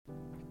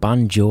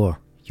Bonjour,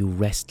 you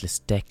restless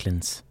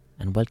Declans,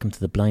 and welcome to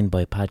the Blind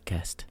Boy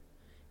podcast.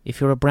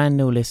 If you're a brand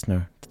new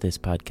listener to this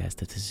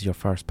podcast, if this is your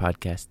first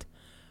podcast,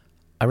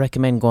 I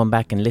recommend going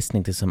back and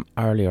listening to some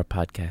earlier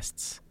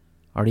podcasts,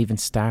 or even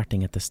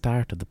starting at the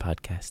start of the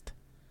podcast.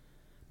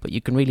 But you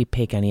can really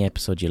pick any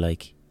episode you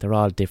like. They're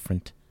all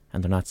different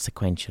and they're not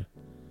sequential.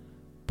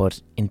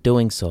 But in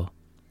doing so,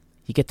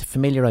 you get to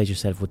familiarise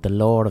yourself with the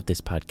lore of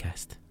this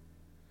podcast.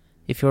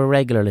 If you're a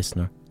regular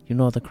listener, you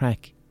know the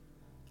crack.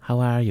 How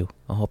are you?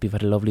 I hope you've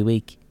had a lovely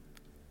week.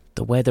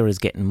 The weather is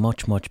getting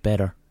much, much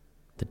better.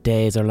 The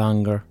days are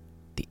longer.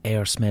 The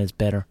air smells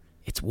better.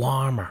 It's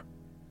warmer.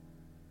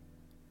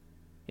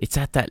 It's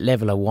at that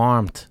level of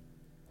warmth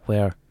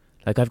where,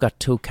 like, I've got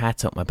 2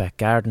 cats out my back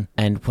garden,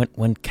 and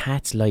when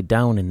cats lie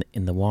down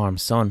in the warm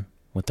sun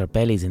with their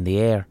bellies in the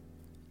air,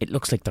 it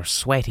looks like they're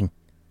sweating.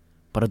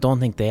 But I don't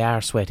think they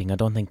are sweating. I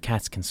don't think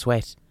cats can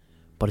sweat.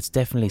 But it's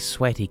definitely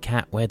sweaty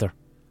cat weather,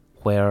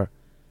 where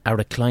a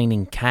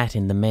reclining cat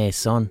in the May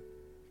sun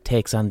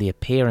takes on the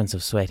appearance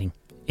of sweating.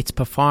 It's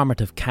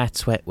performative cat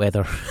sweat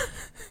weather.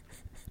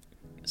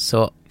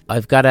 So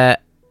I've got a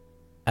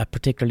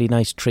particularly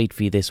nice treat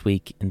for you this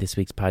week in this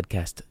week's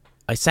podcast.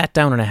 I sat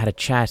down and I had a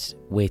chat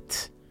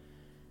with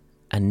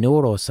a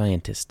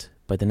neuroscientist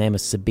by the name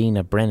of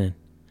Sabina Brennan.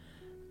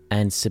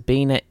 And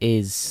Sabina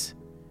she's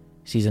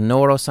a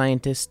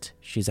neuroscientist,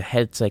 she's a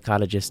health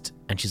psychologist,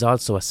 and she's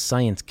also a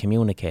science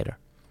communicator.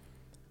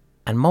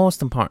 And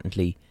most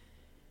importantly,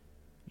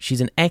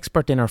 she's an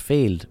expert in her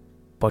field,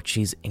 but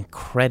she's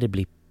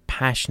incredibly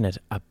passionate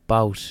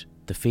about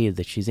the field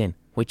that she's in,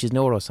 which is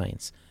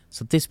neuroscience.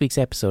 So this week's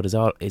episode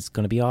is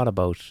going to be all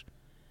about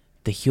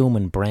the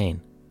human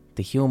brain.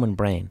 The human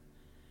brain.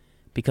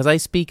 Because I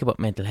speak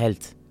about mental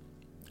health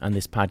on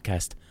this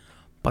podcast,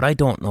 but I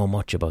don't know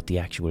much about the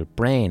actual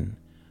brain.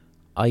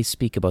 I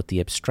speak about the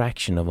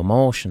abstraction of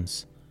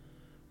emotions.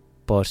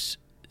 But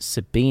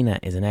Sabina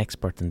is an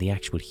expert in the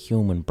actual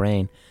human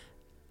brain.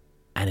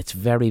 And it's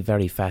very,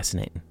 very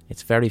fascinating.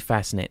 It's very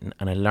fascinating,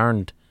 and I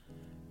learned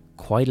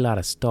quite a lot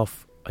of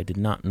stuff I did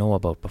not know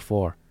about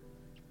before.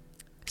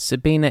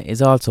 Sabina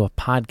is also a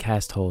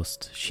podcast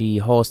host. She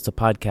hosts a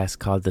podcast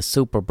called the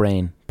Super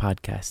Brain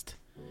Podcast.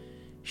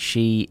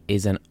 She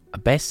is a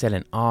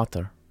best-selling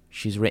author.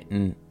 She's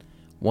written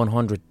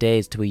 100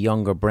 Days to a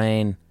Younger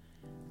Brain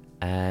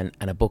and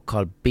a book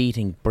called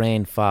Beating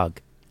Brain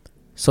Fog.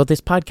 So this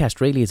podcast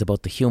really is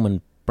about the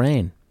human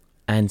brain,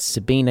 and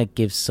Sabina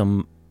gives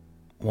some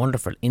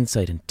wonderful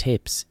insight and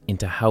tips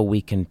into how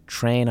we can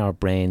train our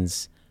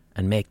brains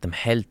and make them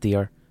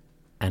healthier,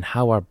 and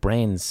how our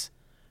brains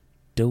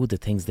do the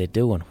things they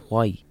do and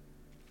why.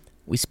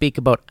 We speak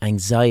about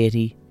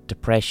anxiety,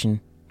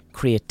 depression,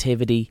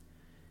 creativity,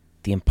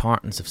 the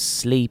importance of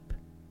sleep,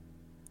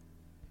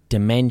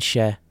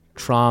 dementia,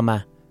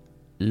 trauma,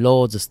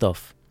 loads of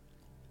stuff.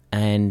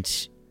 And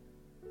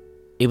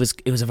it was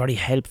a very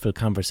helpful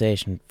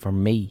conversation for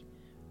me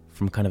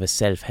from kind of a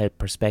self-help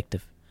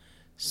perspective.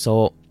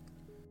 So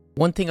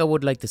one thing I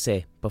would like to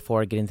say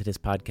before I get into this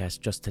podcast,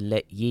 just to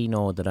let ye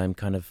know that I'm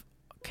kind of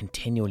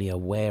continually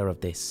aware of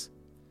this.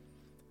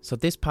 So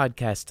this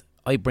podcast,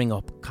 I bring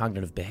up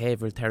cognitive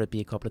behavioural therapy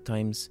a couple of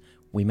times.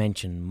 We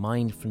mention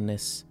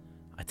mindfulness.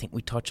 I think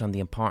we touch on the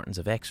importance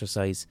of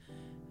exercise.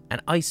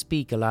 And I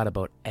speak a lot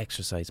about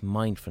exercise,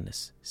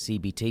 mindfulness,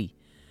 CBT.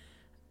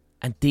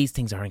 And these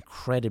things are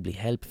incredibly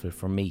helpful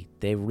for me.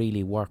 They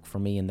really work for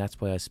me, and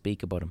that's why I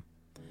speak about them.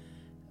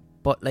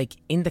 But like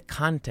in the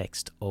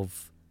context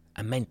of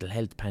a mental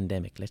health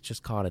pandemic, let's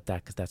just call it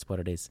that because that's what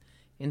it is.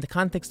 In the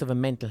context of a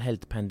mental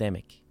health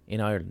pandemic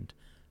in Ireland,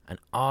 and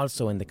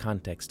also in the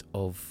context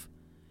of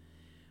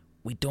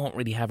we don't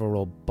really have a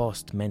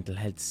robust mental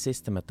health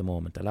system at the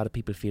moment. A lot of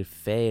people feel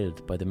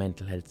failed by the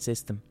mental health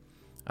system.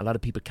 A lot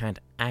of people can't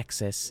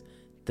access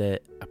the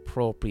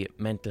appropriate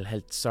mental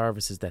health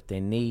services that they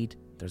need.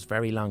 There's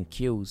very long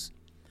queues.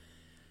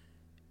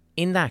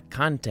 In that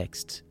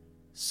context,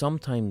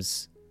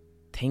 sometimes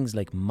things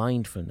like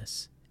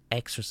mindfulness,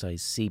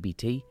 exercise,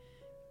 CBT,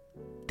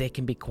 they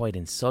can be quite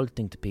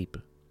insulting to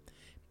people,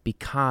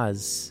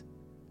 because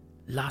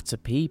lots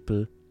of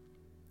people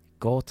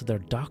go to their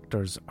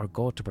doctors or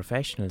go to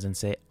professionals and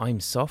say, I'm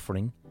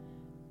suffering,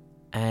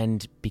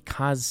 and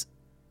because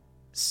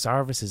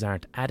services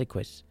aren't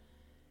adequate,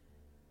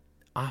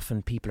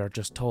 often people are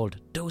just told,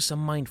 do some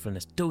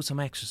mindfulness, do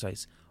some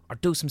exercise, or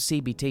do some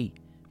CBT,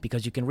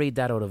 because you can read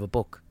that out of a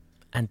book.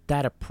 And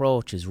that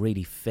approach is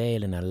really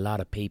failing a lot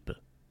of people.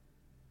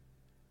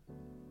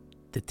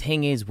 The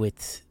thing is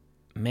with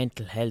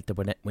mental health or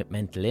with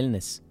mental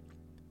illness,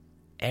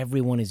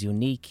 everyone is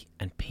unique,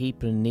 and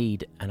people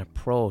need an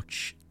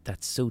approach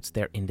that suits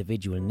their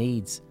individual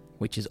needs,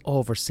 which is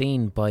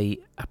overseen by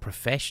a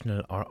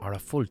professional or a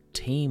full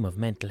team of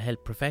mental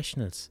health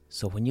professionals.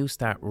 So when you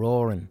start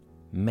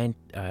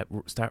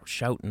start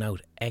shouting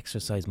out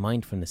exercise,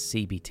 mindfulness,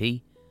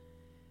 CBT,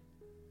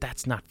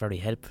 that's not very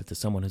helpful to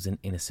someone who's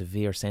in a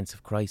severe sense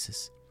of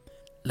crisis.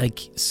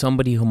 Like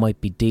somebody who might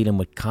be dealing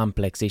with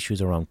complex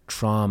issues around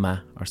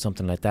trauma or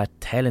something like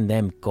that, telling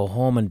them go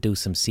home and do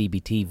some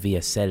CBT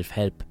via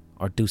self-help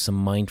or do some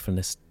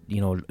mindfulness,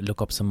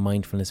 look up some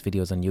mindfulness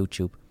videos on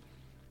YouTube.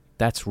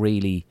 That's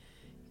really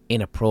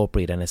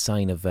inappropriate and a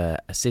sign of a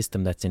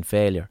system that's in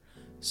failure.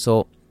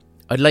 So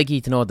I'd like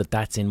you to know that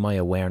that's in my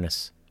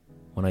awareness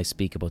when I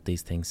speak about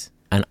these things.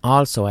 And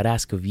also I'd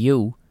ask of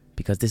you,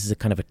 because this is a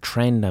kind of a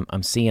trend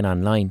I'm seeing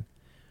online,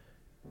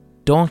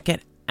 don't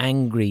get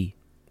angry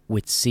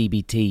with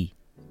CBT,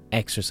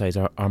 exercise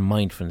or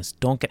mindfulness.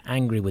 Don't get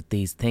angry with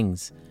these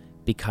things,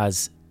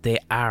 because they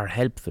are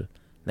helpful.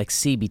 Like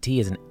CBT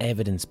is an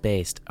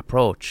evidence-based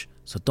approach.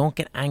 So don't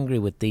get angry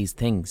with these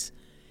things.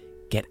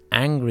 Get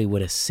angry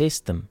with a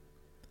system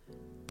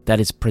that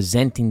is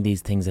presenting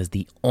these things as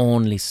the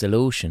only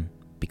solution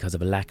because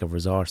of a lack of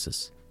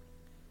resources.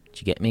 Do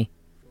you get me?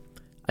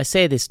 I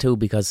say this too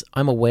because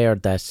I'm aware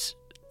that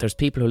there's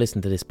people who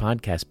listen to this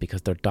podcast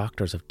because their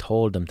doctors have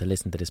told them to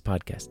listen to this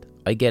podcast.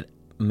 I get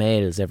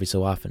mails every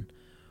so often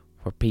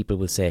where people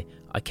will say,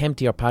 I came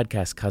to your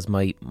podcast because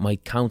my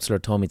counsellor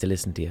told me to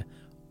listen to you,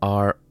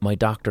 or my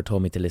doctor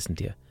told me to listen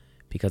to you,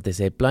 because they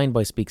say, Blind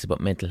Boy speaks about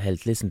mental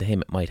health, listen to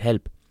him, it might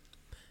help.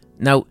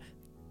 Now,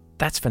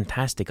 that's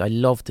fantastic. I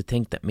love to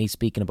think that me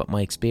speaking about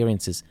my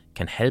experiences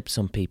can help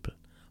some people.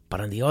 But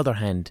on the other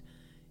hand,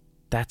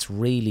 that's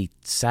really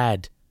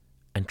sad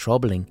and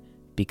troubling,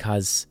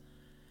 because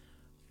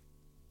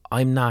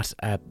I'm not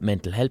a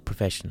mental health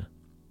professional.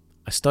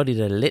 I studied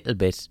it a little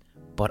bit,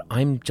 but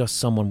I'm just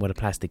someone with a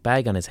plastic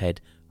bag on his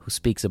head who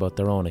speaks about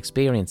their own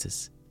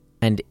experiences.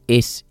 And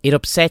it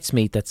upsets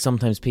me that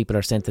sometimes people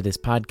are sent to this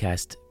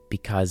podcast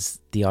because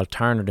the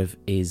alternative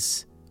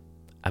is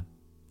a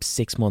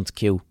 6-month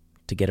queue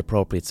to get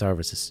appropriate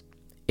services.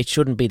 It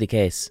shouldn't be the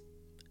case.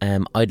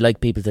 I'd like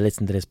people to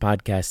listen to this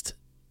podcast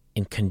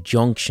in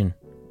conjunction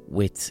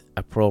with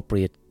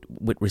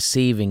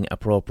receiving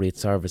appropriate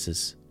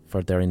services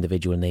for their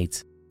individual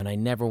needs. And I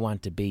never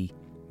want to be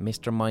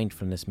Mr.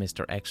 Mindfulness,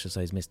 Mr.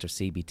 Exercise, Mr.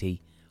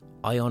 CBT.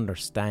 I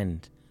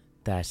understand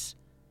that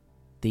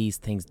these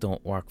things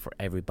don't work for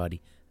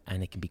everybody,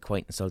 and it can be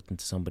quite insulting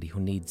to somebody who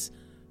needs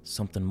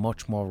something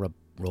much more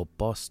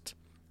robust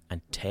and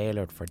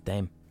tailored for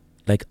them.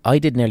 Like, I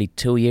did nearly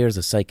 2 years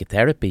of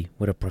psychotherapy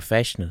with a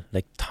professional,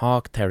 like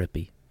talk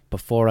therapy,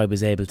 before I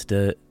was able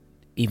to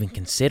even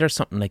consider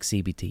something like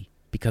CBT.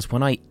 Because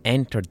when I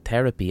entered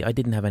therapy, I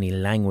didn't have any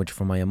language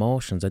for my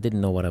emotions. I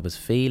didn't know what I was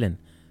feeling.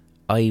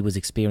 I was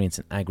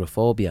experiencing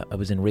agoraphobia. I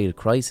was in real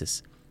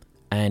crisis.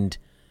 And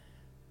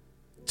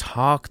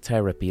talk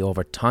therapy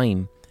over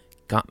time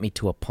got me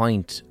to a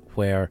point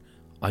where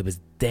I was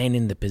then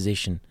in the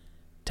position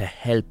to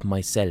help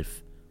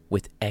myself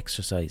with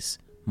exercise,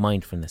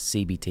 mindfulness,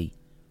 CBT.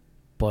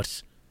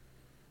 But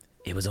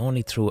it was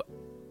only through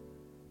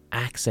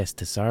access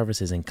to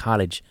services in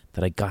college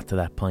that I got to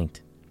that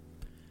point.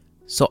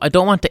 So I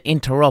don't want to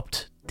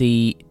interrupt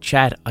the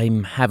chat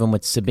I'm having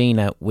with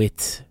Sabina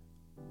with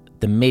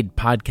the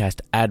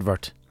mid-podcast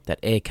advert that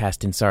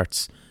Acast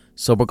inserts.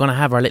 So we're going to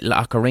have our little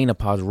ocarina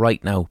pause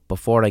right now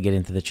before I get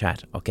into the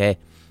chat, okay?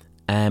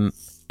 I'm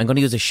going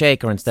to use a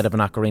shaker instead of an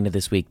ocarina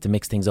this week to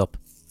mix things up.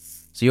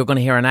 So you're going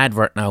to hear an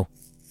advert now.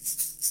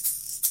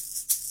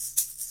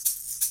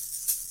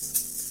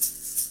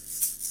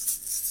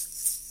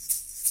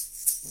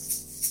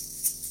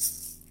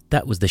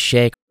 That was the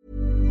shaker.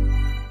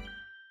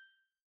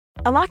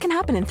 A lot can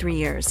happen in 3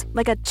 years,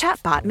 like a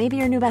chatbot may be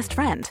your new best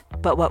friend.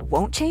 But what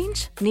won't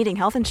change? Needing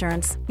health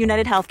insurance.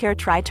 United Healthcare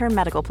Tri-Term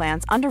Medical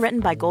Plans, underwritten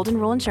by Golden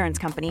Rule Insurance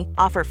Company,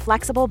 offer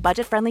flexible,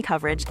 budget-friendly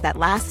coverage that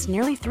lasts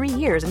nearly 3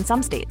 years in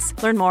some states.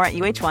 Learn more at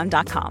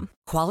uh1.com.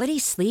 Quality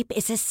sleep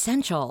is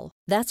essential.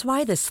 That's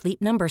why the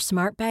Sleep Number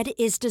Smart Bed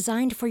is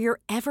designed for your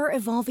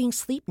ever-evolving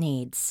sleep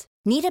needs.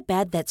 Need a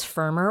bed that's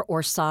firmer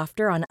or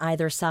softer on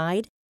either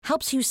side?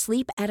 Helps you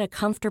sleep at a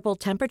comfortable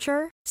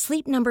temperature?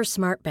 Sleep Number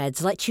Smart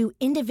Beds let you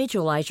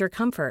individualize your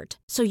comfort,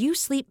 so you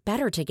sleep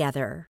better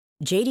together.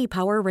 J.D.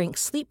 Power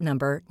ranks Sleep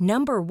Number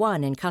number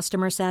 1 in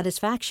customer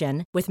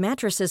satisfaction with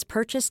mattresses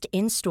purchased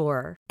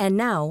in-store. And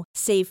now,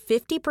 save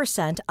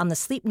 50% on the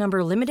Sleep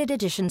Number Limited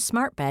Edition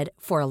Smart Bed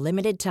for a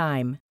limited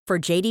time. For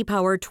J.D.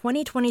 Power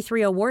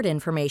 2023 award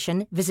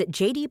information, visit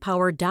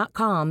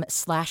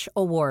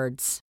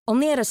jdpower.com/awards.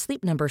 Only at a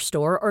Sleep Number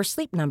store or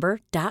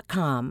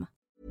sleepnumber.com.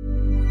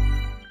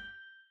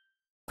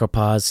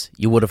 Pause.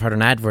 You would have heard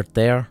an advert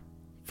there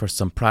for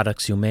some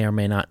products you may or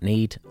may not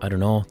need. I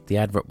don't know. The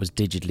advert was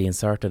digitally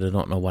inserted. I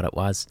don't know what it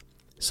was.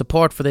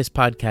 Support for this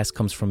podcast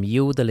comes from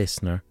you, the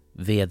listener,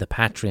 via the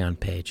Patreon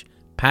page.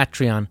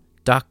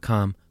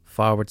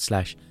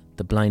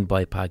 Patreon.com/The Blind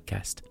Boy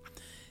Podcast.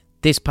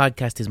 This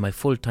podcast is my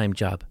full-time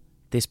job.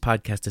 This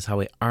podcast is how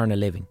I earn a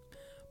living.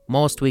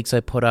 Most weeks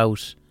I put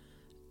out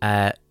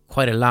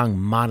quite a long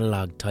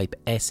monologue type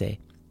essay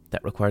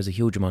that requires a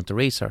huge amount of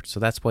research. So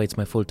that's why it's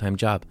my full-time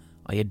job.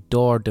 I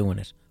adore doing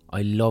it.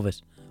 I love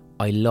it.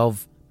 I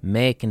love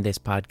making this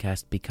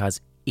podcast because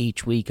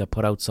each week I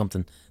put out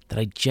something that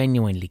I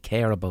genuinely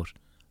care about,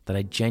 that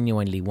I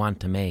genuinely want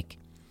to make.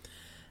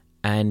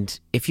 And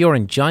if you're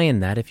enjoying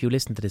that, if you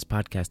listen to this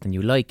podcast and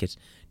you like it,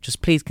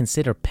 just please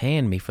consider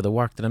paying me for the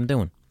work that I'm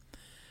doing.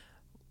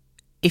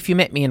 if you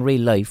met me in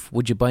real life,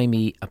 would you buy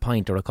me a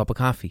pint or a cup of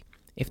coffee?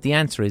 If the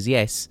answer is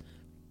yes,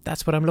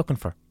 that's what I'm looking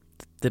for.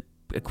 The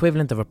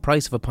equivalent of a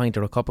price of a pint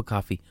or a cup of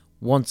coffee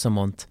once a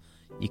month.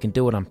 You can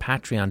do it on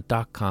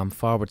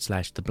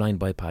patreon.com/The Blind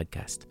Boy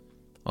Podcast.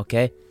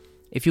 Okay?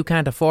 If you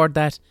can't afford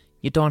that,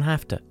 you don't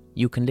have to.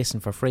 You can listen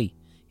for free.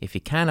 If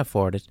you can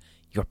afford it,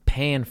 you're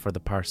paying for the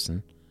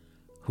person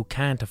who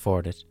can't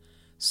afford it.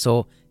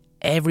 So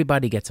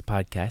everybody gets a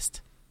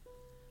podcast.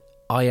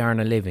 I earn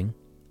a living.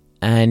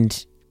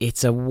 And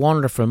it's a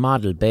wonderful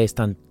model based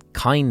on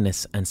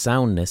kindness and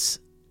soundness.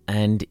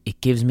 And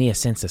it gives me a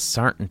sense of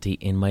certainty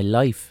in my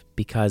life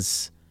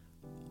because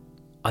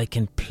I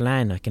can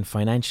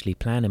financially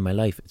plan in my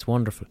life. It's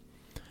wonderful.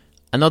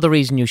 Another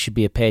reason you should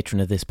be a patron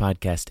of this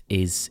podcast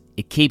is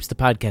it keeps the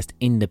podcast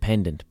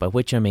independent, by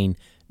which I mean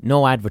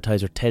no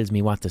advertiser tells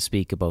me what to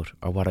speak about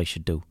or what I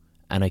should do.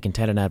 And I can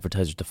tell an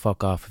advertiser to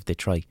fuck off if they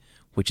try,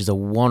 which is a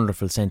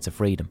wonderful sense of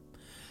freedom.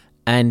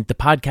 And the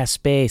podcast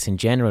space in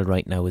general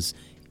right now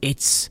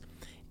it's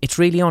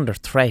really under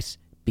threat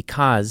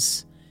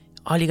because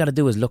all you got to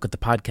do is look at the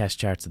podcast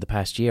charts of the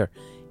past year.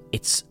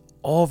 It's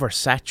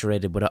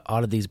oversaturated with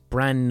all of these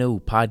brand new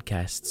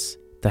podcasts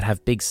that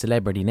have big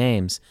celebrity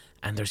names,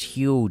 and there's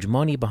huge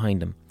money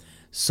behind them.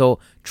 So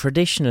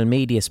traditional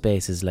media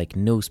spaces like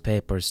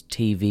newspapers,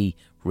 TV,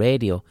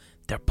 radio,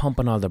 they're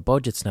pumping all their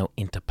budgets now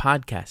into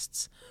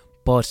podcasts.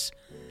 But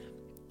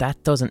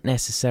that doesn't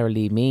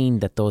necessarily mean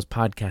that those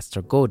podcasts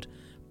are good.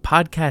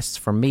 Podcasts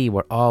for me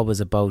were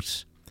always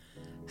about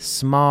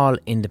small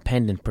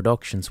independent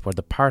productions where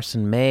the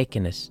person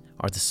making it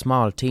or the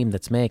small team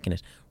that's making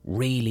it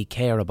really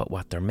care about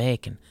what they're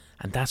making.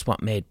 And that's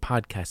what made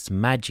podcasts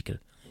magical.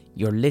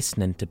 You're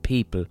listening to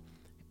people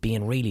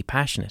being really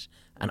passionate.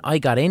 And I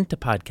got into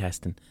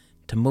podcasting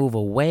to move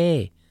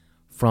away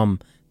from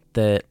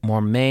the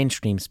more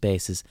mainstream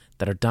spaces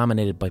that are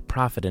dominated by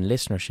profit and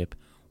listenership,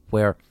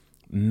 where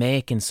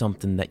making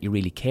something that you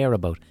really care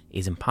about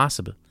is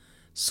impossible.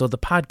 So the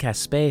podcast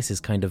space is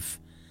kind of...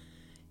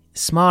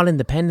 Small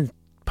independent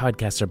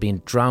podcasts are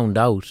being drowned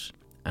out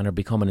and are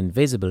becoming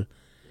invisible.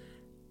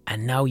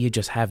 And now you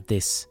just have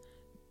this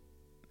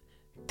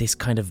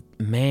kind of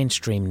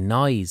mainstream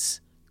noise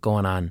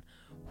going on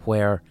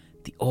where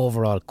the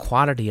overall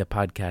quality of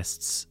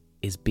podcasts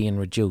is being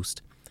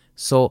reduced.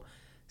 So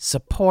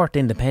support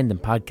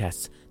independent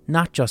podcasts,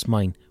 not just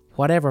mine.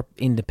 Whatever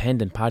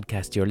independent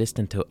podcast you're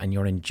listening to and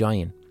you're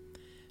enjoying,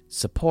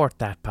 support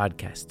that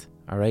podcast,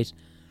 all right?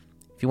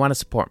 If you want to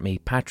support me,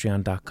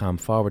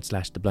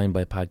 patreon.com/The Blind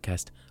Boy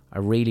Podcast. I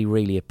really,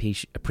 really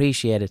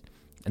appreciate it.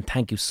 And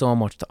thank you so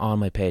much to all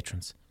my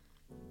patrons.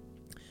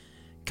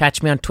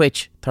 Catch me on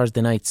Twitch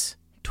Thursday nights,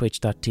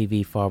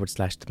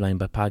 twitch.tv/The Blind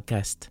Boy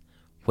Podcast,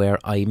 where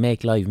I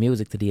make live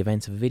music to the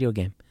events of a video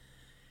game.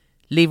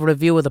 Leave a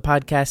review of the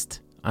podcast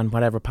on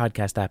whatever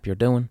podcast app you're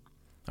doing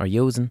or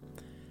using.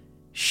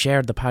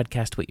 Share the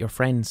podcast with your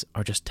friends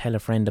or just tell a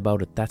friend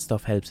about it. That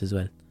stuff helps as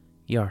well.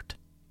 Yort.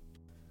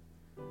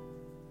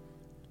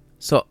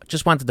 So,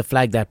 just wanted to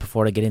flag that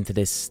before I get into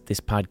this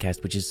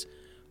podcast, which is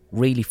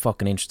really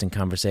fucking interesting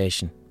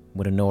conversation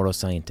with a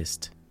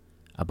neuroscientist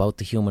about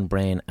the human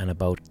brain and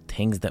about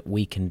things that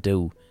we can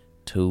do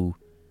to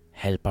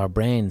help our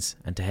brains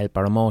and to help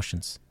our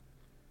emotions.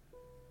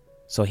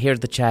 So here's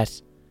the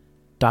chat.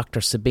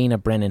 Dr. Sabina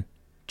Brennan.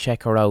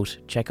 Check her out.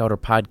 Check out her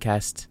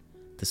podcast,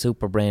 the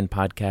Super Brain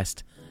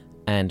Podcast,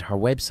 and her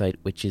website,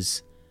 which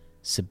is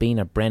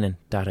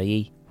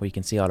sabinabrennan.ie, where you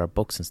can see all her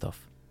books and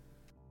stuff.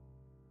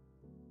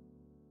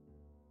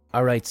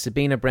 Alright,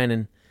 Sabina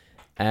Brennan,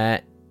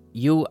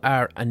 you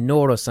are a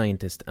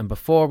neuroscientist, and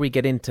before we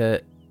get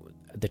into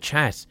the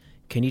chat,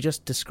 can you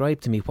just describe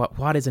to me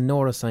what is a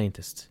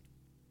neuroscientist?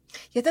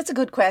 Yeah, that's a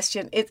good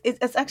question.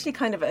 It's actually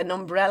kind of an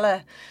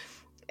umbrella,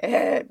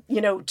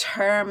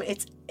 term.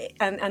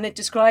 And it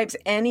describes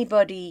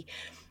anybody,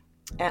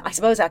 I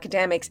suppose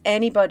academics,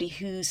 anybody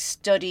who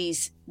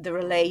studies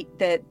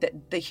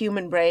the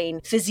human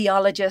brain,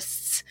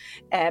 physiologists,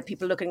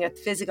 people looking at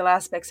physical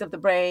aspects of the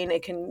brain.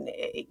 It can,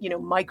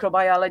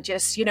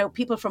 microbiologists,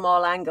 people from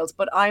all angles.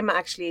 But I'm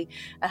actually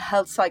a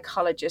health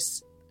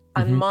psychologist,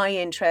 and my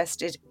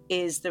interest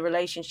is the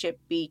relationship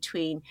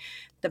between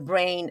the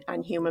brain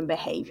and human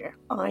behavior.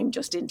 I'm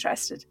just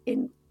interested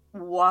in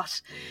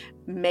what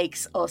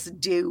makes us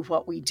do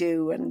what we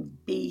do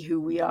and be who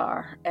we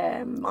are.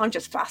 I'm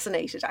just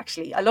fascinated,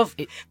 actually. I love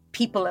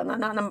people, and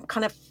I'm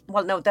kind of,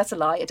 well, no, that's a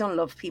lie. I don't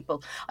love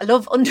people. I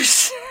love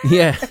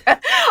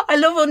I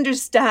love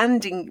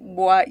understanding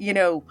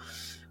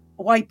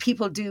why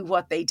people do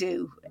what they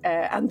do,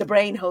 and the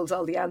brain holds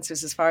all the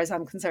answers as far as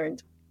I'm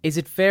concerned. Is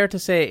it fair to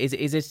say is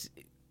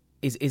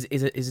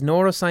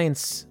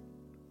neuroscience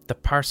the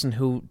person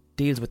who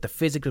deals with the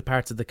physical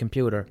parts of the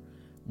computer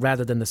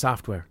rather than the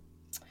software?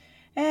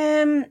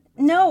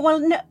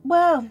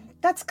 Well,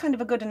 that's kind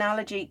of a good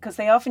analogy, because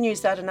they often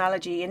use that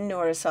analogy in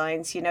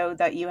neuroscience,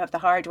 that you have the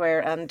hardware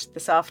and the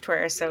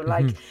software. So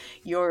like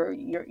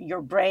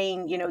your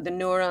brain, the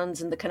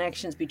neurons and the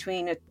connections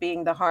between it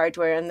being the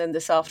hardware, and then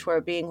the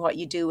software being what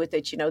you do with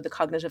it, the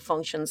cognitive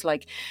functions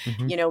like,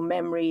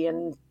 memory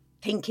and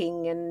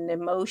thinking and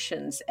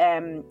emotions.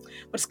 But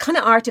it's kind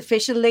of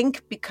artificial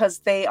link because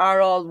they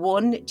are all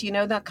one. Do you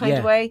know that kind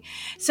of way?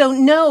 So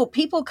no,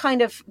 people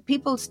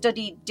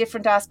study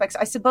different aspects.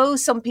 I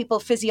suppose some people,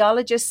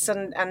 physiologists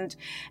and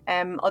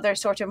other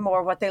sort of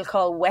more what they'll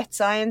call wet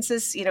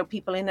sciences, you know,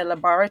 people in a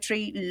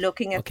laboratory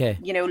looking at,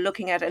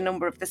 looking at a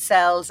number of the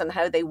cells and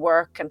how they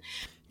work. And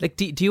like,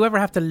 do you ever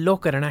have to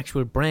look at an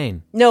actual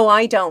brain? No,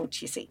 I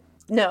don't, you see.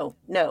 No.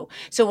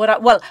 So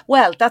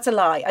well, that's a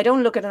lie. I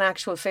don't look at an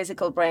actual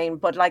physical brain,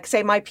 but like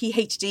say my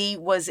PhD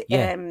was,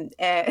 now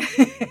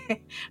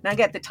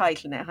get the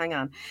title now, hang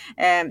on.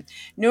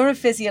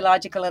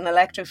 Neurophysiological and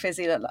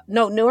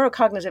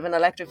neurocognitive and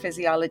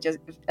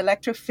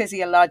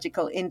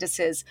electrophysiological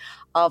indices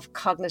of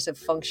cognitive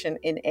function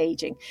in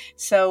aging.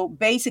 So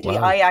basically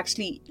I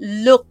actually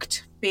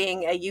looked,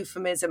 being a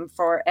euphemism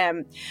for,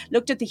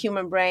 looked at the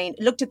human brain,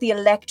 looked at the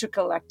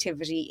electrical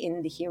activity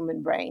in the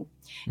human brain.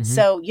 Mm-hmm.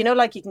 So, you know,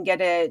 like you can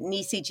get an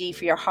ECG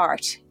for your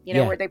heart, you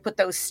know, where they put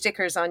those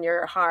stickers on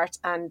your heart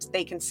and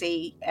they can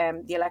see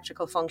the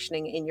electrical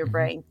functioning in your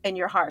brain, in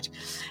your heart.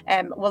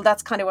 Well,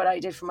 that's kind of what I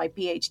did for my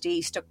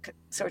PhD, stuck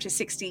sort of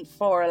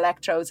 64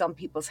 electrodes on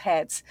people's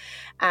heads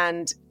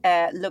and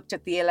looked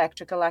at the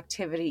electrical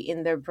activity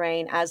in their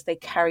brain as they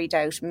carried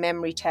out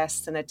memory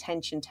tests and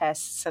attention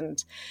tests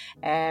and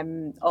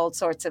all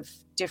sorts of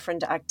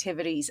different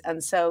activities.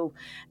 And so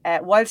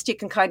whilst you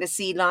can kind of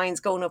see lines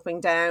going up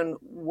and down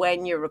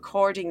when you're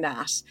recording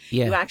that,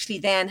 you actually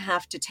then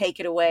have to take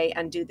it away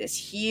and do this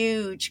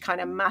huge kind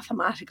of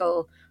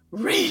mathematical,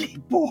 really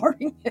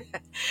boring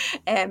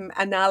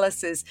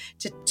analysis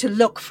to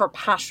look for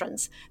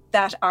patterns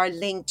that are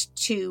linked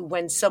to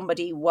when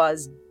somebody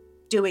was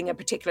doing a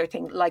particular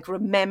thing, like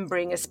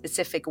remembering a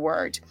specific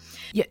word.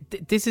 Yeah,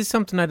 this is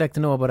something I'd like to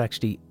know about,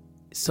 actually.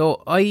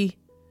 So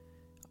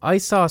I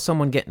saw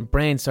someone getting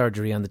brain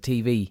surgery on the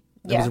TV.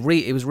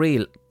 It was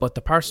real, but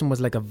the person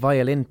was like a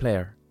violin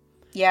player.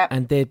 Yeah.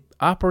 And they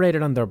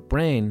operated on their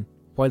brain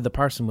while the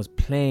person was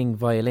playing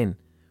violin.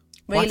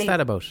 Really? What's that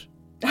about?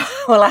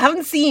 Well, I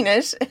haven't seen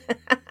it.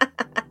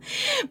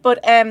 But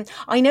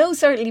I know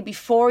certainly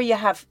before you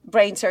have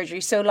brain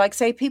surgery, so like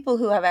say people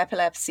who have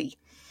epilepsy,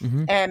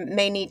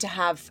 may need to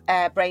have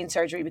brain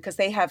surgery because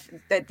they have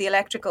the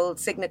electrical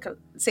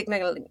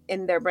signal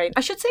in their brain.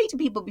 I should say to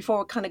people before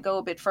we kind of go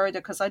a bit further,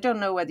 because I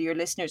don't know whether your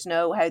listeners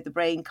know how the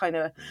brain kind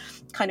of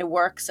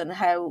works and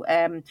how,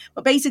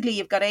 but basically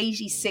you've got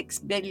 86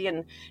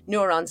 billion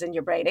neurons in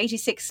your brain,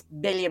 86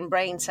 billion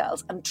brain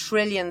cells and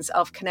trillions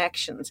of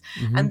connections.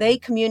 And they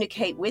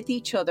communicate with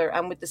each other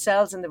and with the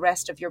cells in the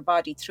rest of your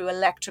body through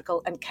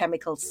electrical and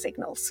chemical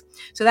signals.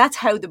 So that's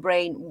how the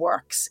brain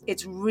works.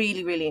 It's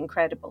really, really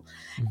incredible.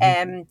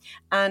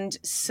 And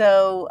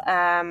so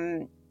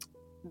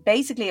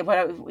basically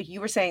what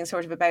you were saying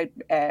sort of about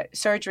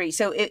surgery.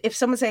 So if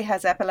someone, say,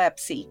 has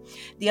epilepsy,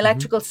 the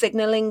electrical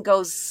signaling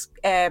goes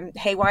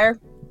haywire,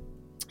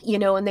 you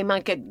know, and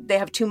they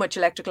have too much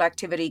electrical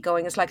activity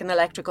going. It's like an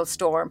electrical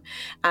storm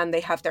and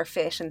they have their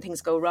fit and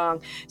things go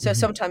wrong. So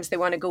sometimes they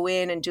want to go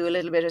in and do a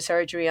little bit of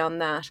surgery on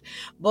that.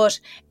 But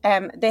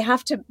they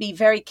have to be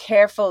very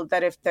careful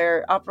that if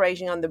they're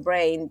operating on the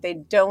brain, they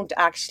don't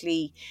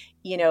actually,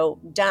 you know,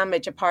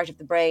 damage a part of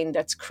the brain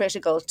that's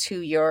critical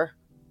to your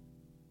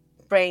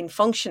brain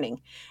functioning.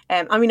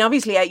 I mean,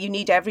 obviously you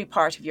need every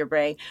part of your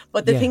brain,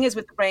 but the thing is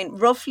with the brain,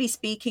 roughly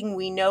speaking,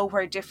 we know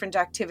where different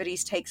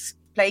activities takes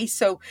place.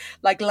 So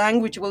like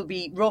language will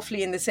be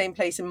roughly in the same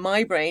place in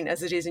my brain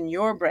as it is in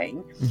your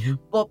brain.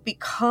 But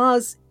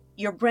because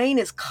your brain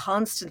is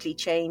constantly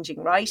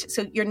changing, right?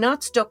 So you're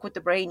not stuck with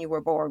the brain you were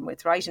born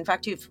with, right? In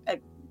fact, you've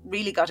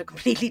really got a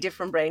completely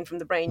different brain from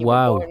the brain you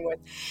were born with,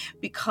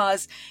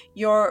 because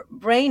your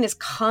brain is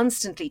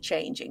constantly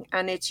changing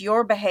and it's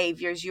your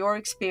behaviors, your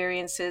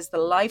experiences, the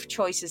life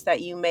choices that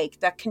you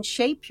make that can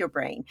shape your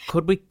brain.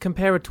 Could we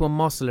compare it to a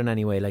muscle in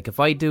any way? Like if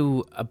I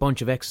do a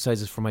bunch of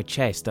exercises for my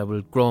chest, I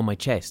will grow my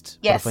chest.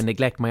 Yes. But if I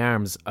neglect my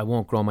arms, I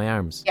won't grow my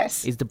arms.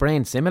 Yes. Is the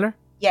brain similar?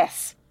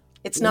 Yes.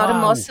 It's not a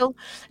muscle.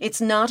 It's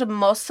not a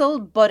muscle,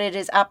 but it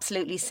is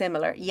absolutely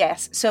similar.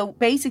 Yes. So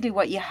basically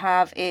what you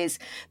have is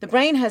the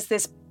brain has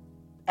this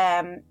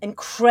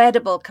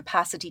incredible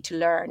capacity to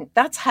learn.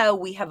 That's how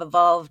we have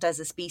evolved as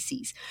a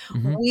species.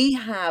 We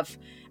have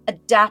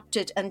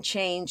adapted and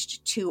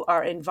changed to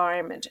our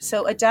environment.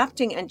 So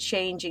adapting and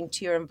changing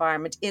to your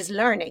environment is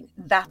learning.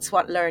 That's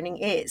what learning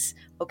is.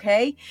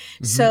 Okay.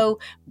 So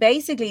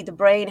basically the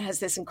brain has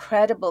this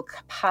incredible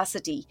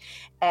capacity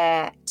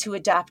to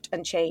adapt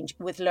and change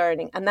with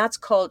learning. And that's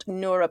called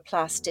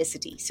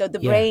neuroplasticity. So the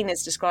brain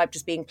is described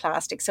as being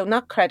plastic. So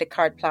not credit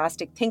card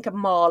plastic. Think of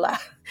Mala,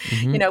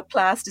 you know,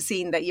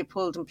 plasticine that you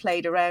pulled and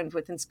played around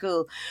with in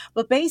school.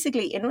 But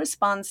basically in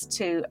response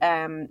to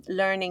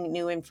learning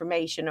new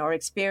information or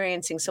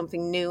experiencing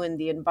something new in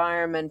the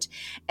environment,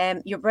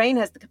 your brain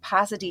has the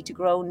capacity to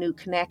grow new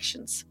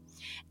connections.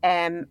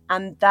 And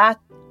that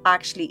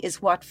actually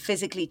is what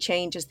physically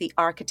changes the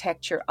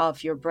architecture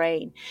of your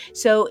brain.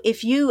 So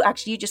if you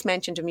just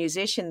mentioned a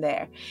musician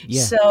there.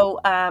 So,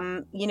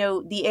 you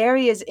know, the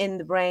areas in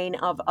the brain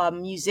of a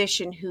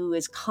musician who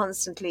is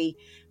constantly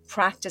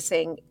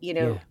practicing,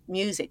 Yeah.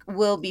 music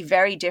will be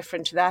very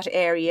different to that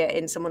area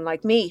in someone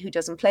like me who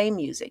doesn't play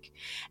music.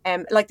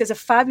 Like there's a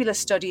fabulous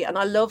study, and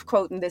I love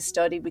quoting this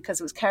study because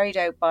it was carried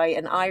out by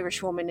an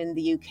Irish woman in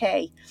the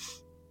UK.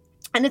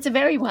 And it's a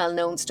very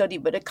well-known study,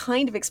 but it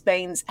kind of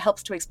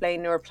helps to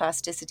explain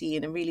neuroplasticity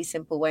in a really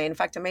simple way. In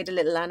fact, I made a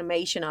little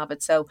animation of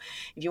it. So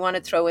if you want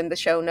to throw in the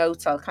show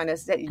notes, I'll kind of,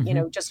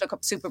 just look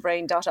up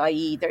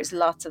superbrain.ie. There's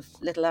lots of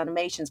little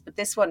animations. But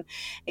this one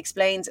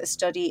explains a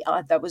study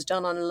that was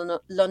done on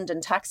London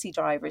taxi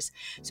drivers.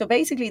 So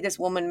basically this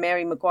woman,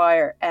 Mary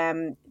Maguire,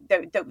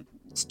 the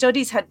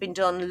studies had been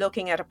done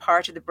looking at a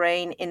part of the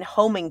brain in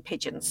homing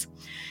pigeons.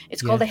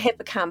 It's called the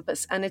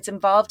hippocampus, and it's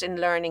involved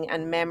in learning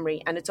and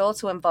memory, and it's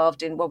also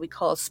involved in what we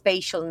call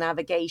spatial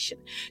navigation.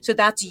 So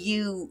that's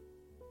you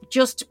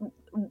just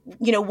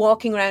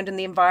walking around in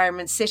the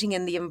environment, sitting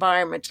in the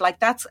environment. Like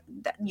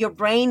your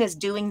brain is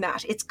doing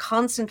that. It's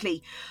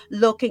constantly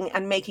looking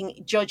and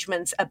making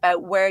judgments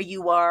about where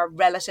you are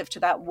relative to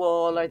that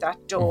wall or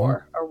that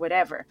door or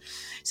whatever.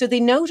 So they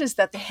noticed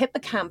that the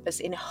hippocampus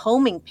in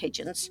homing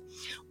pigeons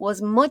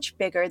was much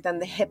bigger than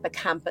the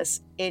hippocampus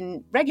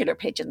in regular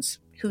pigeons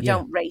who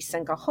don't race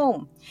and go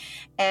home.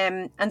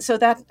 And so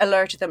that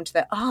alerted them to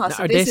that.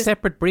 Are they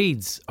separate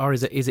breeds, or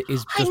is just one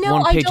pigeon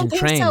trained? I don't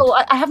think so.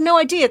 I have no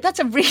idea. That's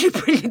a really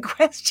brilliant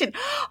question.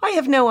 I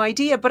have no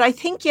idea. But I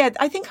think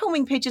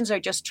homing pigeons are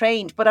just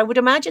trained. But I would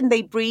imagine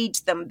they breed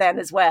them then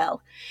as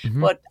well.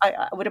 But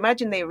I would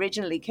imagine they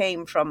originally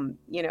came from,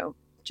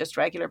 just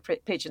regular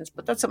pigeons.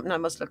 But that's something I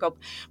must look up.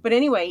 But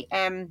anyway,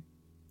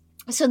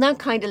 so that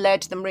kind of led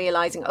to them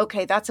realizing,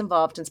 okay, that's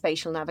involved in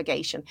spatial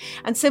navigation.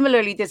 And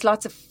similarly, there's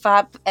lots of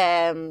fab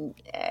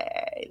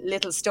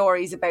little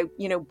stories about,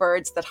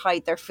 birds that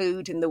hide their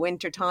food in the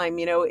wintertime.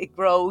 It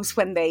grows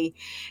when they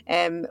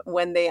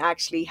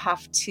actually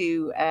have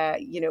to,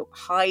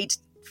 hide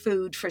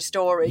food for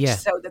storage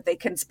so that they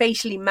can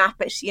spatially map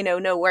it,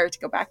 know where to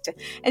go back to.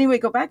 Anyway,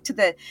 go back to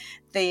the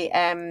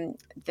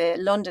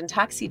London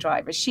taxi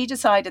drivers. She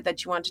decided that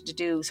she wanted to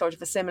do sort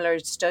of a similar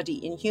study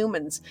in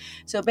humans.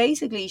 So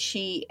basically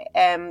she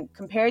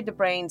compared the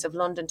brains of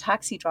London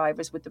taxi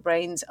drivers with the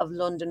brains of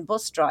London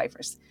bus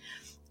drivers.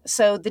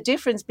 So the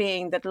difference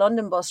being that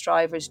London bus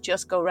drivers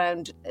just go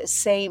around the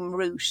same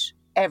route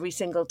every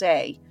single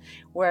day,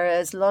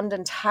 whereas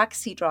London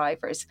taxi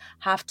drivers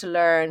have to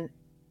learn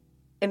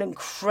an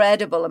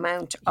incredible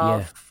amount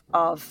of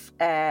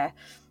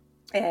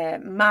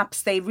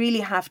maps. They really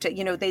have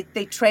to,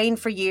 they train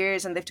for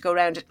years and they have to go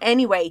around it.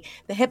 Anyway,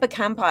 the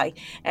hippocampi,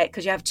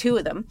 because you have two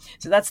of them,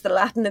 so that's the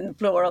Latin and the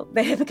plural,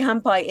 the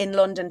hippocampi in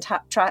London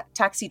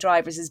taxi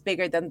drivers is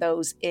bigger than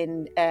those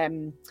in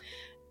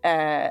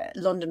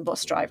London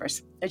bus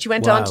drivers. And she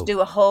went on to do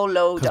a whole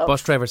load of... Because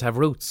bus drivers have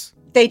routes.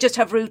 They just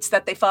have routes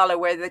that they follow,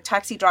 where the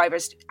taxi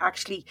drivers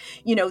actually,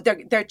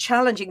 they're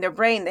challenging their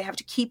brain. They have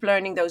to keep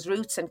learning those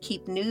routes and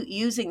keep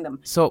using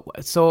them. So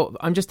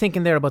I'm just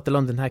thinking there about the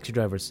London taxi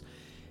drivers.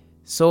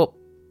 So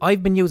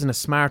I've been using a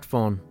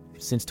smartphone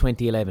since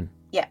 2011.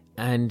 Yeah.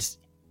 And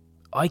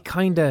I've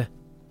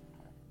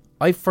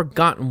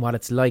forgotten what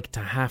it's like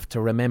to have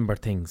to remember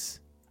things.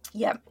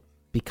 Yeah.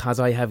 Because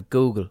I have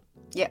Google.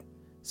 Yeah.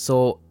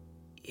 So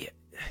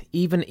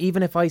even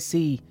if I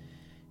see...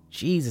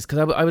 Jesus,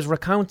 because I was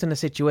recounting a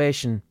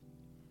situation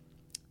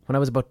when I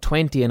was about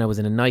 20 and I was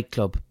in a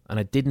nightclub and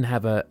I didn't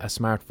have a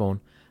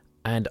smartphone,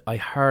 and I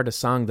heard a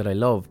song that I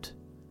loved.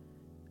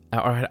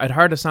 Or I'd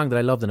heard a song that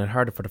I loved and I'd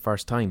heard it for the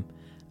first time.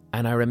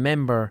 And I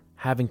remember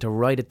having to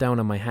write it down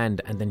on my hand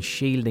and then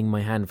shielding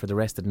my hand for the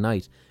rest of the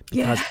night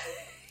because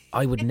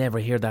I would never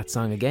hear that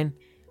song again.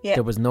 Yeah.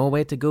 There was no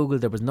way to Google,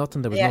 there was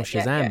nothing, there was no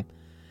Shazam.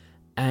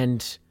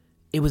 And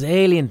it was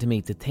alien to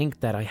me to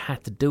think that I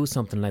had to do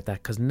something like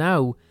that, because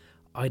now...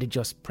 I'd have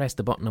just pressed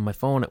the button on my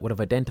phone, it would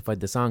have identified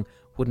the song,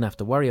 wouldn't have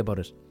to worry about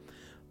it.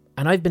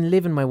 And I've been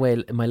living my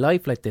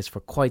life like this for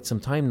quite some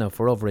time now,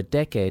 for over a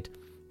decade,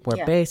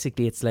 where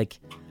basically it's like,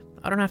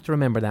 I don't have to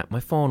remember that,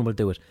 my phone will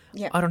do it.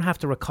 Yeah. I don't have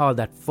to recall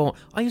that phone.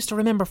 I used to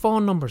remember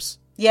phone numbers.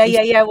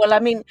 Yeah. Well, I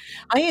mean,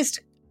 I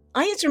used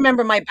to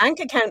remember my bank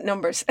account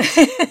numbers.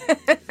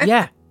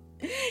 Yeah.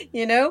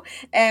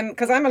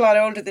 Because I'm a lot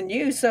older than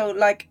you, so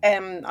like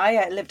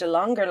I lived a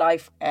longer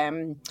life.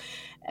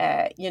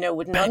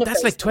 With none of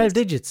that's like 12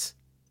 digits.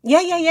 Yeah.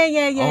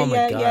 Oh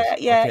my God.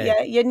 Yeah.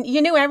 Okay.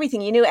 You knew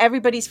everything. You knew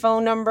everybody's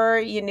phone number.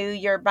 You knew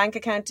your bank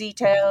account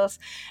details.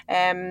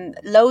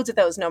 Loads of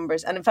those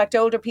numbers. And in fact,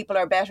 older people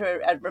are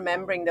better at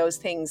remembering those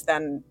things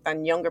than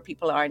younger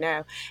people are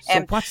now.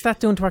 So what's that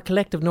doing to our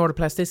collective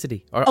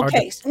neuroplasticity?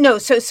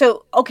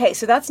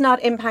 So that's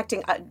not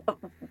impacting.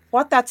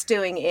 What that's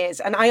doing is,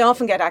 and I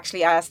often get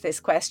actually asked this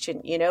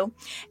question.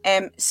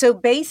 So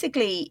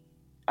basically,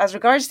 as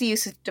regards the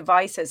use of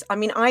devices, I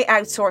mean, I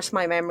outsource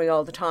my memory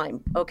all the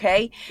time.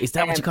 Okay, Is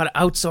that what you call it?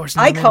 Outsourcing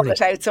I the call memory? it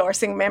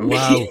outsourcing memory.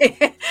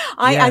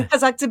 Wow.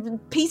 Because that's a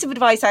piece of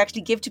advice I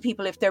actually give to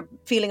people if they're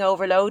feeling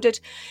overloaded,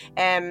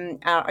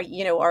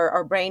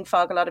 or brain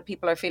fog. A lot of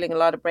people are feeling a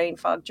lot of brain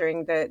fog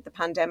during the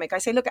pandemic. I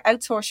say, look,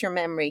 outsource your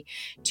memory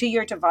to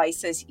your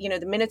devices. You know,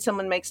 the minute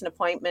someone makes an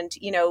appointment,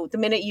 you know, the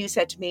minute you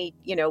said to me,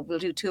 you know, we'll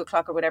do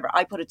 2:00 or whatever,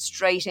 I put it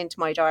straight into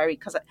my diary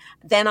because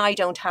then I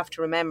don't have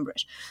to remember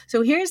it.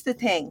 So here's the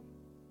thing.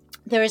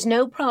 There is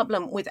no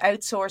problem with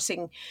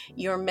outsourcing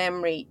your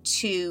memory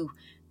to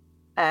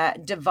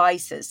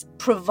devices,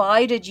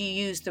 provided you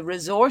use the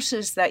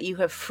resources that you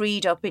have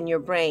freed up in your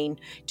brain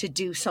to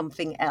do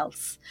something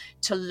else,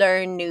 to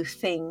learn new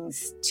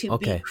things, to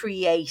be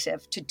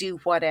creative, to do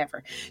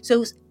whatever.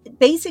 So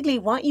basically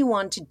what you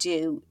want to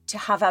do to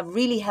have a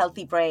really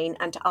healthy brain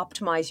and to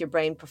optimize your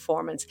brain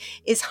performance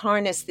is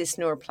harness this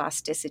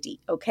neuroplasticity,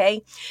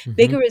 okay? Mm-hmm.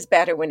 Bigger is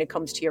better when it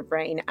comes to your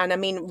brain. And I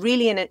mean,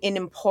 really in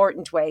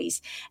important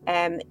ways.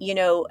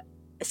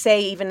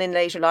 Say even in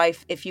later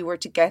life, if you were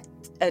to get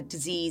a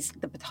disease,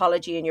 the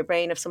pathology in your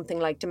brain of something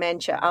like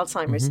dementia,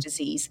 Alzheimer's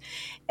disease,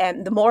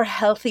 the more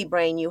healthy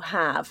brain you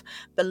have,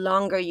 the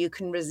longer you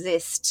can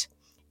resist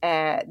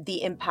the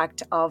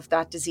impact of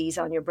that disease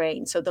on your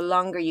brain. So the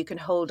longer you can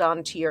hold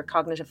on to your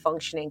cognitive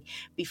functioning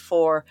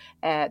before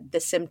the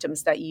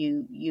symptoms that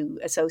you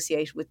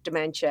associate with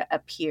dementia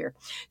appear.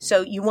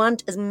 So you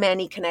want as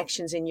many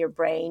connections in your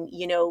brain.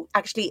 You know,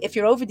 actually, if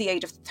you're over the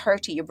age of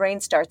 30, your brain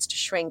starts to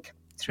shrink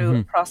through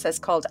a process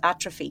called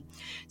atrophy.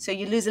 So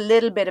you lose a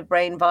little bit of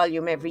brain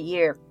volume every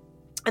year.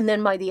 And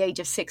then by the age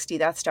of 60,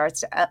 that starts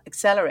to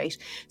accelerate.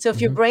 So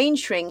if your brain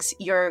shrinks,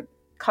 your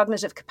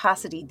cognitive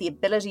capacity, the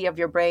ability of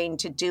your brain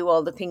to do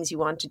all the things you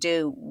want to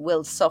do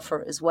will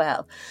suffer as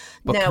well.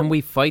 But now, can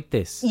we fight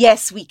this?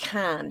 Yes, we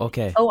can.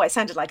 Okay. Oh, I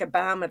sounded like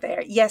Obama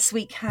there. Yes,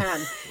 we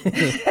can.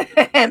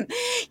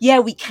 Yeah,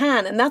 we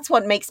can. And that's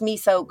what makes me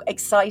so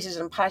excited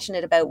and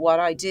passionate about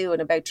what I do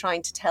and about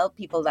trying to tell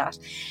people that.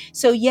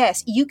 So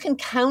yes, you can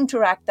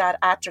counteract that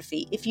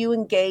atrophy if you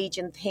engage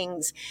in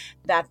things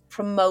that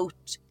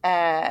promote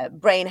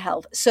brain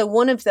health. So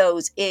one of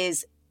those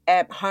is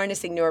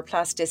harnessing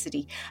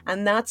neuroplasticity.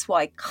 And that's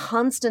why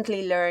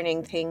constantly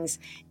learning things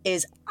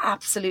is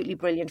absolutely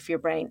brilliant for your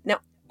brain. Now,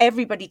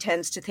 everybody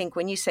tends to think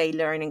when you say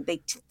learning,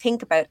 they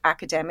think about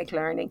academic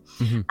learning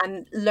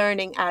and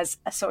learning as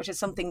a sort of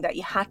something that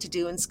you had to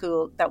do in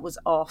school that was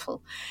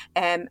awful.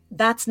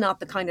 That's not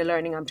the kind of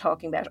learning I'm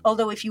talking about.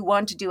 Although if you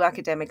want to do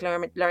academic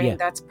learning,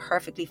 that's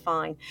perfectly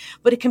fine.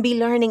 But it can be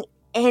learning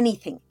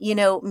anything, you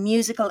know,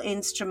 musical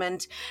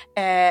instrument,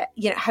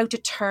 how to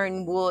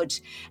turn wood,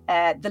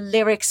 the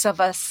lyrics of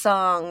a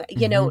song,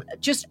 you know,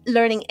 just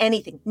learning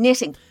anything,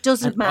 knitting,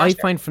 doesn't matter. I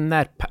find from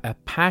that,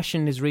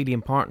 passion is really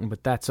important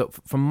with that. So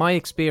from my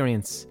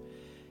experience,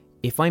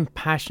 if I'm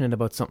passionate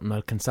about something,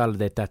 I'll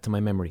consolidate that to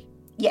my memory.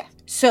 Yeah.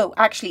 So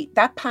actually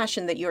that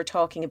passion that you're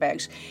talking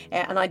about,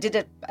 and I did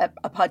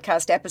a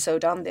podcast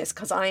episode on this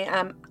because I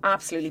am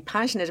absolutely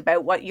passionate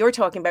about what you're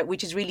talking about,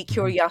 which is really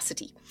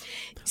curiosity.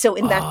 So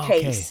in that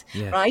case,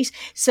 right?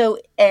 So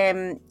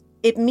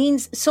it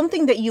means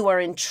something that you are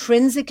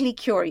intrinsically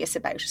curious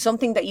about,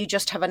 something that you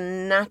just have a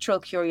natural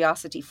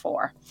curiosity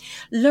for.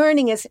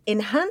 Learning is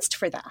enhanced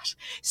for that.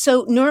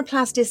 So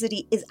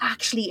neuroplasticity is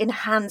actually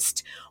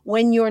enhanced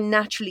when you're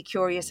naturally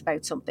curious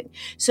about something.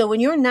 So when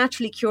you're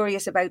naturally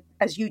curious about,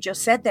 as you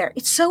just said there,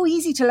 it's so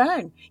easy to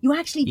learn. You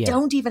actually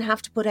don't even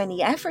have to put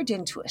any effort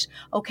into it.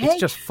 Okay.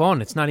 It's just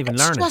fun. It's not even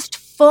learning. It's just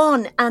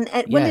fun. And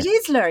well, it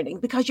is learning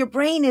because your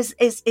brain is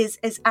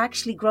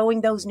actually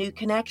growing those new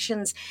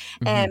connections.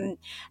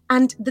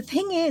 And the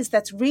thing is,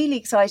 that's really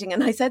exciting.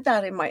 And I said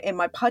that in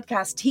my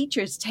podcast,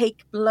 teachers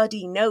take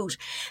bloody note.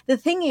 The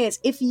thing is,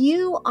 if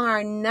you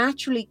are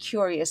naturally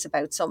curious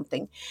about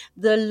something,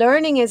 the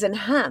learning is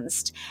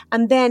enhanced.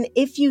 And then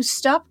if you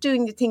stop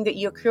doing the thing that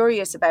you're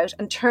curious about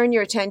and turn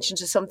your attention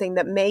to something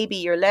that maybe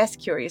you're less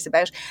curious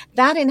about,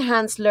 that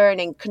enhanced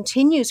learning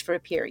continues for a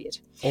period.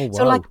 Oh, wow.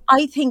 So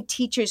I think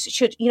teachers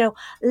should,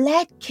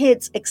 let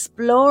kids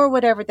explore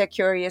whatever they're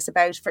curious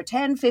about for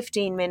 10,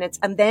 15 minutes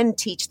and then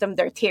teach them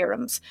their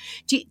theorems.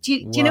 Do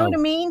you know what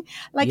I mean?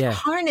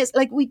 Harness,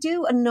 we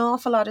do an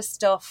awful lot of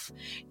stuff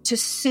to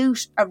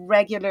suit a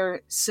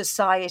regular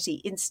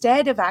society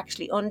instead of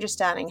actually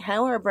understanding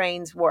how our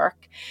brains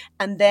work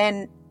and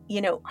then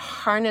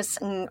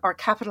harnessing or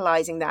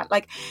capitalizing that.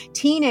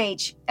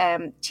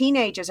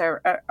 Teenagers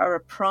are a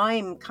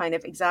prime kind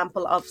of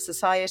example of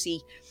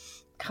society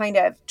kind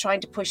of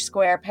trying to push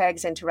square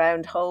pegs into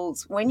round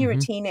holes. When you're a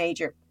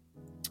teenager,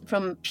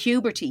 from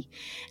puberty,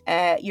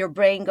 your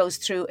brain goes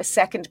through a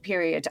second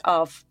period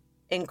of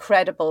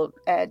incredible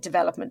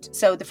development.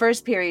 So the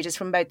first period is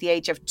from about the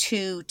age of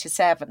 2 to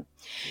 7.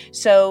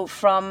 So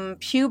from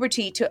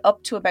puberty to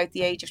up to about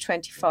the age of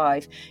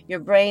 25, your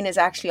brain is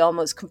actually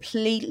almost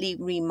completely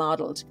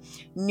remodeled.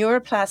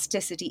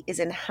 Neuroplasticity is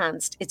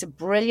enhanced. It's a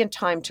brilliant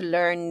time to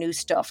learn new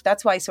stuff.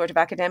 That's why sort of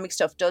academic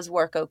stuff does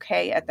work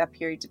okay at that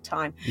period of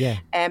time. Yeah.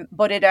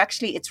 But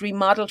it's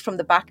remodeled from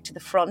the back to the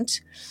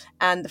front,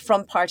 and the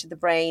front part of the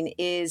brain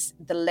is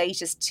the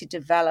latest to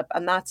develop.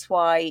 And that's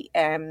why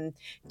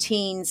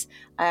teens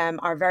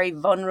are very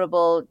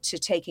vulnerable to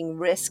taking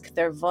risk.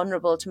 They're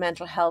vulnerable to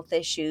mental health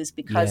issues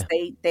because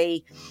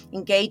they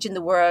engage in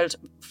the world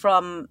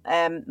from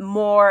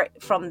more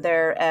from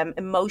their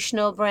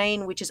emotional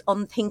brain, which is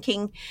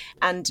unthinking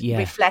and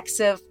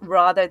reflexive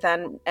rather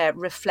than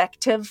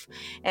reflective.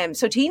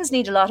 So teens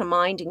need a lot of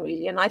minding,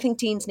 really. And I think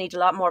teens need a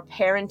lot more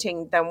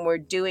parenting than we're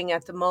doing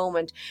at the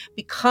moment,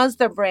 because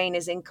their brain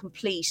is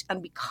incomplete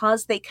and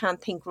because they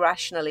can't think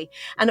rationally.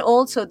 And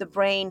also the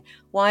brain,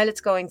 while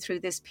it's going through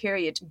this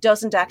period,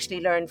 doesn't actually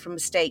learn from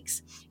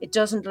mistakes. It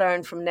doesn't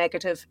learn from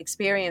negative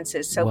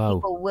experiences. So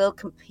people will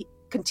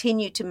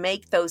continue to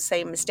make those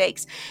same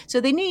mistakes.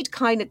 So they need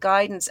kind of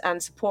guidance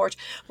and support.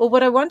 But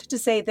what I wanted to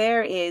say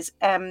there is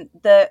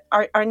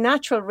our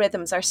natural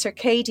rhythms, our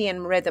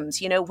circadian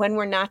rhythms, when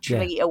we're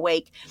naturally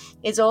awake,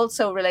 is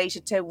also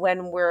related to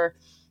when we're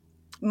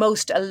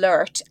most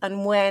alert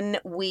and when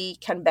we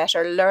can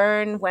better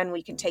learn, when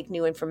we can take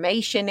new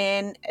information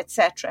in,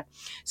 etc.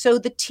 So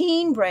the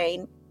teen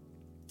brain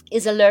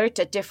is alert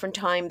at different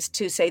times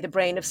to, say, the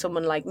brain of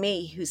someone like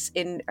me who's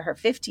in her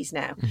 50s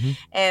now.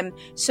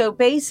 So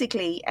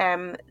basically,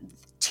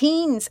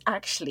 teens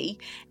actually,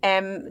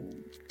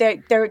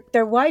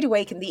 they're wide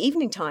awake in the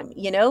evening time,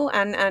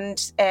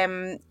 and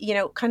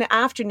kind of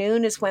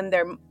afternoon is when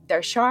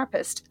they're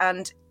sharpest.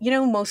 And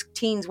most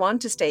teens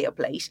want to stay up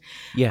late,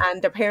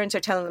 and their parents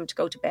are telling them to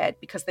go to bed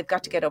because they've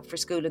got to get up for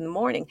school in the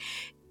morning.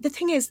 The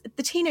thing is,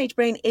 the teenage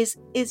brain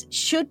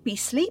should be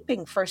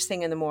sleeping first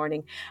thing in the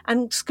morning,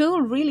 and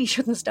school really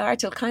shouldn't start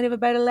till kind of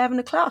about 11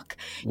 o'clock.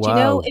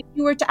 Wow. If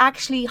you were to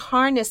actually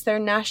harness their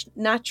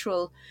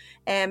natural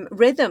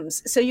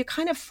rhythms, so you're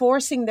kind of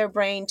forcing their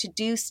brain to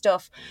do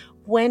stuff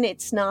when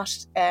it's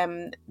not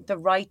the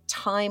right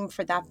time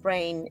for that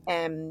brain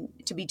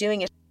to be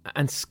doing it.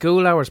 And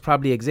school hours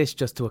probably exist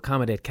just to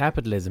accommodate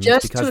capitalism.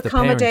 Just because to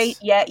accommodate,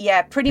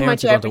 pretty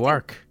much everything. To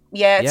work.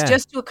 It's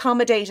just to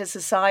accommodate a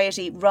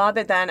society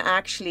rather than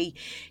actually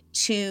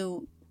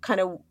to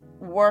kind of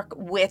work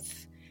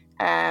with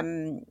our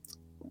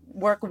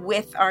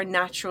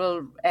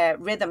natural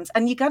rhythms.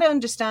 And you got to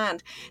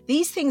understand,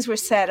 these things were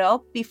set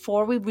up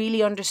before we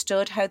really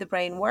understood how the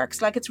brain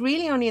works. Like, it's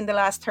really only in the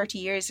last 30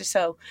 years or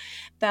so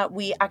that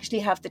we actually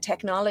have the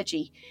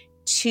technology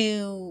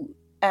to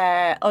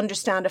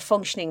understand a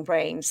functioning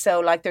brain.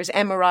 So like there's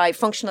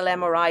functional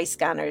MRI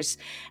scanners,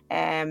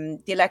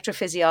 the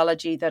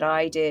electrophysiology that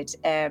I did,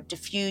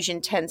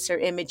 diffusion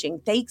tensor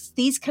imaging.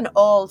 These can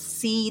all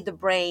see the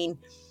brain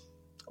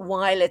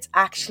while it's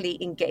actually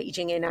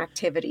engaging in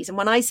activities. And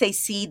when I say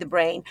see the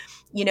brain,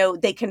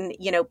 they can,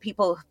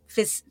 people,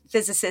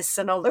 physicists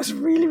and all those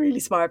really, really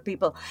smart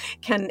people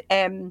can,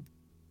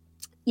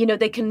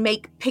 they can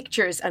make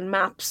pictures and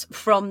maps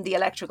from the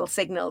electrical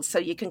signals. So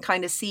you can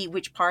kind of see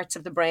which parts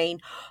of the brain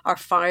are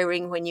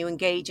firing when you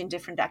engage in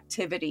different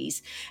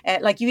activities.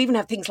 Like you even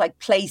have things like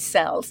place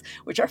cells,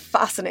 which are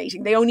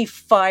fascinating. They only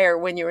fire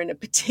when you're in a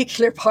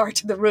particular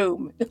part of the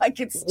room. Like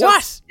it's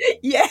just... What?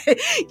 Yeah.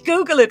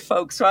 Google it,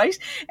 folks, right?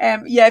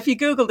 If you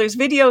Google, there's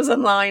videos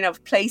online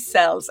of place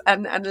cells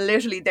and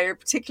literally there are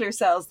particular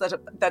cells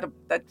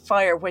that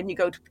fire when you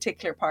go to a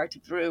particular part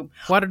of the room.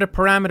 What are the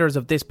parameters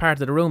of this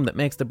part of the room that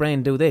makes the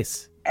brain do this?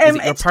 Is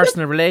it your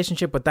personal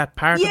relationship with that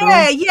part of the room?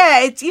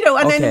 It's,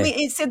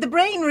 then so the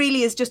brain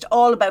really is just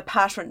all about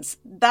patterns.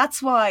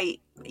 That's why,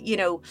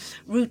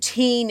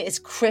 routine is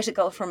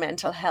critical for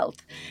mental health.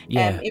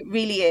 It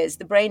really is.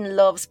 The brain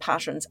loves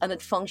patterns and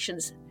it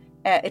functions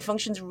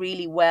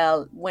really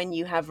well when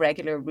you have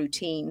regular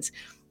routines.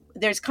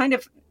 There's kind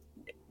of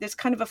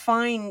a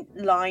fine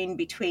line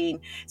between,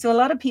 so a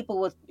lot of people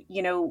will,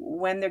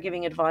 when they're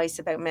giving advice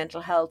about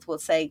mental health will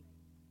say,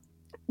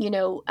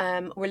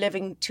 we're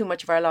living too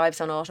much of our lives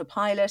on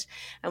autopilot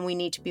and we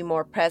need to be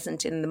more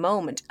present in the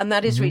moment. And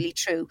that is really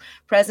true.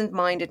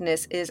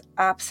 Present-mindedness is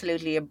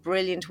absolutely a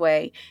brilliant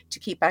way to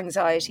keep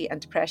anxiety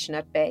and depression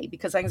at bay,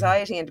 because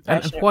anxiety and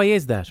depression... And why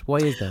is that?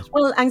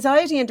 Well,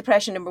 anxiety and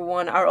depression, number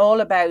one, are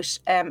all about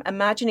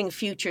imagining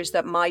futures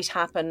that might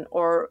happen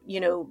or,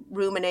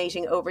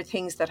 ruminating over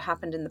things that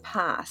happened in the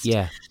past.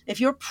 Yeah. If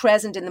you're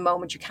present in the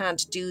moment, you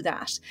can't do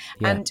that.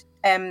 Yeah.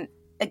 And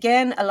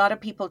again, a lot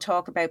of people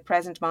talk about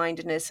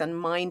present-mindedness and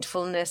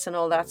mindfulness and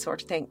all that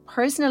sort of thing.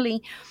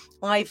 Personally,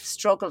 I've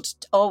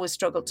always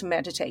struggled to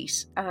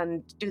meditate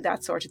and do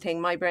that sort of thing.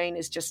 My brain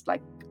is just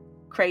like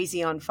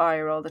crazy on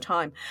fire all the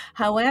time.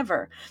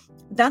 However,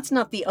 that's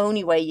not the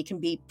only way you can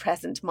be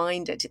present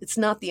minded. It's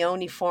not the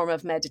only form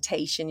of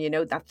meditation,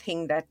 that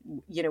thing that,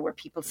 where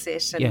people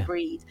sit and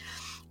breathe.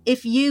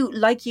 If you,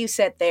 like you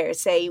said there,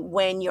 say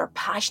when you're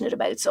passionate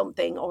about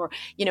something, or,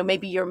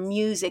 maybe your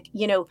music,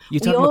 you're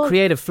talking about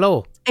creative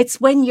flow. It's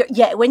when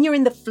you're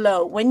in the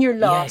flow, when you're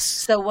lost. Yes.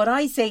 So what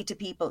I say to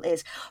people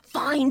is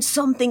find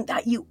something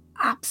that you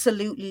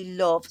absolutely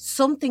love,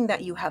 something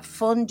that you have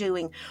fun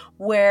doing,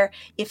 where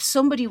if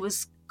somebody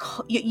was,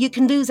 you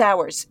can lose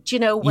hours, you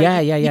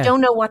don't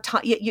know what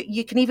time,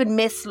 you can even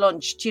miss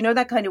lunch,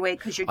 that kind of way,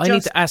 because I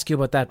need to ask you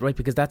about that, right?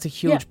 Because that's a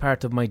huge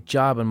part of my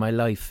job and my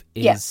life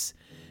is...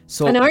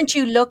 So, and aren't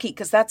you lucky?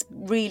 Because that's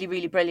really,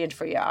 really brilliant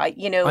for you.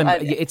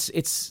 It's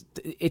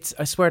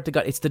I swear to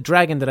God, it's the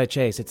dragon that I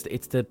chase.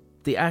 It's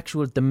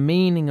the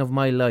meaning of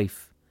my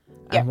life,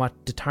 and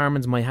what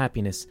determines my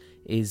happiness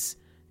is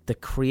the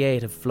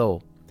creative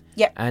flow.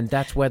 Yeah, and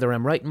that's whether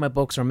I'm writing my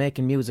books or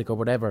making music or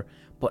whatever.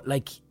 But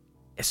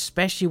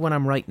especially when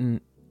I'm writing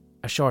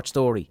a short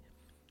story,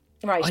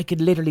 right? I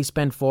could literally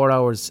spend 4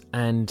 hours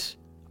and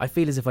I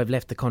feel as if I've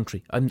left the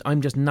country.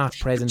 I'm just not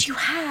present. But you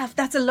have.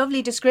 That's a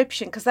lovely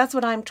description, because that's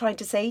what I'm trying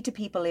to say to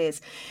people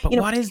is... But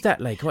what is that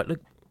like? What,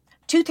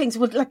 two things.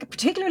 Well,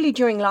 particularly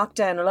during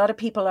lockdown, a lot of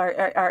people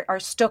are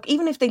stuck,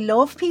 even if they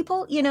love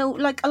people,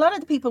 a lot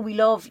of the people we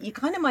love, you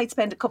kind of might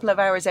spend a couple of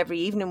hours every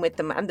evening with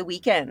them and the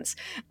weekends.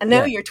 And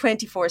now you're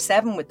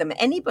 24/7 with them.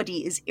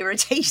 Anybody is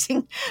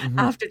irritating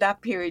after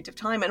that period of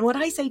time. And what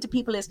I say to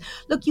people is,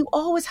 look, you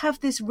always have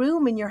this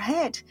room in your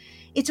head.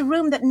 It's a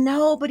room that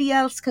nobody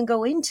else can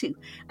go into,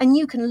 and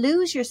you can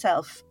lose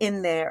yourself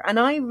in there. And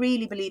I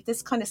really believe,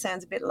 this kind of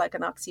sounds a bit like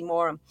an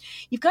oxymoron,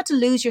 you've got to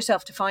lose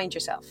yourself to find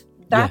yourself.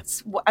 That's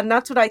what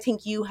I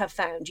think you have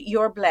found.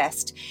 You're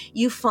blessed.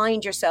 You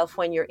find yourself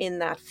when you're in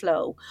that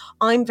flow.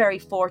 I'm very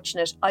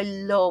fortunate. I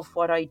love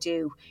what I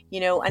do,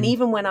 and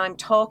even when I'm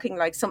talking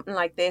like something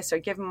like this or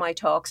giving my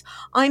talks,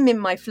 I'm in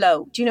my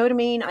flow. Do you know what I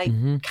mean?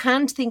 I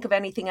can't think of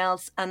anything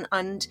else.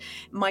 And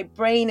my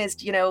brain is,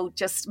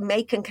 just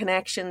making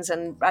connections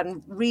and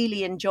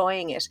really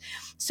enjoying it.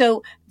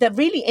 So the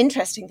really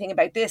interesting thing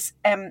about this,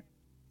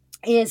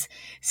 is,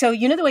 so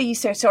the way you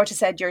sort of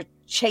said you're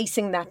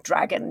chasing that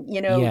dragon,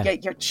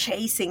 you're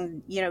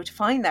chasing, to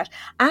find that.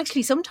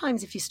 Actually,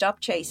 sometimes if you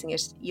stop chasing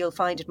it, you'll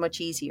find it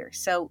much easier.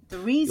 So the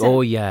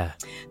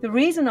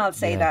reason I'll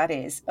say that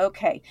is,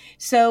 okay,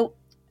 so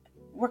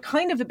we're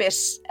kind of a bit,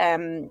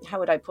 how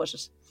would I put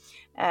it?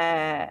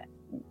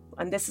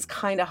 And this is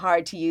kind of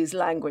hard to use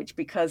language,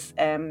 because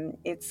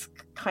it's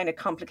kind of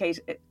complex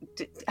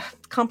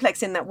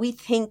in that we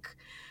think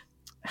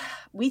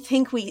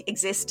we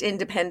exist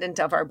independent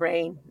of our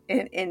brain.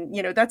 In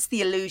that's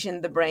the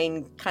illusion the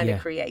brain kind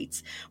of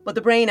creates. But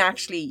the brain,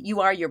 actually,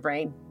 you are your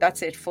brain.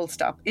 That's it, full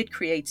stop. It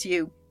creates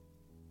you.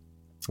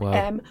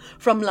 Wow.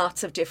 From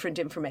lots of different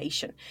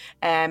information,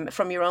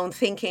 from your own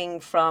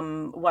thinking,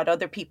 from what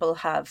other people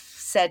have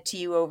said to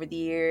you over the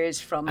years,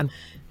 from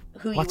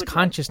what's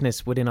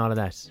consciousness within all of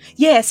that?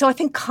 Yeah, so I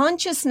think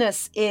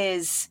consciousness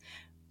is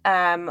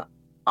our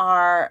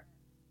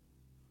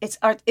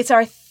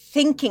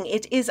thinking.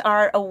 It is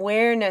our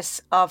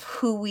awareness of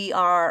who we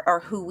are or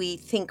who we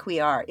think we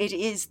are. It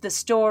is the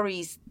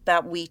stories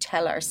that we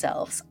tell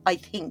ourselves, I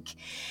think.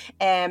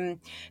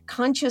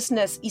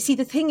 Consciousness, you see,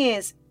 the thing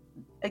is,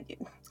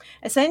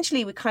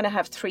 essentially we kind of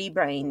have three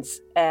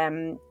brains.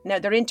 Now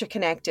they're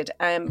interconnected,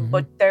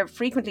 but they're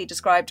frequently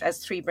described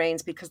as three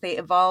brains because they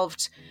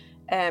evolved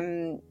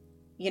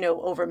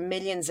over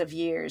millions of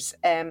years.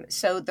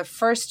 So the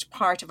first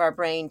part of our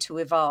brain to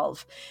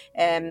evolve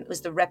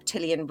was the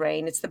reptilian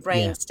brain. It's the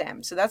brain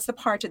stem. So that's the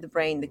part of the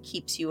brain that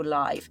keeps you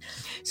alive.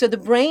 So the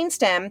brain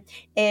stem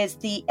is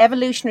the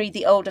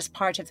oldest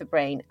part of the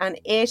brain, and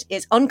it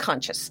is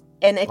unconscious.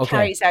 And it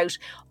carries out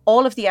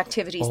all of the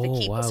activities that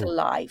keep us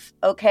alive.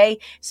 Okay,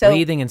 so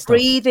breathing and stuff.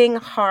 Breathing,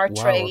 heart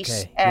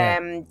rate,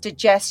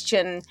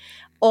 digestion,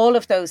 all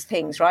of those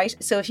things, right?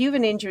 So if you have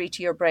an injury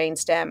to your brain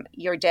stem,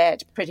 you're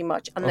dead pretty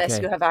much, unless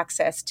you have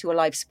access to a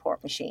life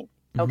support machine.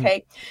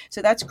 Okay,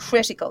 so that's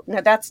critical.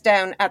 Now that's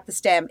down at the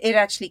stem. It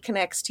actually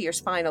connects to your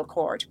spinal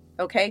cord.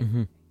 Okay.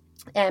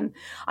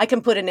 I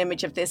can put an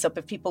image of this up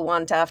if people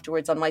want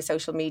afterwards on my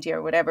social media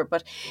or whatever.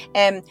 But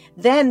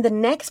then the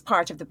next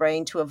part of the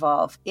brain to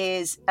evolve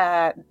is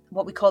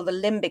what we call the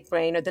limbic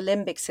brain, or the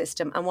limbic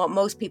system, and what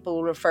most people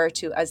will refer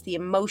to as the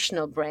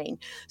emotional brain.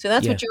 So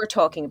that's what you're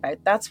talking about.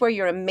 That's where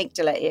your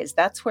amygdala is.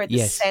 That's where the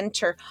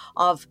center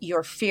of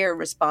your fear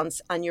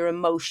response and your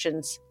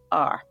emotions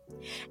are.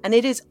 And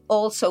it is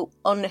also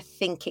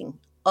unthinking,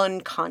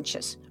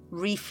 unconscious,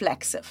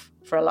 reflexive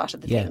for a lot of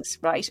the things,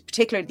 right?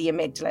 Particularly the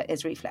amygdala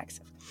is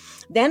reflexive.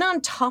 Then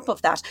on top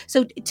of that,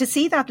 so to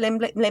see that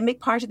limbic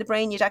part of the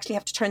brain, you'd actually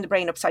have to turn the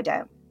brain upside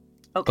down.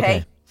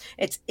 Okay?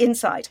 It's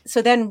inside.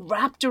 So then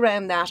wrapped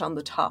around that on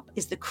the top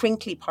is the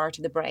crinkly part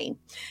of the brain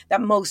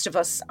that most of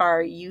us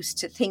are used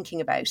to thinking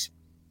about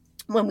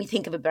when we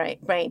think of a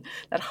brain,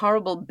 that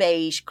horrible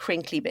beige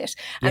crinkly bit.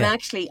 And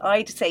actually,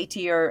 I'd say to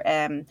your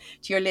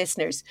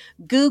listeners,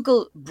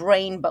 Google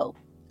brainbow.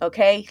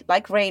 okay,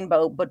 like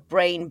rainbow, but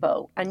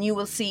brainbow. And you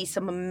will see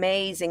some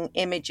amazing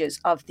images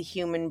of the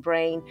human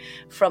brain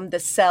from the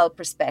cell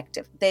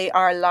perspective. They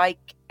are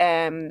like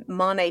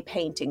Monet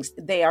paintings.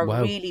 They are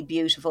Wow. really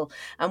beautiful.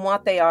 And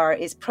what they are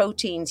is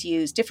proteins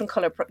used, different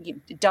color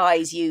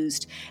dyes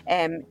used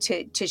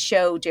to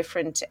show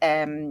different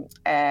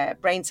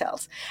brain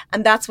cells.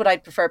 And that's what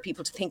I'd prefer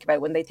people to think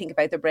about when they think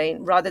about their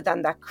brain, rather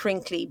than that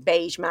crinkly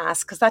beige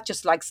mass, because that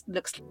just looks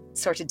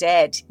sort of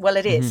dead. Well,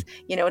 it is.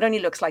 You know, it only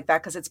looks like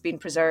that because it's been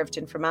preserved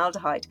in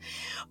formaldehyde.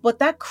 But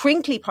that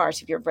crinkly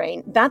part of your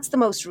brain, that's the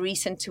most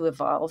recent to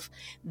evolve.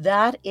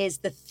 That is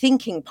the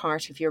thinking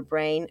part of your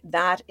brain.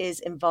 That is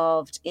involved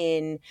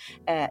in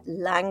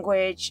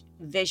language,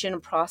 vision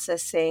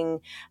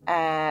processing,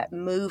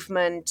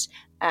 movement,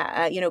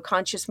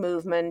 conscious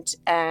movement,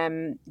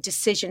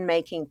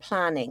 decision-making,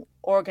 planning,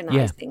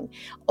 organizing,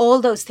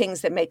 all those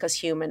things that make us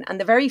human. And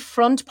the very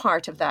front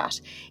part of that,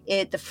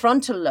 the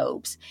frontal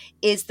lobes,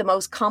 is the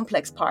most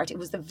complex part. It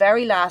was the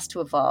very last to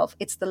evolve.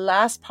 It's the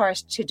last part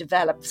to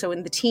develop. So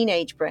in the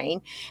teenage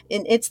brain,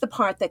 it's the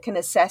part that can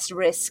assess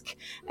risk.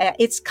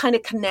 It's kind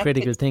of connected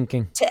Critical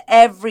thinking. to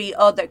every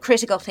other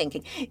critical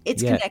thinking.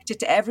 It's connected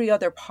to every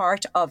other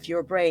part of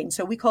your brain.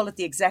 So we call it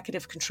the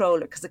executive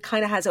controller, because it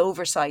kind of has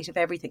oversight of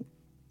everything.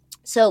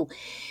 So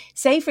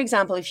say, for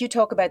example, if you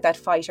talk about that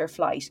fight or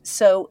flight.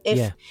 So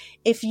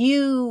if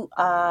you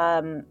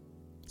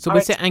so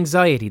we say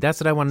anxiety. That's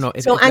what I want to know.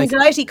 So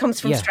anxiety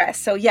comes from stress.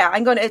 So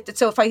I'm going to.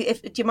 So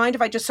do you mind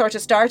if I just sort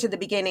of start at the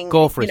beginning?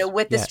 Go for it.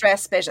 With the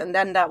stress bit, and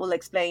then that will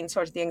explain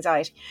sort of the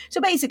anxiety. So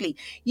basically,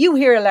 you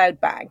hear a loud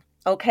bang,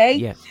 okay?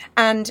 Yeah.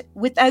 And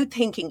without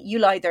thinking,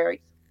 you'll either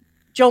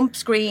jump,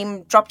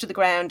 scream, drop to the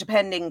ground,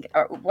 depending,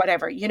 or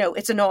whatever. You know,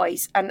 it's a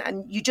noise,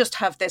 and you just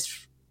have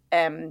this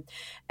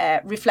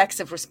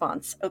reflexive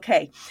response.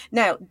 Okay.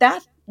 Now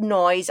that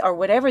noise, or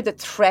whatever the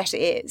threat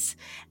is,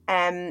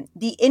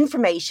 the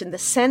information, the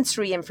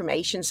sensory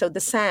information, so the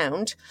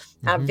sound,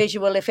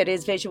 visual if it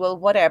is visual,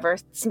 whatever,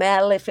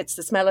 smell if it's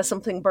the smell of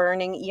something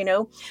burning, you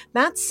know,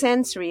 that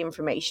sensory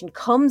information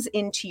comes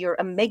into your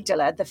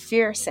amygdala, the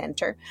fear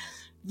center,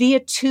 via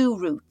two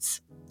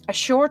routes: a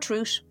short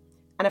route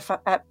and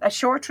a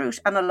short route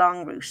and a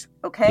long route.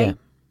 Okay. Yeah.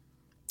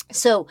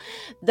 So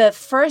the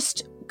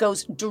first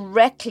goes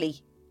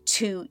directly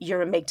to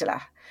your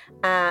amygdala,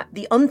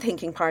 the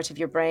unthinking part of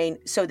your brain,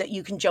 so that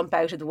you can jump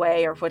out of the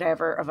way or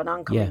whatever of an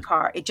oncoming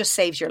car. It just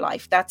saves your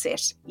life. That's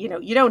it. You know,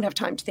 you don't have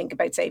time to think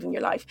about saving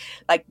your life.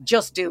 Like,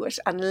 just do it.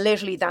 And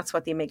literally that's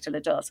what the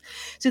amygdala does.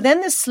 So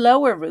then the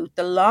slower route,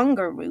 the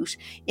longer route,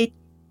 it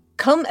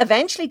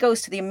eventually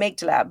goes to the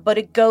amygdala, but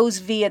it goes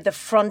via the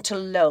frontal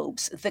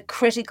lobes, the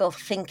critical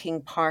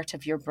thinking part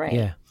of your brain.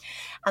 Yeah.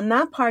 And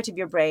that part of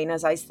your brain,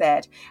 as I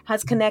said,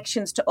 has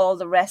connections to all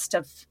the rest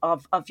of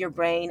your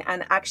brain,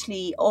 and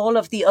actually all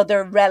of the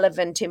other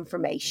relevant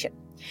information.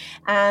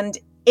 And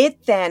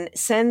it then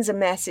sends a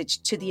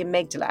message to the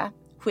amygdala,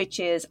 which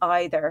is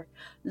either,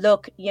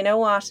 look, you know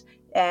what,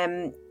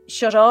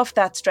 shut off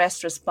that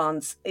stress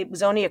response. It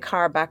was only a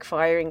car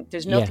backfiring.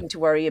 There's nothing to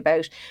worry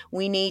about.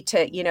 We need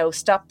to, you know,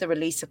 stop the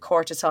release of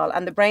cortisol.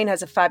 And the brain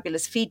has a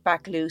fabulous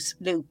feedback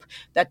loop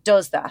that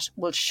does that.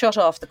 Will shut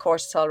off the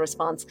cortisol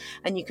response,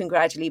 and you can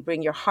gradually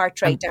bring your heart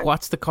rate down.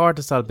 What's the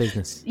cortisol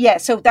business? Yeah,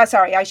 so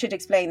sorry, I should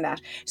explain that.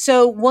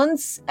 So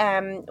once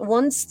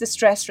the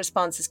stress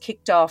response is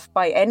kicked off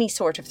by any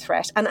sort of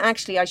threat, and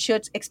actually I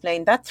should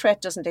explain that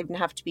threat doesn't even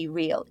have to be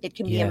real. It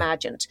can be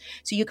imagined.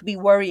 So you could be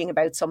worrying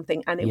about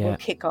something and it will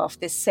kick off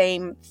this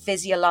same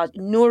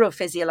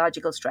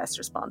neurophysiological stress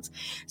response.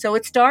 So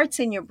it starts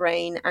in your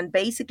brain and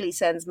basically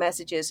sends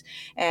messages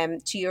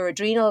to your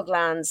adrenal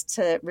glands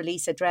to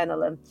release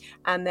adrenaline,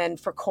 and then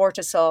for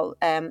cortisol,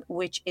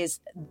 which is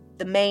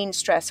the main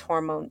stress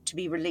hormone, to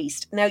be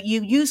released. Now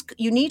you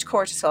need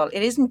cortisol.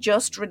 It isn't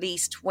just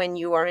released when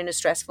you are in a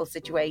stressful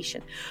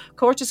situation.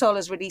 Cortisol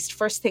is released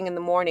first thing in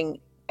the morning.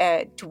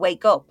 To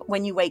wake up.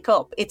 When you wake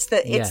up, it's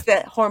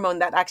the hormone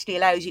that actually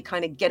allows you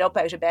kind of get up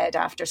out of bed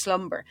after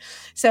slumber.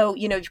 So,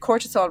 you know,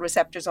 cortisol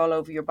receptors all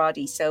over your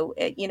body. So,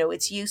 you know,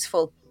 it's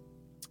useful.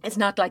 It's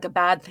not like a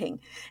bad thing.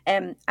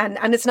 And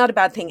it's not a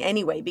bad thing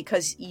anyway,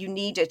 because you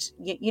need it.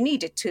 You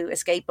need it to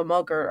escape a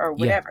mug or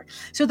whatever. Yeah.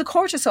 So the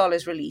cortisol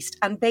is released.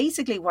 And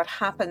basically what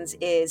happens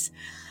is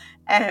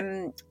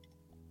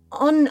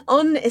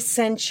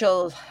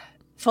unessential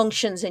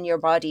functions in your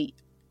body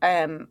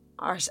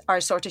are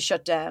sort of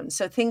shut down.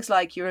 So things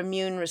like your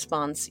immune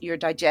response, your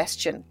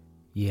digestion.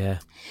 Yeah.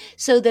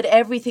 So that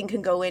everything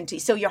can go into,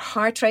 so your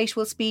heart rate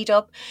will speed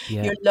up,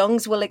 your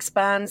lungs will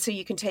expand so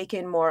you can take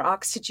in more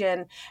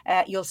oxygen,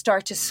 you'll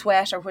start to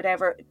sweat or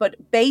whatever.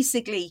 But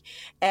basically,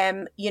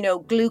 you know,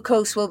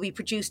 glucose will be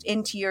produced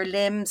into your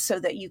limbs so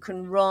that you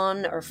can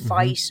run or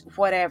fight,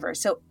 whatever.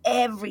 So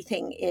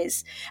everything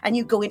is, and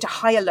you go into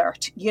high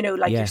alert, you know,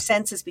 like your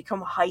senses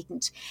become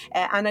heightened,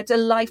 and it's a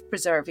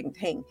life-preserving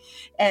thing.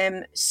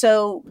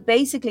 So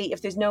basically,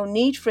 if there's no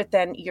need for it,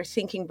 then your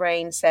thinking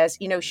brain says,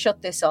 you know,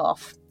 shut this off.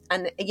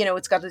 And, you know,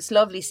 it's got this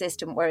lovely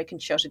system where it can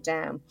shut it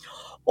down.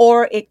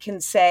 Or it can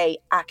say,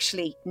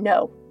 actually,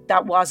 no,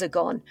 that was a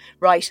gun.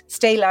 Right,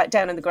 stay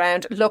down on the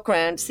ground, look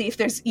around, see if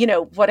there's,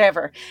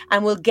 whatever,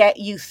 and we'll get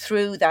you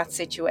through that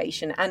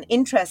situation. And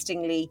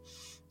interestingly,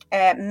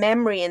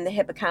 memory in the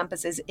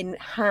hippocampus is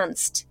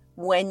enhanced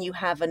when you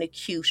have an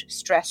acute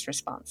stress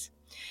response.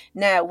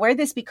 Now, where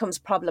this becomes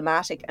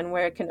problematic and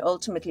where it can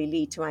ultimately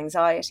lead to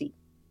anxiety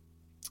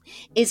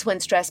is when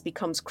stress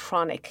becomes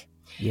chronic.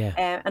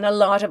 Yeah. And a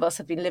lot of us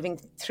have been living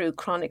through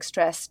chronic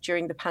stress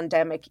during the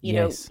pandemic.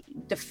 Yes.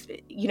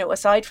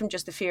 Aside from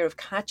just the fear of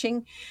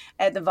catching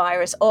the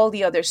virus, all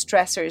the other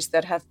stressors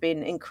that have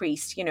been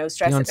increased. Stress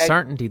The about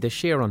uncertainty, the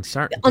sheer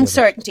uncertainty.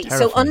 uncertainty. Of it, So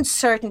terrifying.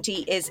 uncertainty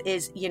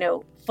is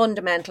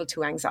fundamental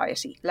to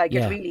anxiety. Like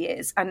Yeah. it really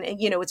is, and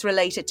it's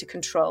related to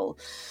control.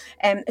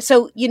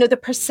 So the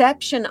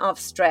perception of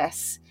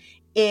stress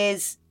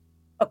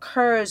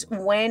occurs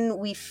when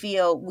we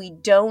feel we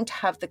don't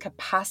have the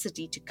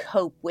capacity to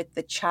cope with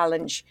the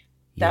challenge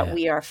that Yeah.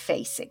 we are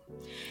facing,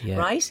 Yeah.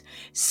 right?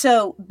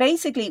 So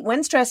basically,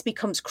 when stress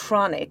becomes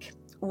chronic,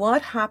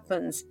 what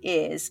happens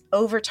is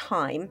over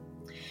time,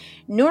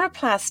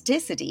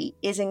 neuroplasticity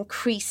is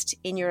increased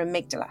in your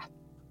amygdala,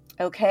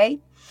 okay?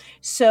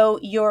 So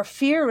your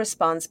fear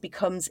response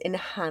becomes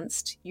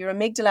enhanced. Your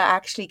amygdala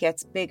actually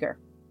gets bigger.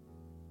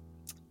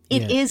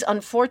 It Yeah. is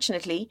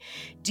unfortunately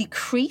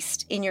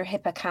decreased in your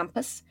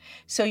hippocampus.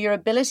 So your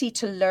ability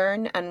to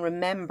learn and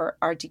remember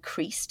are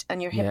decreased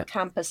and your Yeah.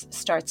 hippocampus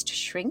starts to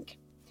shrink.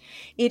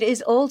 It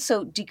is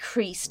also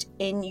decreased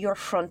in your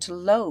frontal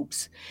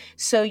lobes.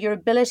 So your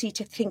ability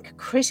to think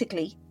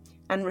critically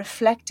and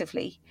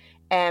reflectively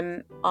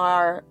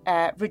are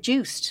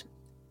reduced.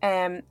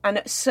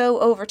 And so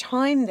over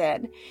time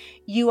then,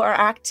 you are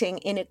acting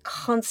in a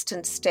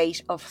constant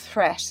state of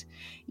threat.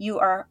 You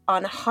are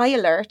on high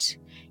alert.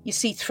 You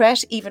see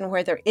threat even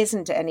where there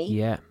isn't any.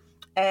 Yeah.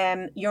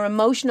 Your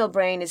emotional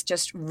brain is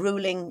just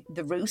ruling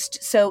the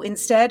roost. So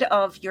instead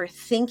of your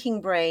thinking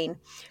brain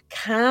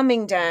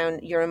calming down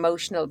your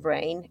emotional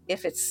brain,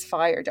 if it's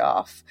fired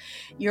off,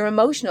 your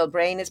emotional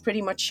brain is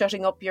pretty much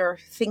shutting up your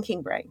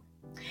thinking brain.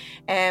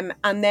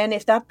 And then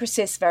if that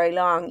persists very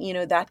long,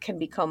 that can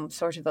become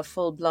sort of a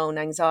full-blown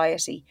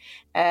anxiety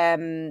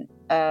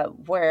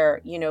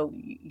where,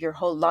 your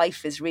whole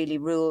life is really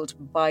ruled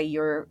by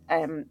your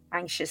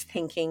anxious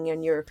thinking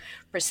and your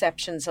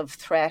perceptions of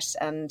threat.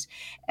 And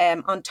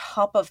on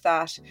top of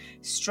that,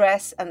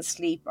 stress and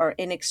sleep are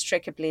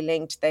inextricably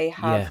linked. They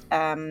have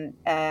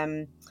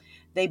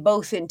they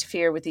both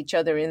interfere with each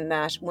other in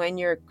that when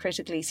you're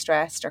critically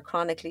stressed or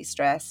chronically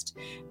stressed,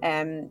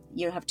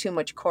 you have too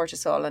much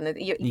cortisol and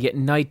You get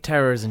night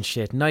terrors and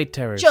shit. Night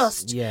terrors.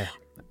 Just Yeah.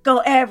 go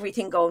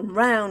everything going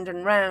round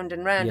and round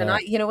and round. Yeah.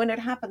 And when it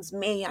happens to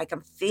me, I can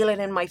feel it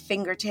in my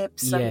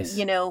fingertips. Yes.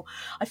 And,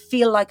 I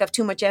feel like I've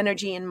too much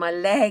energy in my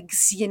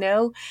legs,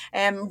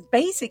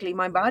 basically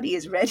my body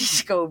is ready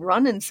to go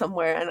running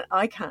somewhere and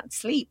I can't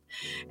sleep.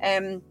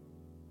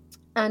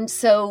 And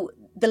so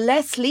the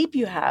less sleep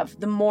you have,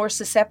 the more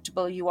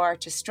susceptible you are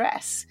to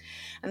stress.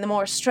 And the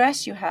more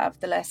stress you have,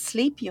 the less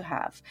sleep you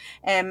have.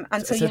 And so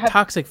It's you a have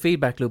toxic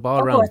feedback loop all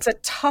around. it's a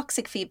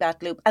toxic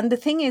feedback loop. And the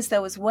thing is,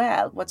 though, as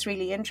well, what's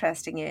really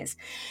interesting is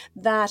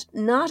that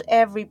not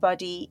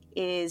everybody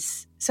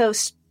is... So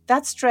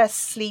that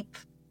stress-sleep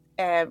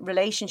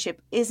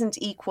relationship isn't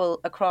equal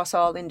across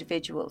all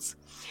individuals.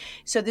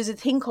 So there's a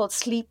thing called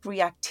sleep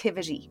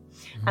reactivity.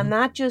 Mm-hmm. And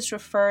that just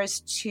refers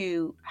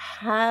to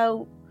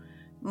how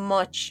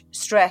much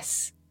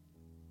stress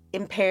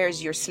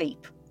impairs your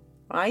sleep,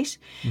 right?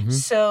 Mm-hmm.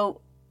 So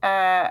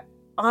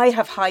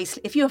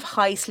if you have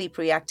high sleep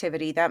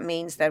reactivity, that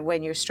means that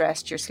when you're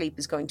stressed, your sleep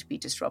is going to be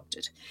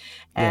disrupted.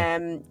 Yeah.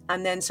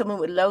 And then someone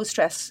with low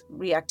stress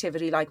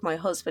reactivity, like my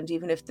husband,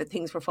 even if the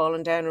things were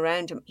falling down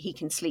around him, he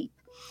can sleep.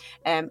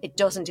 It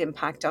doesn't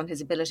impact on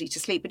his ability to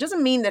sleep. It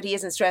doesn't mean that he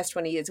isn't stressed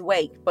when he is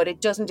awake, but it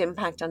doesn't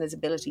impact on his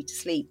ability to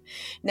sleep.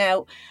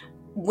 Now,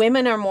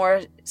 women are more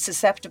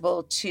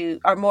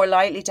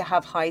likely to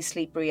have high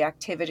sleep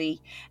reactivity.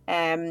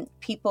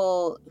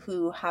 People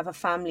who have a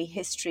family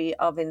history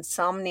of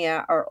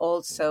insomnia are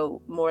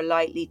also more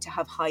likely to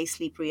have high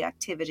sleep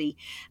reactivity.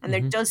 And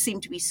there does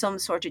seem to be some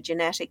sort of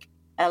genetic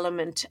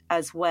element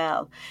as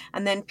well.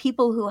 And then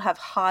people who have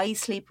high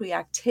sleep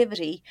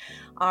reactivity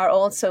are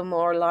also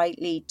more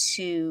likely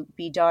to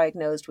be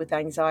diagnosed with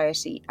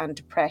anxiety and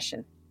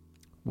depression.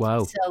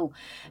 Wow. So,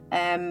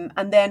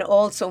 and then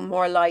also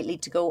more likely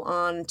to go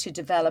on to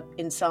develop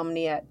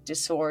insomnia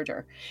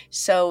disorder.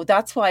 So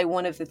that's why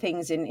one of the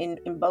things in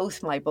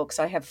both my books,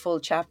 I have full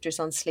chapters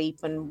on sleep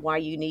and why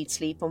you need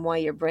sleep and why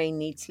your brain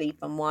needs sleep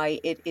and why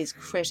it is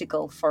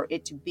critical for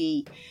it to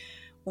be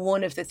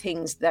one of the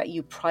things that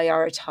you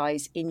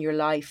prioritize in your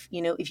life.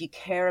 If you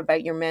care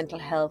about your mental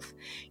health,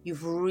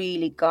 you've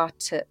really got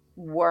to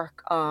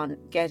work on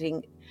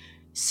getting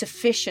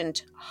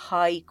sufficient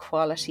high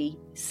quality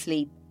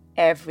sleep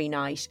every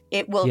night.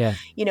 It will,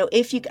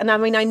 if you, and I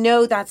mean, I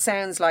know that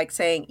sounds like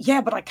saying, yeah,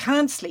 but I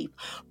can't sleep,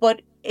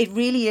 but it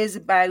really is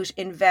about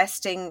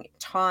investing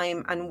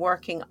time and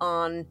working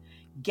on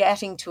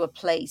getting to a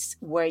place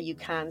where you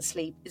can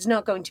sleep. It's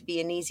not going to be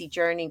an easy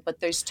journey, but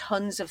there's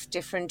tons of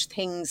different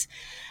things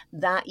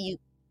that you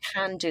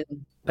can do.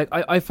 Like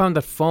I found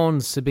that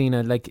phones,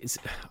 Sabina,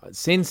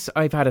 since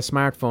I've had a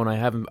smartphone,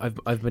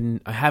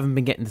 I haven't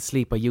been getting the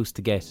sleep I used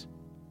to get.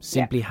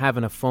 Simply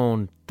having a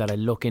phone that I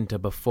look into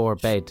before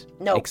bed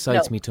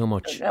excites me too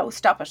much. No,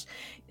 stop it.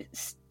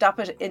 Stop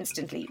it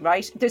instantly,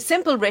 right? There's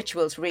simple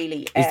rituals,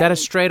 really. Is that a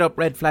straight up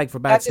red flag for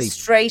bad sleep? That's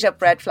a straight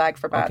up red flag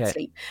for bad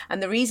sleep.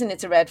 And the reason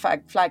it's a red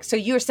flag, so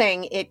you're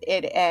saying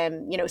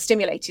it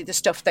stimulates you, the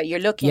stuff that you're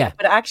looking at,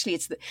 but actually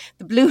it's the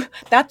blue,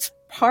 that's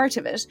part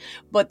of it,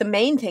 but the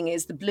main thing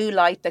is the blue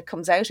light that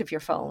comes out of your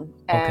phone.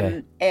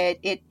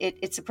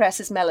 It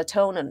suppresses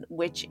melatonin,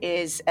 which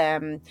is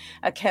a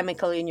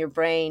chemical in your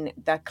brain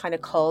that kind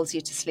of calls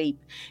you to sleep.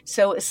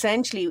 So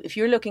essentially, if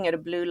you're looking at a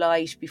blue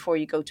light before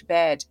you go to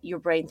bed, your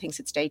brain thinks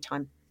it's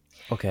daytime.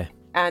 Okay.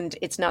 And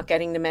it's not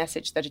getting the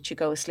message that it should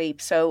go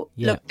asleep. So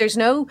look, there's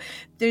no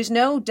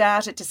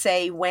data to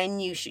say when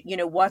you should,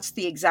 what's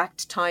the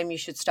exact time you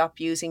should stop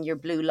using your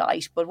blue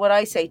light. But what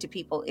I say to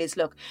people is,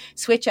 look,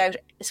 switch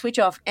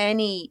off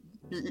any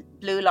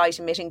blue light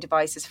emitting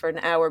devices for an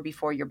hour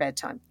before your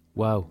bedtime.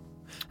 Wow.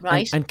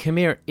 Right. And come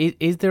here,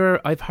 is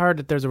there, I've heard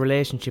that there's a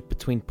relationship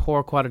between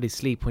poor quality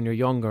sleep when you're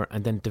younger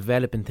and then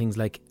developing things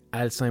like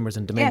Alzheimer's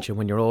and dementia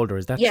when you're older.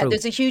 Is that true? Yeah,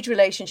 there's a huge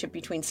relationship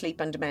between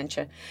sleep and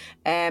dementia.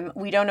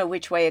 We don't know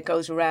which way it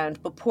goes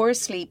around, but poor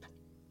sleep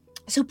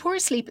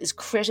is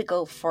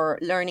critical for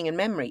learning and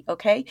memory,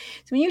 okay?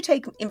 So when you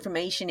take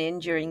information in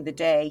during the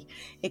day,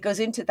 it goes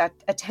into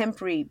a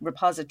temporary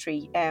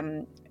repository,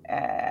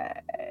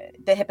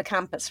 the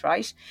hippocampus,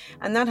 right?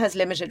 And that has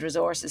limited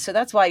resources. So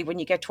that's why when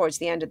you get towards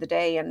the end of the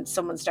day and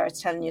someone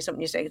starts telling you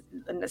something, you say,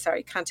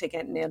 sorry, can't take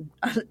anything in.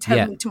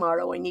 Tell me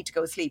tomorrow, I need to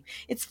go sleep.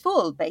 It's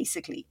full,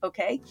 basically,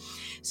 okay?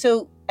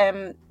 So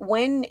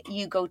when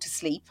you go to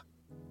sleep,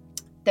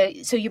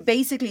 so you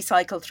basically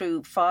cycle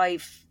through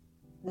 5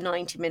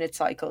 90-minute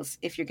cycles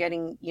if you're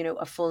getting,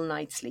 a full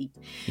night's sleep.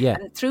 Yeah.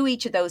 And through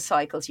each of those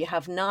cycles, you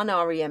have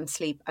non-REM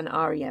sleep and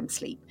REM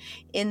sleep,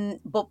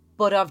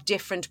 but of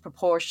different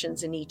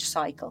proportions in each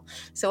cycle.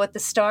 So at the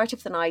start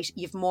of the night,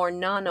 you've more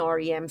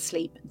non-REM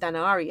sleep than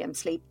REM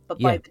sleep. But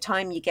by the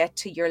time you get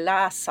to your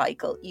last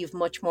cycle, you've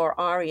much more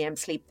REM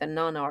sleep than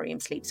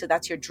non-REM sleep. So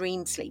that's your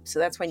dream sleep. So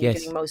that's when you're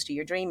doing most of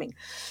your dreaming.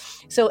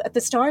 So at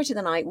the start of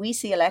the night, we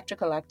see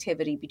electrical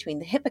activity between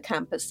the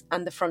hippocampus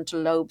and the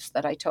frontal lobes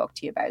that I talked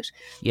to you about,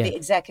 the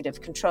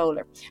executive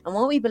controller. And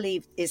what we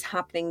believe is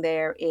happening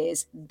there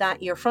is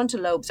that your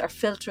frontal lobes are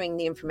filtering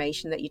the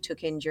information that you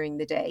took in during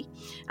the day.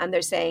 And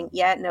they're saying,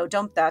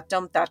 dump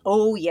that.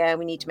 Oh, yeah,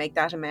 we need to make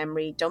that a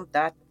memory. Dump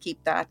that,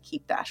 keep that,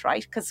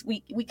 right? Because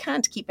we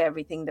can't keep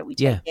everything that we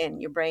take in.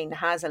 Your brain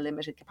has a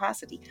limited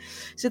capacity.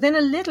 So then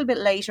a little bit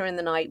later in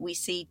the night, we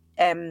see...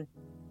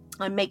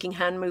 I'm making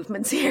hand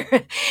movements here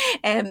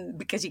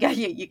because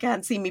you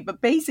can't see me.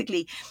 But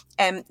basically,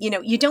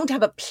 you don't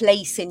have a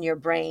place in your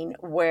brain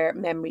where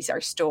memories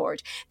are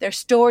stored. They're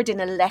stored in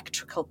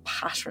electrical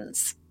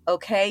patterns.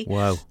 Okay.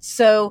 Wow.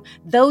 So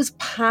those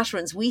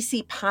patterns, we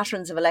see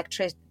patterns of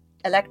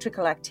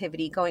electrical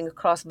activity going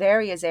across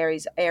various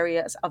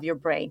areas of your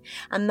brain,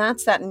 and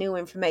that's that new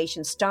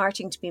information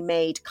starting to be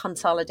made,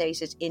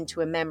 consolidated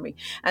into a memory.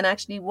 And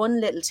actually,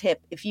 one little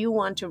tip, if you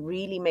want to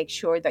really make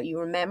sure that you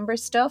remember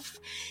stuff,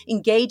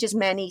 engage as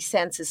many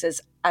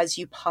senses as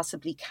you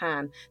possibly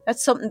can.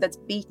 That's something that's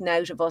beaten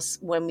out of us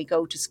when we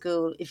go to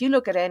school. If you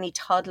look at any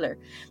toddler,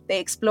 they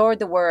explore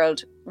the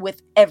world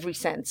with every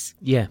sense.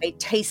 Yeah. They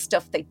taste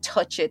stuff, they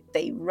touch it,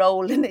 they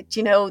roll in it,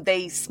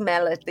 they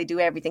smell it, they do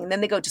everything. And then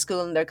they go to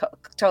school and they're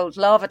told,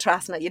 law of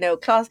attraction,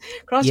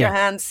 cross your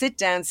hands, sit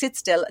down, sit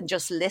still and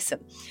just listen.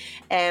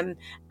 And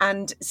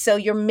so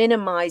you're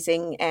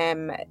minimizing,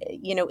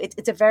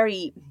 it's a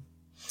very,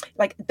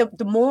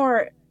 the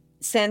more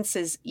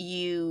senses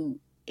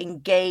you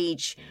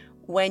engage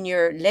when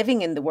you're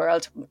living in the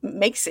world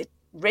makes it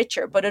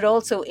richer, but it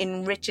also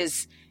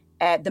enriches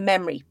the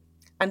memory.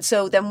 And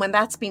so then when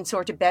that's been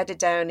sort of bedded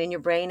down in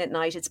your brain at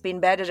night, it's been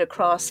bedded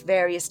across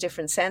various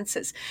different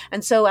senses.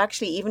 And so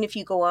actually, even if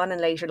you go on in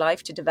later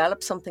life to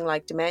develop something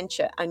like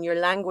dementia and your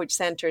language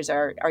centers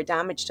are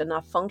damaged and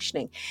not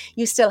functioning,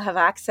 you still have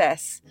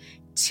access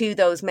to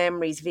those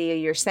memories via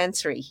your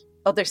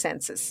other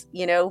senses,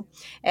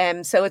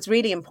 so it's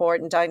really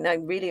important. I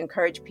really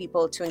encourage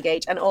people to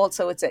engage, and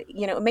also it's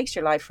it makes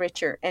your life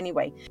richer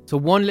anyway. So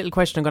one little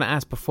question I'm going to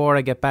ask before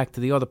I get back to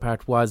the other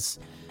part was,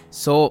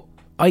 so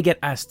I get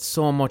asked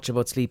so much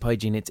about sleep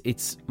hygiene.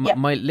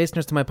 My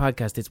listeners to my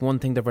podcast, it's one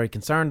thing they're very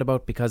concerned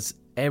about because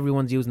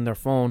everyone's using their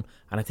phone,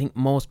 and I think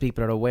most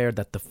people are aware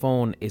that the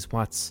phone is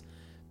what's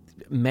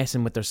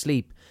messing with their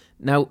sleep.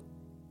 Now,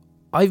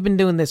 I've been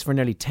doing this for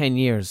nearly 10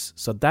 years,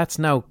 so that's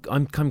now,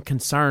 I'm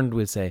concerned,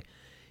 we'll say.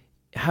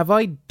 Have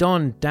I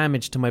done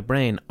damage to my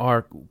brain,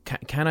 or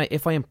can I,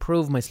 if I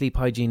improve my sleep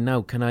hygiene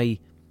now, can I...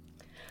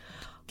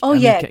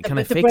 Can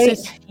I fix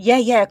it?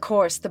 Yeah, of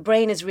course. The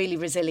brain is really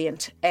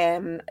resilient.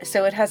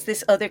 So it has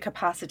this other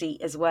capacity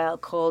as well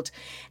called...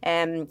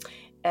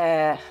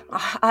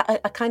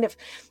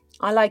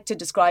 I like to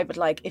describe it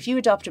like, if you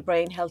adopt a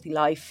brain healthy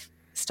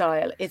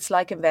lifestyle, it's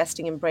like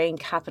investing in brain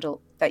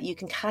capital that you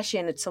can cash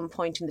in at some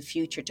point in the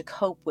future to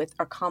cope with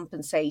or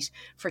compensate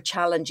for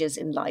challenges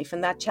in life.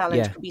 And that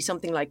challenge could be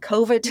something like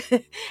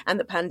COVID and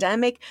the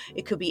pandemic.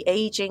 It could be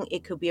aging.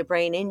 It could be a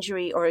brain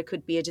injury, or it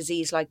could be a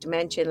disease like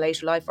dementia in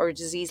later life, or a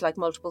disease like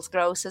multiple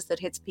sclerosis that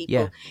hits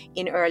people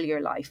in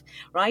earlier life,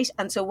 right?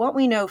 And so what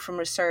we know from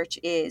research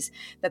is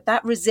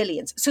that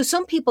resilience. So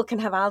some people can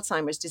have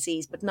Alzheimer's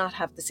disease but not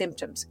have the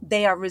symptoms.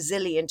 They are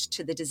resilient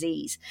to the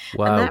disease.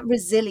 Wow. And that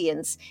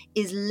resilience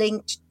is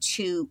linked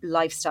to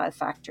lifestyle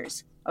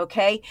factors.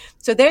 Okay,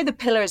 so they're the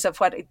pillars of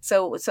what.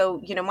 So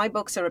my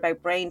books are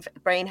about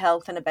brain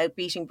health and about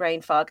beating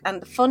brain fog,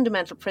 and the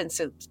fundamental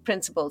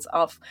principles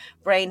of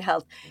brain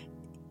health.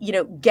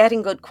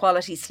 Getting good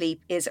quality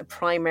sleep is a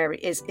primary,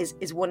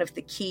 is one of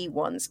the key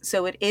ones.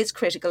 So it is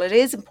critical. It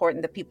is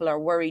important that people are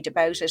worried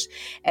about it,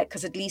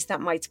 because at least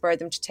that might spur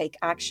them to take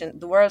action.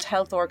 The World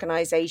Health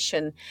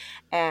Organization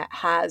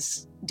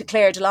has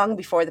declared long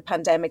before the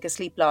pandemic a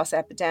sleep loss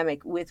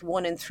epidemic, with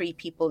 1 in 3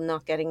 people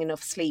not getting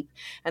enough sleep.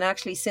 And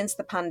actually, since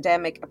the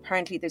pandemic,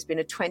 apparently there's been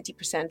a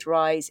 20%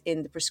 rise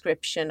in the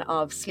prescription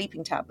of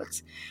sleeping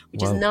tablets,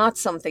 which is not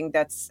something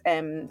that's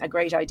a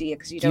great idea,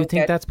 because you don't. Do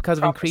you think that's because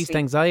of increased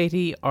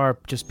anxiety, or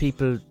just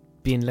people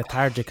being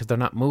lethargic because they're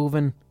not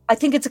moving? I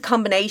think it's a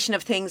combination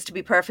of things, to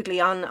be perfectly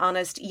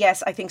honest.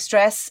 Yes, I think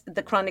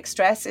the chronic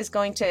stress is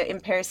going to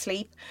impair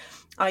sleep.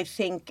 I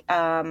think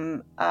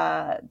the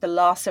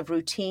loss of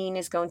routine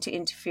is going to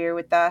interfere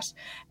with that.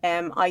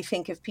 I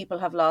think if people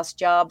have lost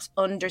jobs,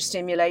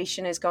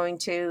 understimulation is going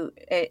to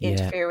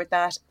interfere with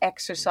that.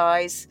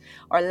 Exercise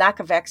or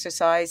lack of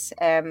exercise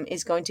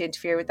is going to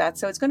interfere with that.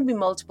 So it's going to be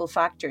multiple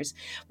factors.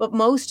 But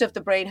most of the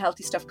brain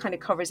healthy stuff kind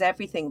of covers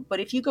everything. But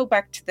if you go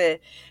back to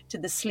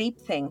the sleep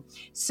thing,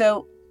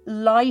 so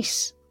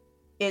light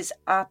is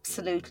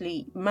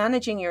absolutely,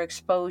 managing your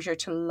exposure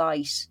to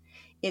light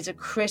is a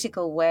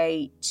critical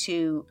way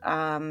to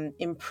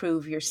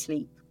improve your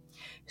sleep.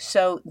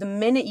 So the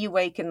minute you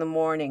wake in the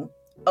morning,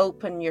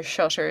 open your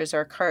shutters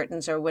or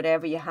curtains or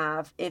whatever you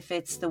have. If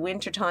it's the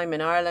wintertime in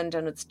Ireland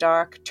and it's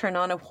dark, turn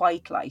on a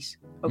white light,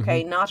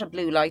 okay? Not a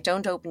blue light.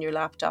 Don't open your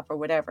laptop or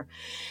whatever.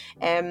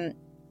 So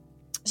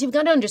you've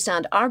got to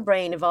understand, our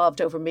brain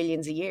evolved over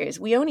millions of years.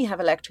 We only have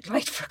electric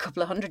light for a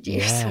couple of 100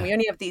 years. And we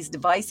only have these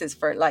devices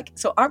for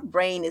so our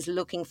brain is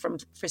looking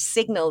for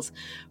signals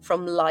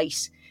from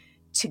light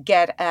to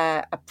get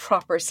a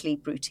proper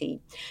sleep routine.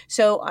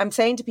 So I'm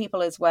saying to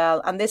people as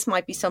well, and this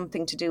might be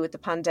something to do with the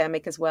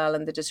pandemic as well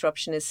and the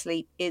disruption of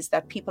sleep, is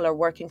that people are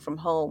working from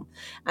home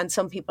and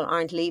some people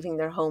aren't leaving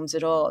their homes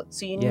at all.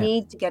 So you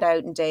need to get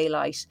out in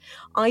daylight.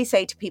 I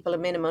say to people a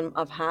minimum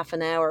of half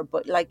an hour,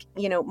 but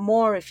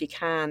more if you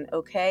can,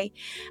 okay?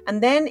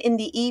 And then in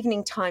the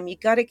evening time, you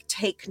got to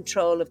take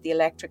control of the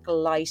electrical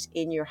light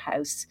in your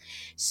house.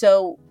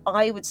 So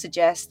I would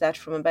suggest that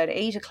from about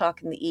 8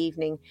 o'clock in the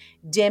evening,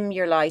 dim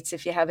your lights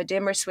if you have a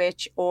dimmer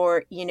switch,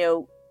 or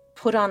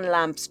put on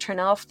lamps,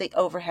 turn off the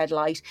overhead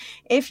light.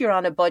 If you're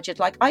on a budget,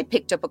 like I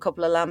picked up a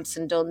couple of lamps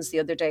and Duns the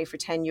other day for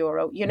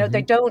 €10.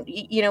 They don't,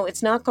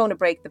 it's not going to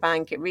break the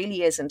bank. It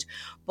really isn't,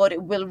 but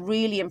it will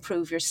really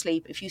improve your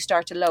sleep if you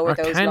start to lower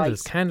those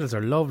lights. Candles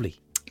are lovely.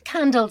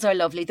 Candles are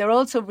lovely. They're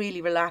also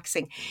really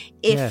relaxing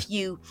if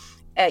you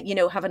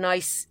have a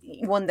nice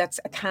one that's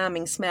a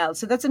calming smell.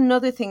 So that's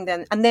another thing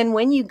then. And then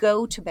when you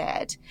go to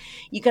bed,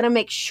 you got to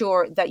make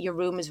sure that your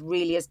room is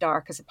really as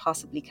dark as it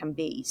possibly can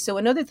be. So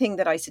another thing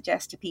that I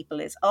suggest to people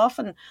is,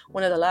 often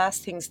one of the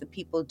last things that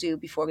people do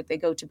before they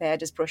go to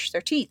bed is brush their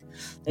teeth.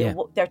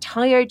 They're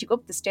tired, you go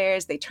up the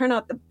stairs, they turn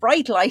out the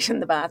bright light in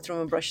the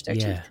bathroom and brush their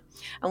teeth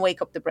and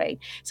wake up the brain.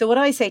 So what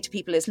I say to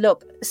people is,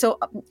 look, so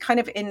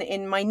kind of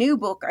in my new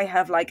book, I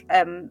have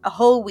a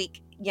whole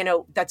week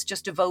that's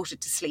just devoted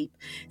to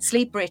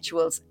sleep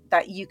rituals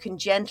that you can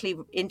gently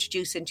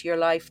introduce into your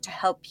life to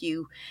help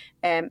you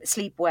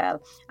sleep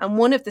well. And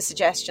one of the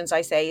suggestions I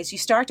say is you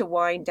start a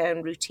wind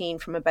down routine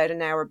from about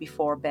an hour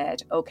before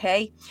bed,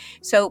 okay?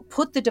 So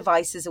put the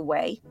devices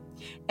away,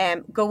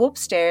 go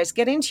upstairs,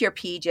 get into your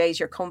PJs,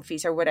 your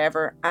comfies or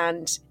whatever,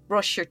 and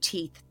brush your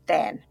teeth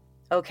then,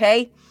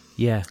 okay?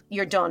 Yeah.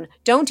 You're done.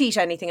 Don't eat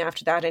anything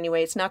after that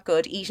anyway. It's not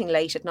good. Eating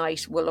late at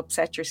night will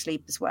upset your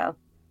sleep as well.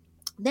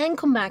 Then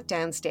come back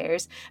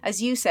downstairs,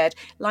 as you said,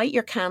 light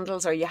your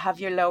candles, or you have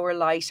your lower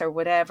light or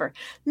whatever.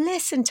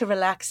 Listen to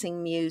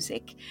relaxing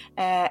music.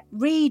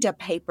 Read a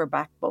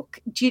paperback book.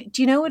 Do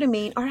you know what I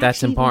mean? Or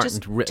that's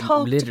important.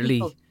 Talk literally,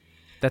 to people.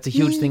 That's a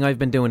huge thing I've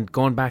been doing,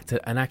 going back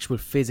to an actual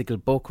physical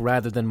book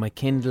rather than my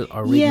Kindle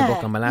or reading a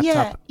book on my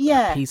laptop.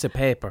 A piece of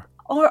paper.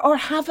 Or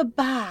have a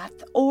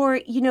bath, or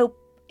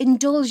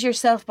indulge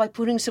yourself by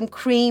putting some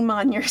cream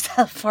on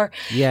yourself, or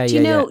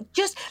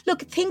just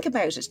look, think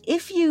about it.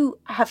 If you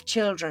have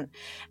children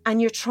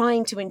and you're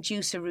trying to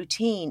induce a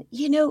routine,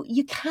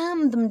 you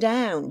calm them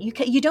down.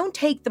 You don't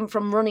take them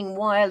from running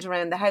wild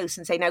around the house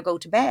and say, now go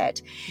to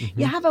bed.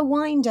 You have a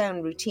wind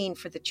down routine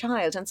for the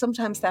child, and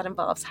sometimes that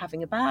involves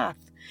having a bath.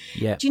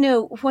 Yeah.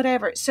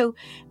 Whatever. So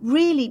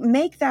really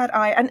make that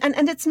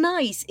and it's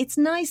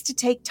nice to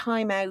take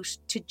time out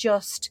to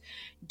just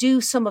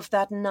do some of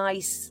that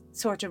nice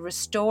sort of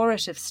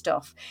restorative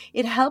stuff.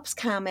 It helps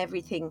calm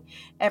everything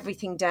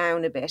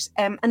down a bit.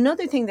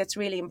 Another thing that's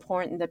really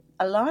important that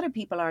a lot of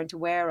people aren't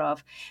aware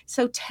of,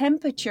 so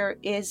temperature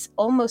is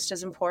almost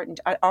as important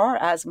or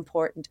as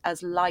important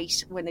as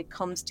light when it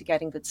comes to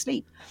getting good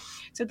sleep.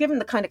 So given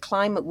the kind of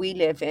climate we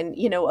live in,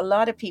 a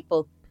lot of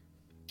people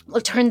will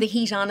turn the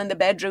heat on in the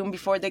bedroom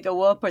before they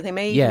go up, or they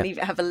may even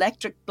have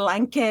electric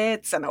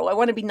blankets, and I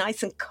want to be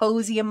nice and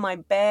cozy in my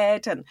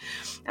bed, and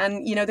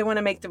they want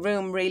to make the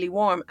room really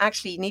warm.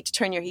 Actually, you need to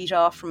turn your heat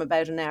off from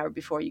about an hour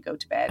before you go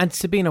to bed. And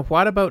Sabina,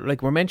 what about,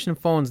 like, we're mentioning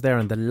phones there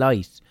and the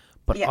light,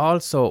 but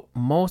also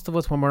most of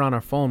us, when we're on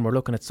our phone, we're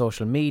looking at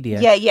social media.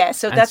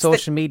 So that's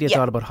social media is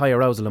all about high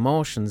arousal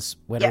emotions,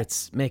 whether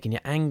it's making you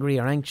angry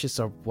or anxious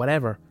or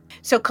whatever.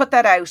 So cut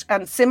that out.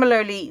 And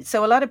similarly,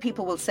 so a lot of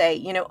people will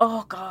say,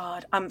 oh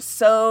God, I'm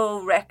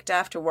so wrecked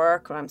after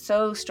work, or I'm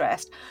so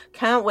stressed.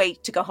 Can't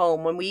wait to go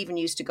home. When we even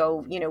used to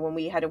go, when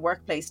we had a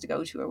workplace to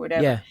go to or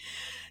whatever. Yeah.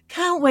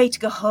 Can't wait to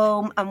go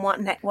home and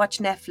watch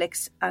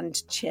Netflix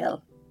and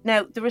chill.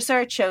 Now, the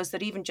research shows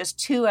that even just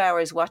 2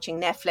 hours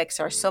watching Netflix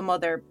or some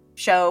other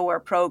show or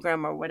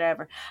program or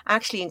whatever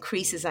actually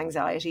increases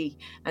anxiety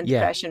and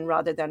depression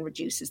rather than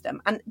reduces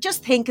them. And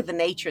just think of the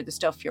nature of the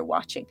stuff you're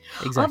watching.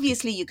 Exactly.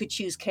 Obviously, you could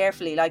choose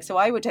carefully. Like, so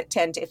I would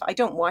tend to, if I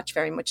don't watch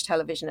very much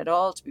television at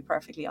all, to be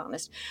perfectly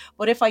honest,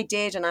 but if I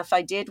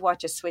did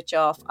watch a switch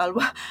off,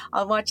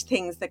 I'll watch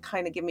things that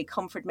kind of give me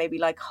comfort, maybe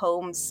like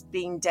homes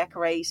being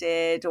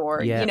decorated, or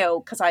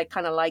because I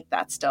kind of like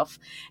that stuff.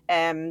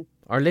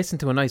 Or listen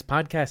to a nice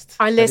podcast.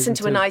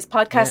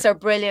 They're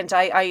brilliant.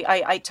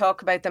 I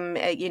talk about them,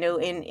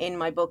 in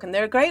my book, and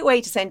they're a great way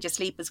to send you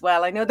sleep as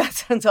well. I know that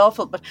sounds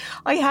awful, but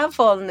I have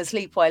fallen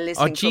asleep while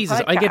listening to a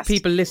podcast. I get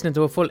people listening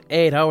to a full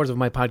 8 hours of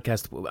my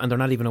podcast and they're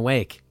not even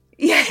awake.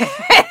 Yeah.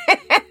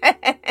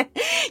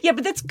 Yeah,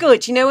 but that's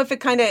good, if it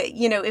kind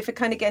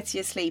of gets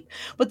you asleep.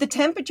 But the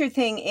temperature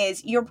thing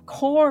is, your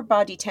core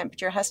body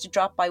temperature has to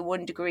drop by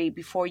 1 degree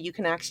before you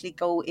can actually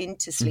go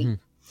into sleep.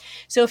 Mm-hmm.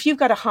 So if you've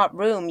got a hot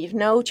room, you've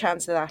no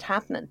chance of that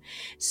happening.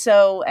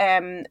 So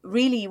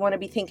really, you want to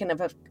be thinking of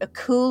a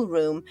cool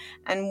room.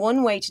 And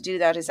one way to do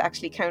that is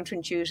actually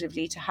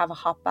counterintuitively to have a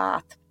hot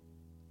bath.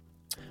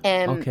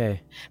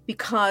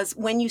 Because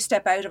when you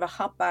step out of a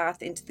hot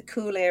bath into the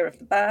cool air of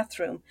the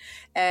bathroom,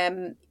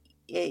 the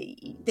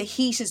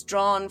heat is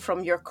drawn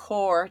from your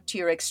core to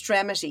your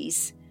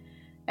extremities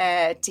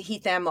to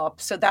heat them up.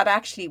 So that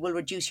actually will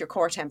reduce your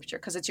core temperature,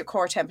 because it's your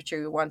core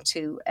temperature you want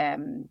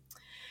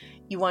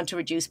to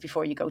reduce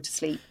before you go to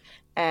sleep.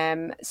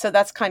 So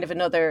that's kind of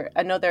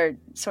another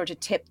sort of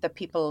tip that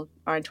people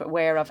aren't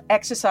aware of.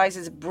 Exercise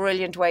is a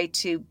brilliant way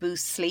to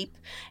boost sleep,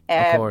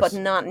 but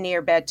not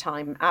near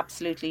bedtime.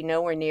 Absolutely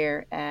nowhere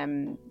near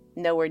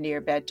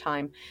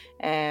bedtime.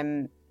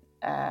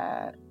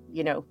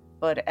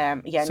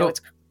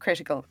 It's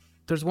critical.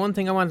 There's one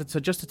thing I wanted, so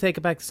just to take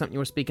it back to something you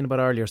were speaking about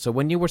earlier. So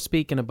when you were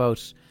speaking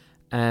about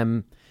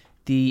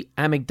the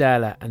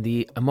amygdala and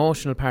the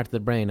emotional part of the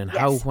brain, and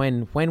how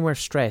when we're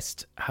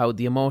stressed, how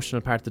the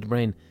emotional part of the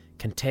brain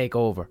can take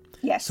over.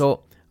 Yes.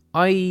 So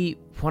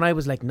when I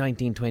was like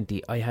 19,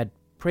 20, I had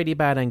pretty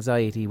bad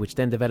anxiety, which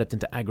then developed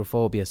into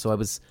agoraphobia. So I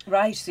was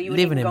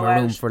living in my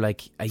room for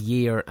like a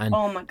year, and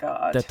oh my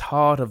God, the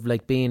thought of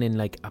like being in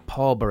like a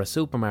pub or a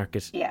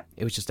supermarket,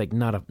 it was just like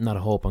not a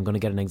hope. I'm going to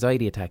get an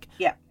anxiety attack.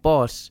 Yeah.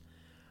 But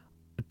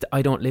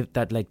I don't live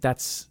that, like,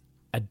 that's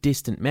a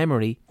distant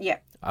memory. Yeah.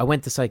 I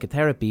went to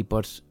psychotherapy,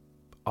 but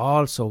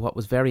also what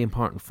was very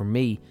important for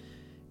me,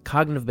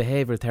 cognitive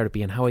behavioural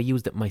therapy, and how I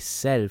used it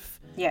myself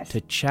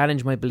to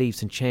challenge my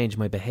beliefs and change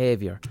my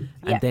behaviour,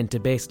 and then to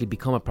basically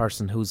become a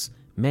person who's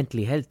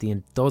mentally healthy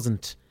and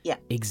doesn't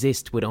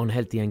exist with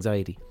unhealthy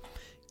anxiety.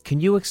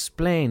 Can you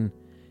explain?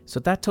 So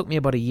that took me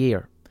about a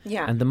year.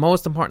 Yeah. And the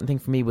most important thing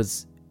for me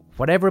was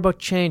whatever about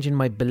changing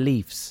my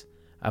beliefs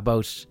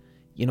about,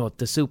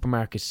 the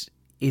supermarket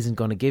isn't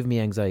going to give me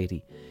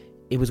anxiety.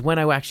 It was when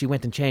I actually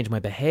went and changed my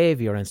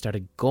behaviour and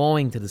started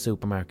going to the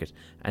supermarket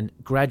and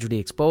gradually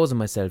exposing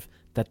myself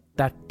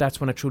that's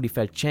when I truly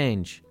felt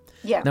change.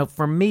 Yeah. Now,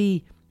 for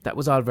me, that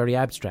was all very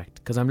abstract,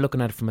 because I'm looking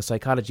at it from a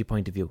psychology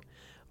point of view.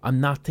 I'm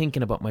not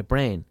thinking about my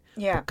brain.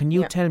 Yeah. But can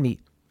you tell me,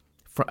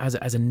 as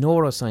a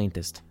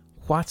neuroscientist,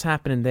 what's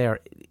happening there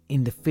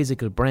in the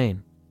physical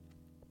brain?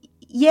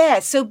 Yeah,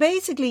 so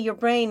basically your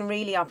brain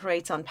really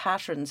operates on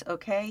patterns,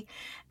 okay?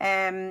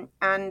 And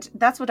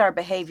that's what our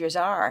behaviours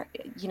are,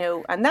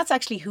 and that's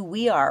actually who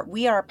we are.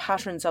 We are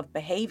patterns of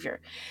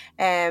behaviour,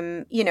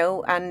 and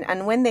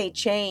when they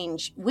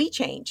change, we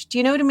change. Do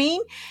you know what I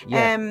mean?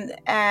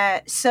 Yeah.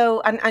 So,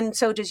 and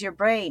so does your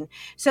brain.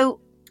 So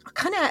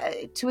kind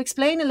of, to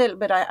explain a little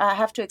bit, I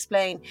have to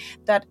explain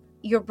that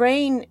your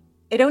brain,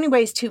 it only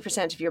weighs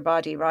 2% of your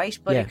body, right?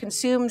 But Yeah. it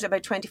consumes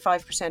about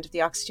 25% of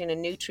the oxygen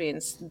and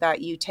nutrients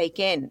that you take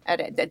in,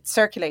 that's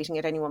circulating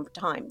at any one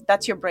time.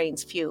 That's your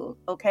brain's fuel,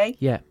 okay?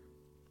 Yeah.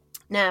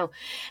 Now,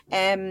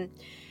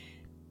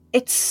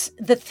 it's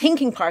the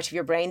thinking part of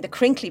your brain, the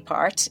crinkly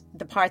part,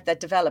 the part that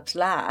develops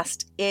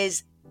last,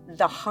 is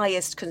the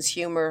highest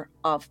consumer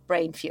of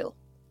brain fuel,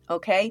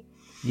 okay?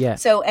 Yeah.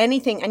 So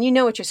anything, and you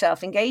know it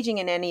yourself, engaging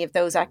in any of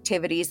those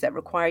activities that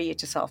require you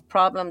to solve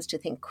problems, to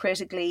think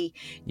critically.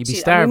 You'd be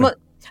starving.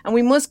 And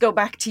we must go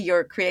back to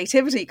your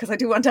creativity, because I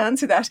do want to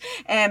answer that.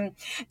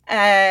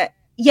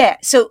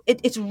 So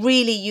it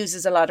really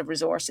uses a lot of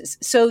resources.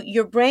 So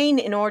your brain,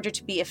 in order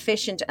to be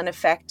efficient and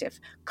effective,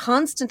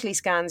 constantly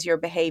scans your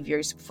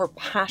behaviors for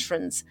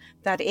patterns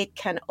that it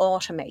can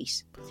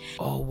automate.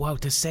 Oh, wow,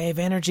 to save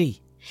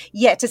energy.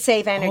 Yeah, to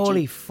save energy.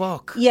 Holy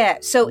fuck. Yeah,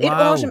 so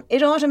Wow.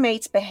 it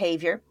automates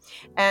behavior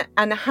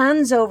and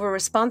hands over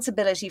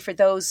responsibility for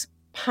those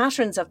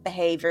patterns of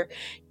behavior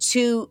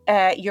to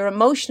your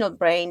emotional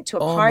brain, to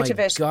a Oh part my of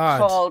it God.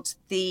 called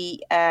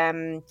the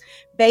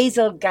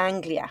basal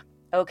ganglia.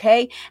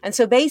 Okay, and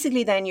so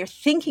basically, then your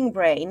thinking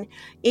brain,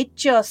 it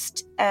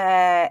just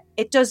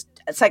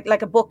it's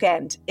like a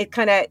bookend. It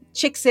kind of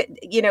checks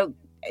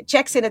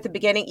in at the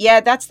beginning.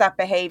 Yeah, that's that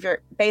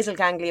behavior. Basal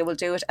ganglia will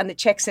do it, and it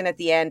checks in at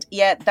the end.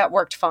 Yeah, that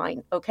worked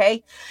fine.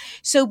 Okay,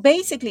 so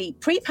basically,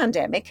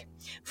 pre-pandemic,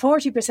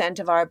 40%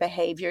 of our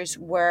behaviors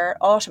were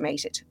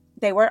automated.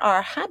 They were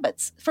our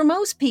habits. For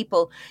most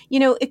people,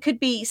 it could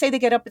be, say they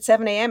get up at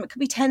 7 a.m., it could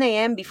be 10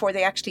 a.m. before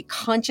they actually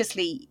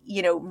consciously,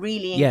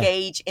 really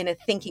engage in a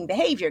thinking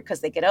behavior,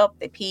 because they get up,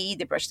 they pee,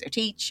 they brush their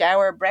teeth,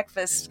 shower,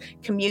 breakfast,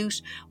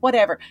 commute,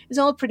 whatever. It's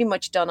all pretty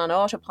much done on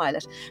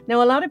autopilot.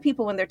 Now, a lot of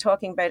people, when they're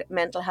talking about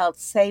mental health,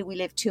 say we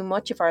live too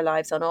much of our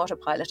lives on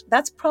autopilot.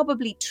 That's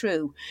probably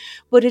true,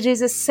 but it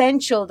is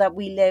essential that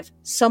we live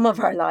some of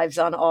our lives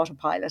on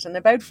autopilot, and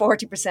about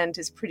 40%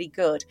 is pretty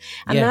good.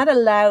 And that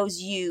allows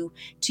you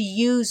to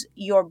use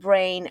your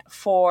brain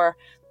for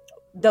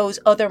those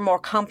other more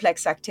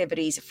complex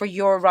activities, for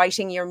your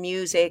writing, your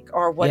music,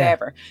 or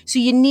whatever. So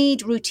you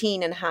need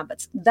routine and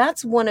habits.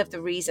 That's one of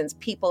the reasons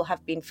people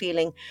have been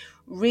feeling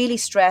really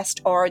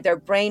stressed, or their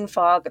brain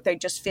fog, they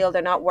just feel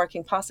they're not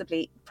working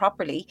possibly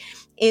properly,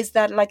 is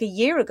that like a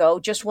year ago,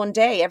 just one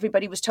day,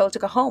 everybody was told to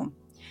go home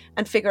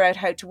and figure out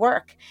how to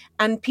work.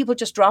 And people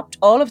just dropped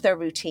all of their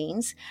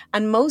routines,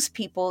 and most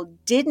people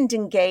didn't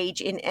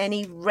engage in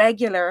any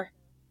regular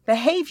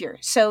behavior.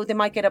 So they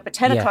might get up at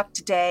 10 o'clock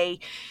today,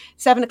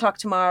 7 o'clock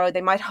tomorrow. They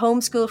might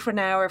homeschool for an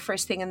hour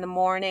first thing in the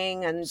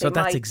morning. And so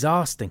that's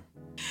exhausting.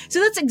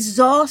 So that's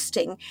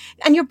exhausting.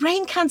 And your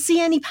brain can't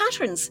see any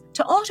patterns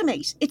to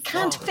automate. It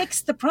can't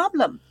fix the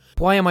problem.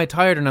 Why am I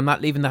tired and I'm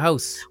not leaving the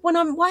house?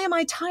 Why am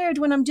I tired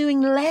when I'm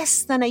doing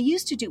less than I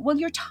used to do? Well,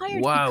 you're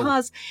tired Wow.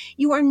 because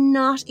you are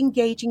not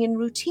engaging in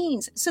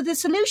routines. So the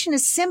solution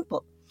is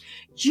simple.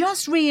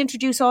 Just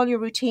reintroduce all your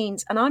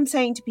routines. And I'm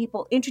saying to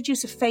people,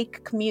 introduce a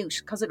fake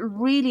commute, because it's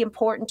really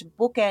important to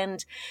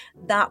bookend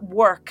that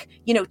work,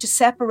 to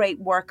separate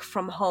work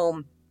from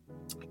home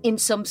in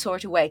some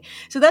sort of way.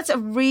 So that's a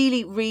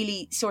really,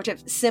 really sort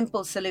of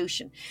simple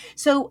solution.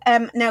 So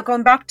now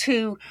going back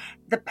to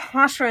the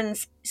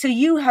patterns. So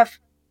you have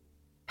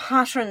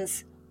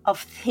patterns of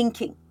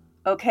thinking,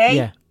 okay?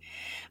 Yeah.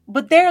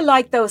 But they're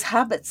like those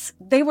habits.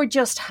 They were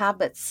just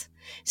habits.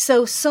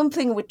 So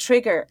something would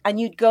trigger and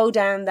you'd go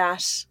down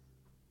that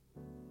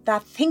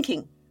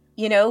thinking,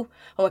 oh,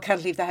 I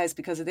can't leave the house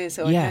because of this,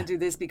 or I can't do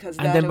this because of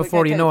that. And then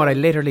before you know it, I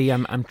literally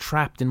I'm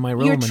trapped in my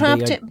room.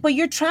 But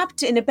you're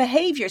trapped in a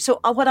behavior. So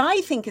what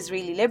I think is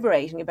really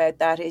liberating about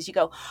that is you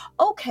go,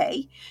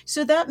 okay,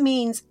 so that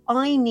means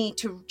I need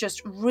to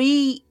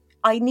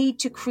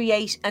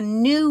create a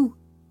new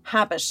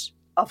habit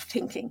of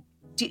thinking.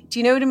 Do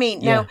you know what I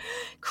mean? Yeah. Now,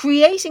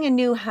 creating a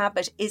new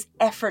habit is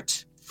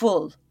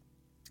effortful,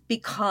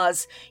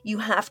 because you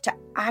have to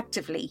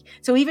actively.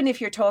 So even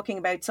if you're talking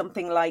about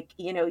something like,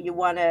 you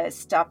want to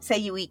stop, say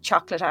you eat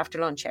chocolate after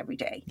lunch every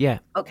day. Yeah.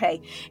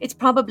 Okay. It's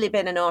probably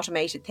been an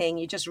automated thing.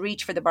 You just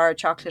reach for the bar of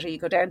chocolate, or you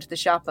go down to the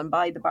shop and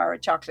buy the bar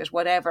of chocolate,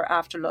 whatever,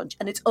 after lunch.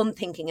 And it's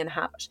unthinking and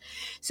habit.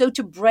 So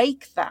to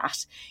break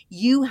that,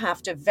 you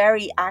have to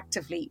very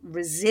actively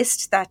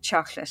resist that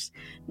chocolate,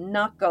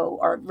 not go,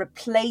 or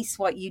replace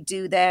what you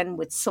do then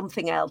with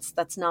something else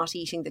that's not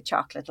eating the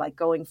chocolate, like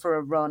going for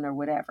a run or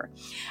whatever.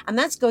 And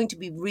that's going to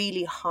be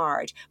really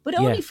hard, but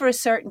only for a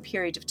certain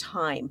period of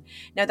time.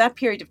 Now, that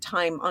period of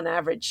time on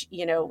average,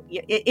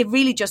 it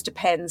really just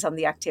depends on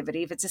the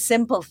activity. If it's a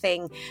simple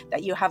thing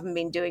that you haven't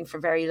been doing for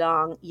very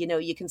long,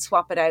 you can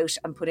swap it out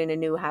and put in a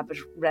new habit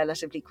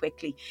relatively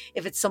quickly.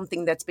 If it's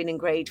something that's been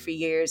ingrained for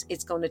years,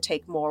 it's going to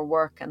take more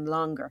work and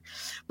longer.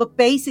 But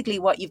basically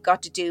what you've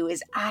got to do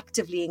is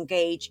actively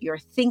engage your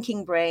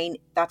thinking brain,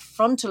 that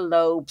frontal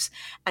lobes,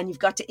 and you've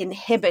got to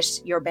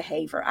inhibit your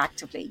behavior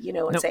actively,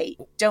 and say,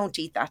 don't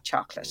eat that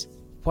chocolate.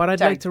 What I'd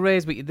like to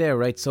raise with you there,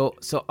 right? So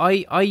I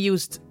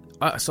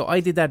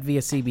did that via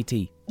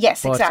CBT.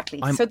 Yes, but exactly.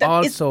 I'm so that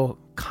also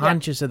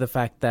conscious of the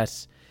fact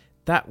that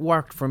that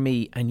worked for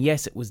me, and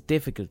yes, it was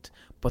difficult,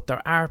 but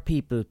there are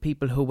people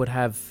who would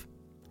have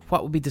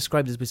what would be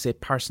described as, we say,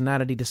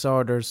 personality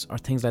disorders or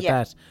things like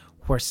that,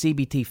 where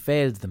CBT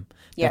failed them.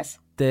 Yes.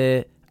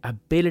 The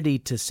ability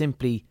to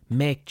simply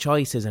make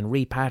choices and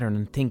repattern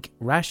and think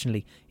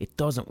rationally, it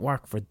doesn't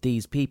work for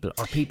these people,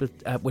 or people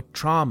with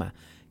trauma.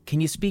 Can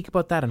you speak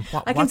about that and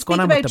what's going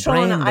on with the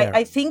trauma. brain there?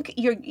 I think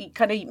you're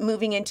kind of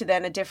moving into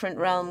then a different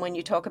realm when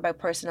you talk about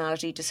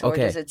personality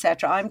disorders,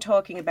 etc. I'm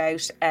talking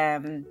about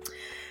I'm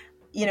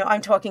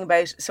talking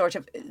about sort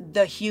of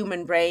the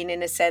human brain,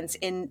 in a sense,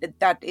 in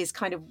that is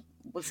kind of,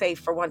 we'll say,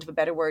 for want of a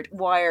better word,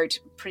 wired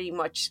pretty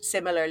much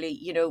similarly,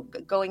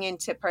 going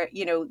into,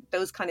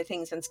 those kind of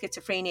things. And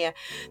schizophrenia,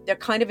 they're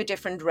kind of a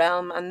different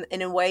realm, and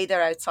in a way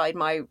they're outside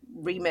my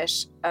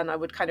remit, and I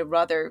would kind of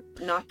rather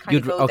not go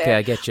there. Okay,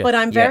 I get you. But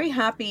I'm very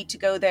happy to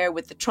go there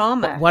with the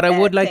trauma. What I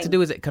would like to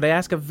do is, could I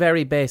ask a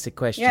very basic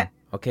question? Yeah.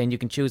 Okay, and you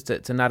can choose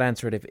to not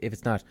answer it if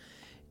it's not.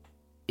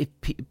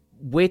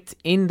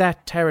 Within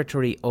that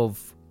territory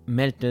of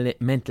mental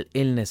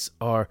illness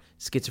or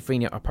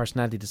schizophrenia or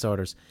personality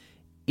disorders,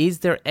 is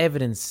there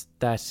evidence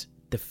that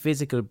the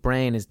physical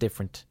brain is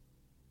different?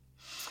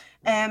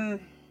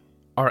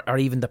 Or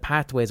even the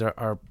pathways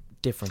are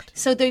different?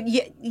 So so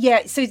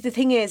the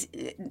thing is,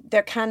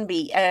 there can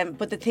be,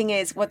 but the thing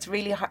is, what's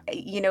really hard,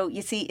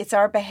 you see, it's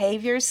our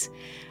behaviours,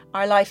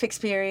 our life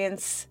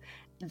experience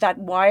that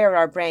wire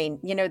our brain,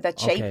 that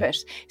shape it.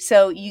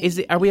 So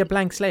are we a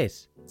blank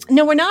slate?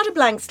 No, we're not a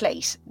blank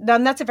slate.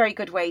 And that's a very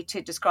good way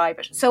to describe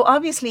it. So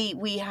obviously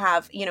we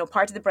have,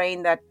 part of the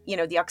brain that,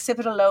 the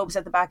occipital lobes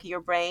at the back of your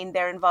brain,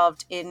 they're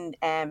involved in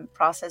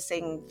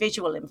processing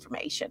visual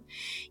information.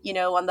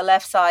 On the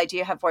left side,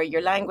 you have where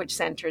your language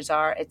centers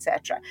are,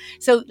 etc.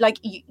 So like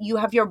you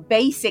have your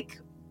basic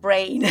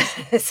brain,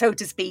 so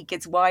to speak.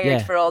 It's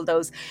wired for all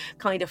those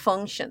kind of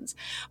functions.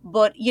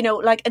 But,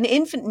 like an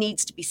infant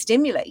needs to be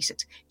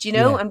stimulated,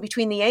 and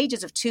between the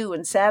ages of 2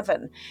 and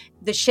 7,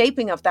 the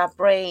shaping of that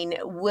brain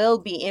will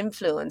be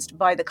influenced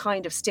by the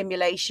kind of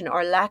stimulation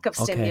or lack of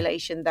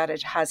stimulation that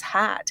it has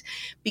had.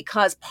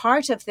 Because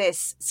part of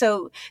this,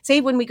 so say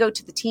when we go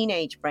to the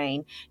teenage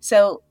brain,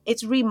 so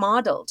it's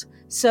remodeled.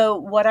 So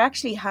what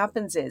actually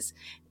happens is,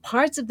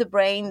 parts of the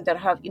brain that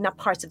have, not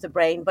parts of the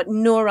brain, but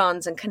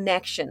neurons and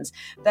connections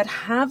that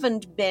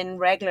haven't been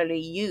regularly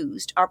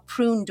used are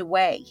pruned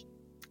away.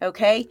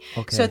 Okay.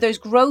 So there's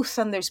growth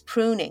and there's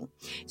pruning.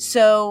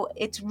 So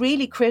it's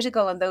really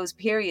critical in those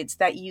periods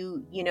that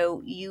you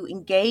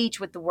engage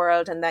with the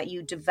world, and that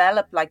you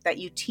develop, like that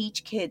you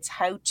teach kids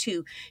how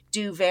to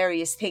do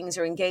various things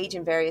or engage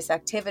in various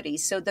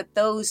activities, so that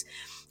those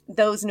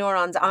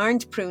neurons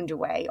aren't pruned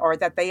away, or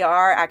that they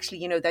are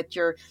actually, that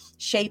you're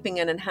shaping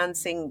and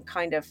enhancing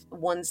kind of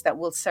ones that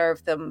will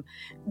serve them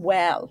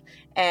well.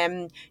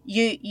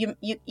 You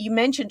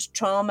mentioned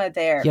trauma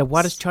there. Yeah,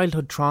 what does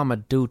childhood trauma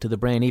do to the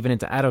brain, even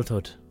into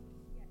adulthood?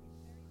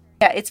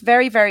 Yeah, it's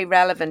very, very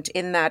relevant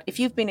in that if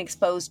you've been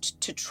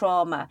exposed to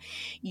trauma,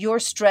 your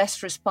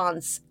stress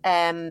response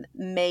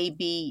may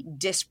be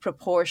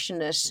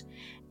disproportionate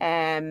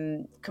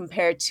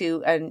compared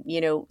to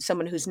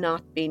someone who's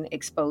not been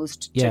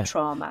exposed to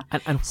trauma.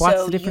 And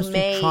what's the difference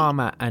between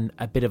trauma and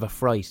a bit of a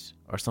fright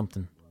or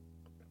something?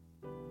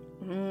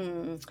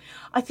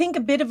 I think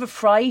a bit of a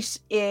fright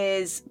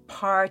is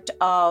part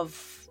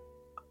of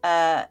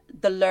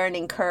the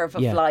learning curve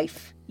of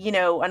life.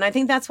 And I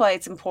think that's why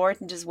it's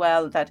important as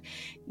well that,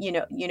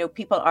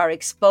 people are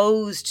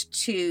exposed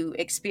to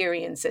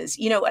experiences,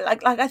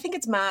 like I think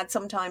it's mad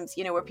sometimes,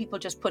 where people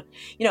just put,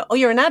 oh,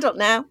 you're an adult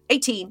now,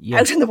 18,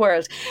 out in the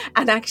world.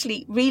 And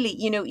actually, really,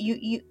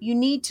 you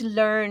need to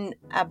learn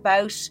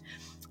about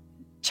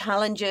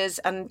challenges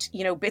and,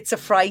 bits of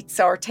frights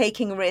or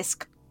taking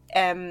risk,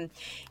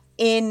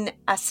 in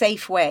a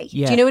safe way. Do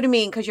you know what I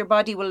mean? Because your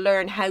body will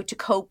learn how to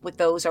cope with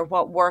those, or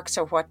what works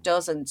or what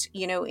doesn't,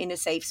 in a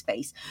safe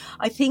space.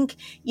 I think,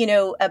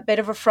 a bit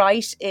of a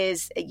fright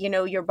is,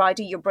 your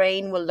body, your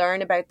brain will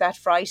learn about that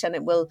fright, and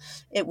it will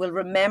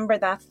remember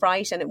that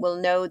fright, and it will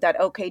know that,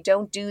 okay,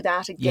 don't do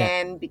that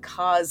again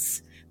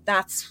because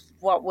that's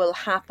what will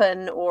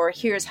happen, or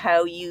here's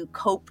how you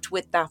coped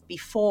with that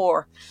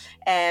before.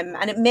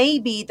 And it may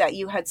be that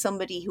you had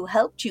somebody who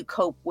helped you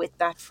cope with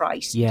that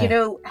fright,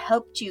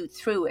 helped you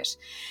through it.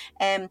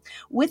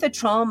 With a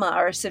trauma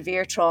or a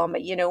severe trauma,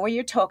 where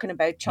you're talking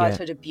about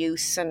childhood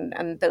abuse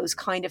and those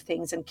kind of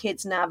things, and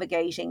kids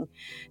navigating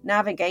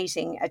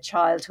a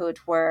childhood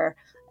where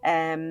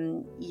maybe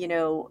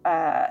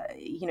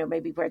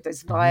where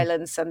there's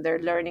violence, and they're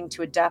learning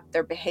to adapt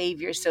their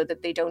behavior so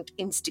that they don't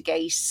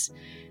instigate,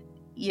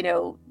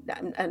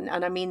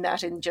 and I mean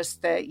that in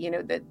just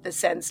the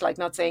sense, like,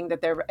 not saying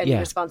that they're any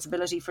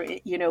responsibility for,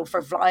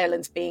 for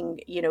violence being,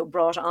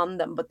 brought on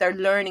them, but they're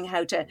learning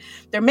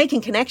they're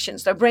making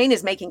connections. Their brain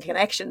is making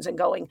connections and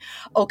going,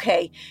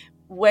 okay,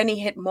 when he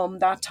hit mum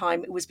that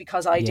time, it was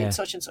because I did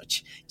such and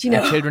such.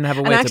 Children have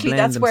a way to blame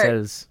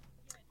themselves.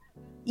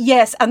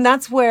 Yes, and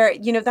that's where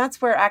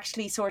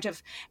actually sort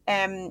of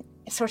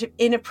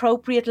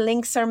inappropriate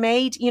links are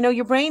made.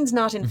 Your brain's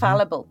not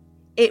infallible.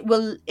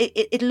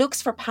 it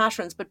looks for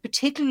patterns, but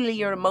particularly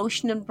your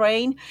emotional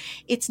brain,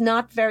 it's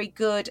not very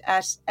good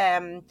at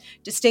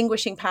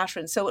distinguishing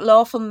patterns. So it'll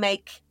often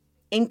make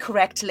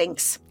incorrect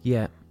links.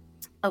 Yeah.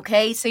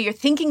 Okay, so your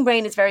thinking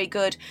brain is very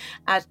good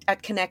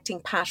at connecting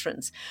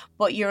patterns,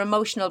 but your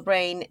emotional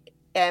brain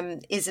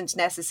isn't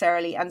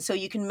necessarily. And so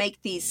you can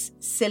make these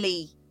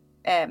silly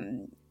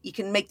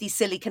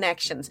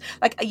connections.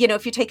 Like,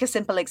 if you take a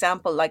simple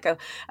example, like a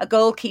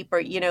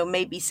goalkeeper,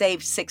 maybe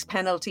saved 6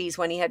 penalties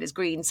when he had his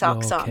green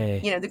socks on.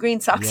 The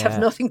green socks have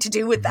nothing to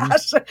do with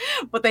that,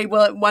 but they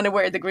will want to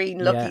wear the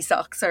green lucky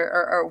socks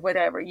or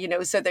whatever,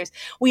 so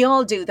we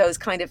all do those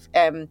kind of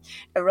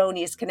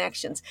erroneous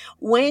connections.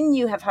 When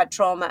you have had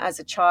trauma as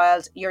a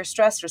child, your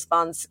stress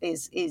response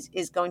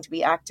is going to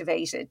be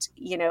activated,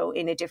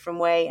 in a different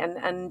way,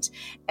 and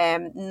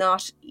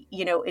not,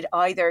 it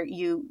either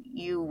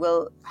you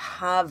will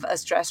have a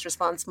stress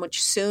response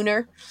much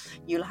sooner.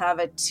 You'll have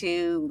it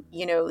to,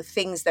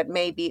 things that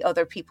maybe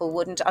other people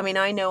wouldn't. I mean,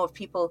 I know of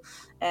people,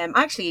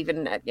 actually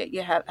even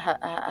you have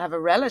a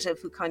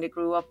relative who kind of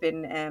grew up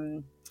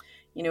in,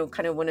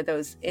 kind of one of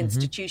those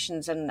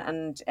institutions,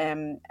 and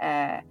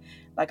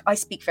like, I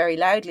speak very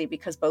loudly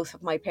because both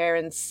of my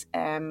parents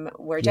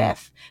were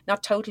deaf,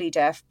 not totally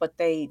deaf, but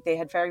they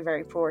had very,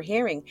 very poor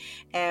hearing,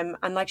 and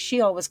like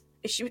she would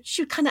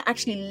kind of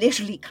actually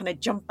literally kind of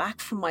jump back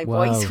from my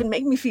voice. It would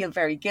make me feel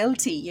very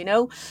guilty,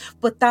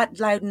 but that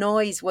loud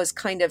noise was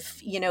kind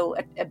of,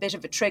 a bit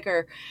of a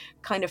trigger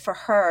kind of for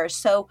her.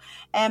 So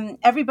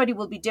everybody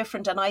will be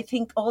different. And I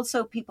think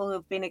also people who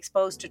have been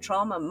exposed to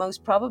trauma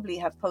most probably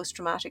have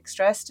post-traumatic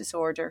stress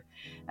disorder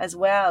as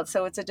well.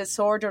 So it's a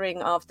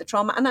disordering of the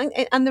trauma.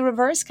 And the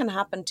reverse can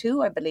happen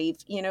too, I believe,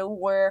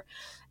 where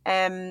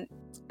the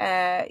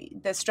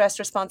stress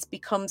response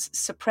becomes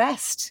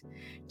suppressed,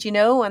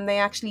 and they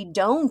actually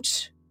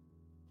don't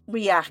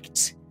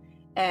react,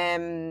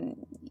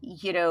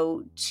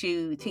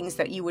 to things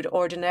that you would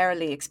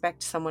ordinarily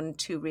expect someone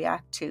to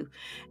react to.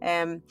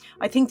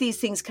 I think these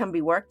things can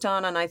be worked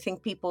on, and I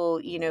think people,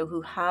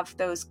 who have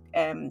those,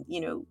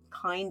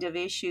 kind of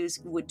issues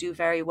would do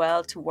very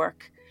well to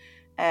work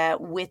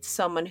with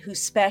someone who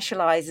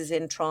specializes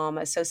in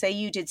trauma. So say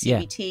you did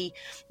CBT,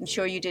 I'm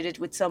sure you did it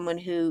with someone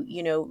who,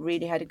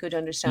 really had a good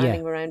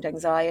understanding around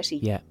anxiety.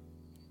 Yeah.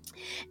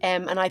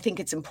 And I think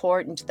it's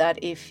important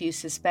that if you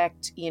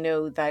suspect,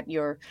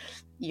 that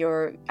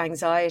your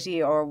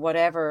anxiety or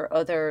whatever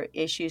other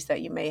issues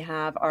that you may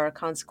have are a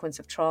consequence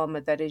of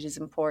trauma, that it is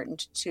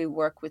important to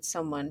work with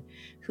someone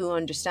who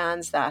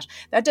understands that.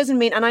 That doesn't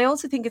mean, and I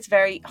also think it's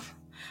for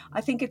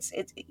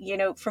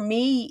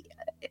me,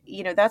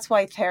 that's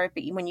why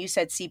therapy, when you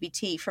said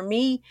CBT, for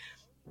me,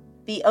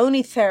 the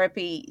only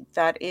therapy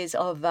that is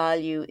of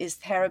value is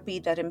therapy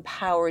that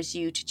empowers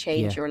you to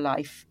change your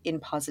life in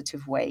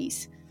positive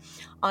ways.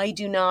 I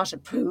do not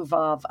approve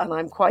of, and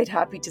I'm quite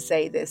happy to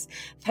say this,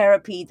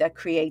 therapy that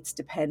creates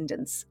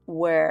dependence,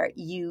 where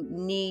you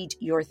need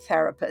your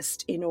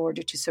therapist in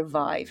order to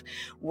survive,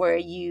 where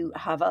you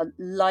have a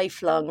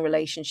lifelong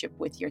relationship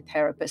with your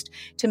therapist.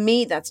 To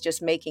me, that's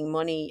just making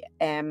money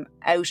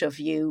out of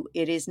you.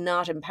 It is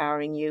not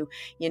empowering you,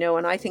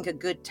 and I think a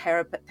good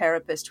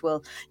therapist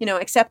will,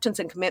 acceptance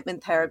and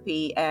commitment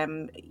therapy,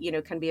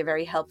 can be a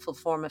very helpful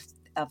form of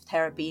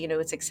therapy.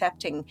 It's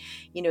accepting,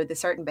 the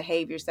certain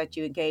behaviors that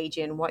you engage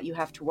in, what you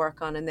have to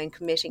work on, and then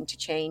committing to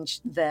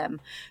change them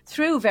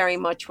through very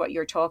much what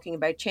you're talking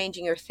about,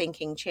 changing your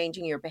thinking,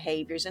 changing your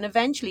behaviors, and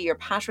eventually your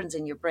patterns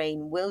in your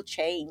brain will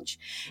change.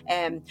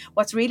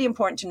 What's really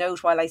important to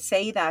note while I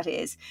say that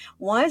is,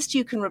 whilst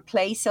you can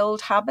replace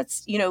old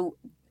habits,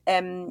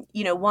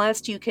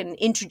 whilst you can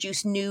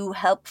introduce new,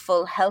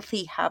 helpful,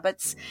 healthy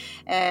habits,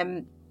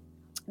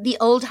 the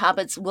old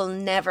habits will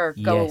never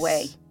go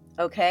away.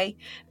 Okay,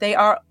 they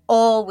are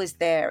always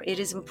there. It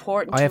is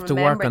important I have to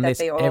work on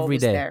this every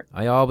day. There.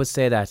 I always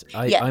say that.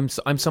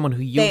 I'm someone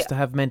who used to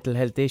have mental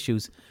health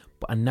issues,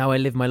 and now I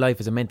live my life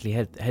as a mentally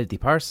healthy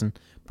person.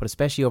 But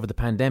especially over the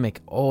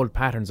pandemic, old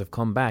patterns have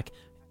come back.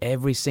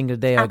 Every single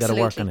day I got to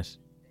work on it.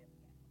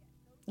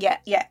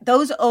 Yeah.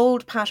 Those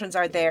old patterns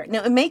are there.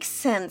 Now, it makes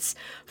sense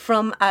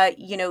from,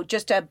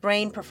 just a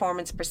brain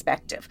performance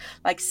perspective.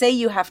 Like, say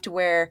you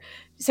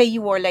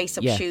wore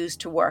lace-up shoes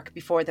to work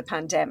before the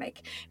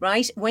pandemic,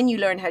 right? When you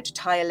learn how to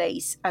tie a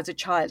lace as a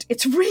child,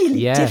 it's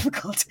really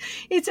difficult.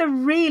 It's a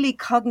really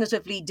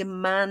cognitively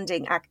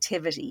demanding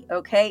activity,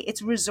 okay?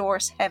 It's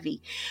resource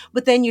heavy.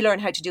 But then you learn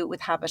how to do it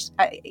with habit,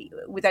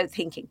 without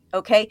thinking,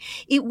 okay?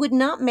 It would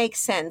not make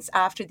sense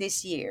after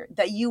this year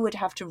that you would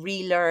have to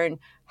relearn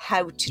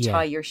how to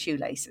tie your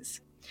shoelaces.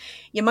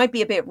 You might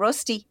be a bit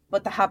rusty,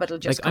 but the habit will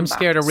just come I'm back.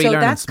 scared of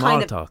relearning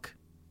small talk.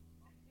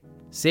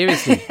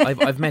 Seriously,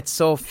 I've met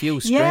so few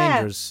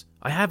strangers.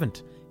 I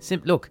haven't.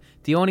 Look,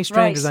 the only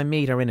strangers I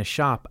meet are in a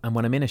shop, and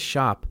when I'm in a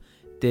shop,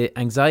 the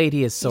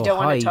anxiety is so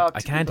high,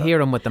 I can't hear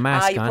them with the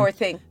mask on. Poor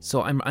thing.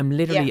 So I'm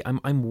literally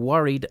I'm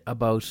worried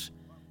about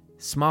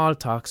small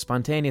talk,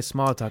 spontaneous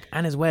small talk,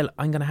 and as well,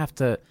 I'm gonna have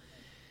to.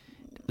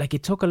 Like,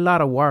 it took a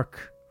lot of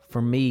work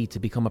for me to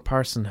become a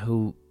person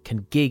who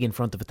can gig in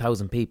front of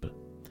 1,000 people.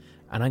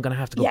 and I'm going to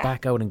have to go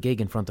back out and gig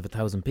in front of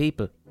 1,000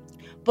 people.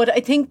 But I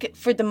think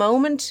for the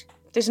moment,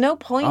 there's no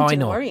point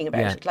in worrying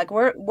about it. Like,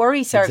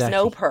 worry serves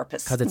no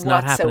purpose because it's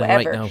not happening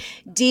right now.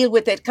 Deal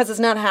with it because it's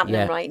not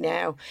happening right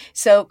now.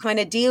 So kind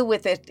of deal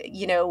with it,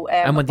 you know.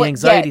 And when the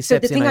anxiety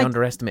steps in, I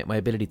underestimate my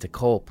ability to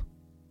cope.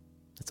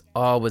 That's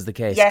always the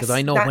case. Because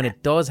I know when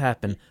it does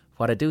happen,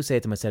 what I do say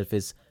to myself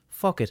is,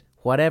 fuck it,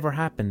 whatever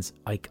happens,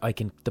 I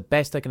can. The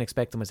best I can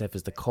expect of myself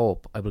is to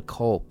cope. I will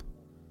cope.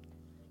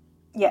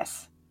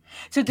 Yes.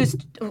 So there's,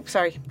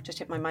 sorry, just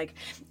hit my mic.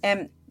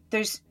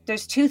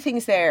 There's two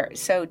things there.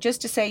 So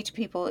just to say to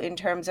people in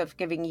terms of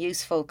giving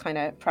useful kind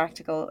of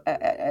practical,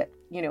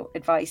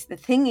 advice, the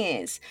thing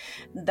is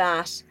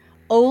that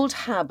old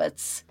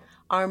habits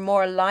are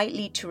more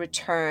likely to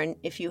return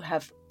if you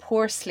have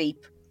poor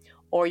sleep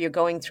or you're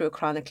going through a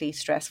chronically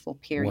stressful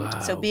period. Wow.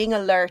 So being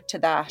alert to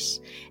that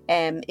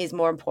is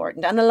more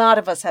important. And a lot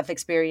of us have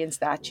experienced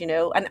that, you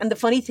know. And the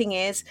funny thing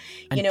is,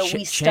 you know,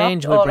 we stopped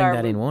change will bring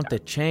that in, won't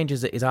it? Change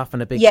is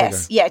often a big trigger.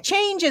 Yeah,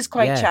 change is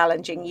quite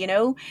challenging, you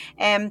know.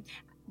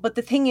 But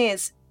the thing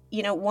is,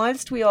 you know,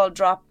 whilst we all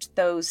dropped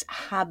those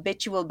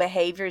habitual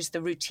behaviours,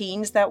 the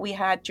routines that we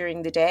had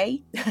during the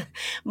day,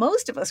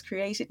 most of us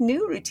created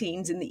new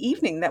routines in the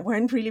evening that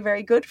weren't really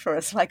very good for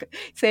us, like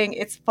saying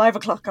it's 5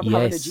 o'clock, I'm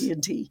having a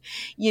G&T,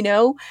 you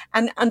know.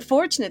 And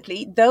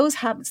unfortunately, those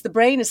habits, the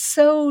brain is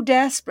so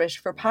desperate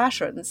for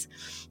patterns,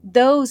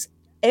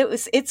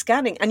 it's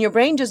scanning, and your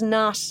brain does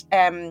not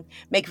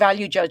make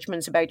value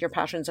judgments about your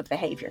patterns of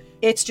behaviour.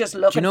 It's just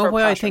looking for Do you know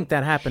why pattern. I think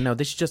that happened? Now,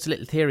 this is just a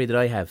little theory that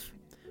I have.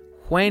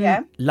 When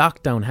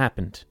lockdown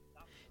happened,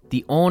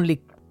 the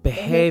only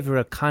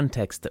behavioural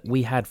context that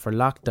we had for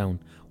lockdown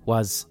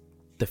was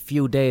the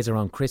few days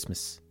around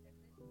Christmas.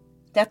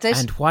 That's it.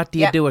 And what do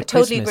you do at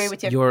Christmas? Christmas? Agree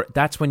with you.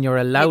 That's when you're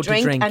allowed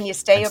to drink and you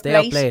stay up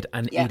late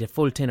and eat a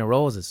full tin of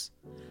roses.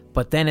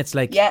 But then it's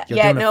like you're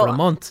doing it for a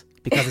month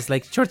because it's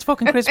like, sure, it's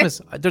fucking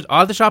Christmas.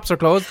 All the shops are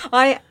closed.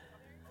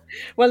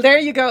 Well, there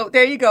you go.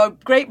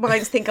 Great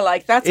minds think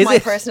alike. That's my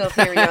personal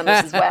theory on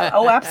it as well.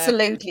 Oh,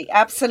 absolutely.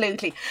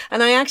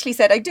 And I actually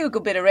said, I do a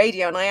good bit of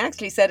radio, and I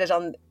actually said it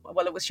on,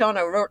 well, it was Sean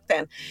O'Rourke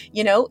then,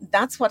 you know,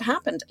 that's what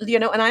happened, you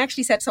know. And I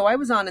actually said, so I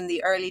was on in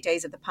the early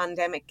days of the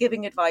pandemic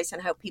giving advice on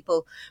how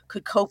people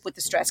could cope with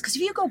the stress. Because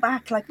if you go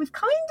back, like, we've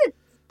kind of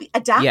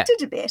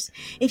adapted a bit.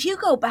 If you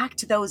go back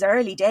to those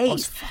early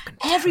days,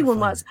 everyone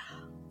was...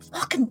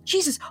 fucking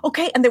Jesus,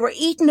 okay, and they were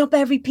eating up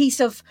every piece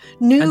of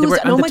news. And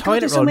oh my the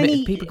God, there's so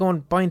many people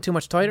buying too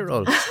much toilet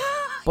roll.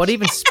 But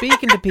even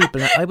speaking to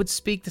people, I would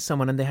speak to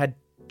someone and they had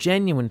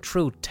genuine,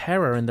 true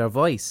terror in their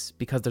voice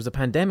because there's a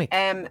pandemic.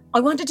 I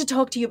wanted to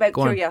talk to you about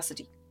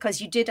curiosity,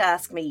 because you did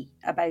ask me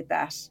about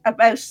that,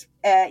 about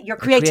your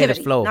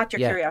creativity, not your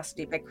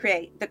curiosity, but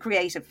the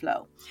creative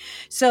flow.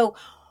 So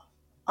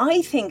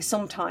I think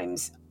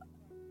sometimes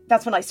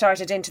that's when I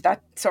started into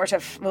that sort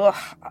of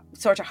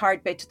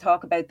hard bit to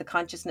talk about the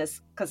consciousness,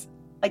 because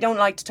I don't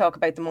like to talk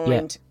about the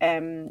mind,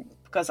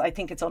 because I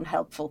think it's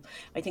unhelpful.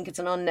 I think it's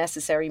an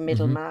unnecessary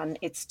middleman.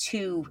 It's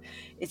too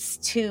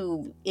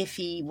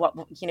iffy.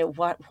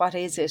 What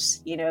is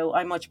it? You know,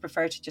 I much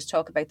prefer to just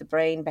talk about the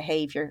brain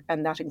behavior,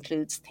 and that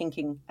includes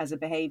thinking as a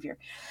behavior.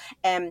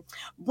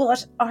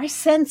 But our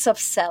sense of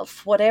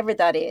self, whatever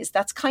that is,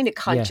 that's kind of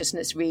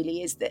consciousness.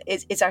 Really,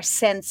 is our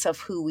sense of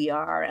who we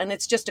are, and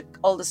it's just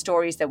all the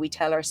stories that we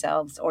tell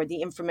ourselves, or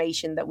the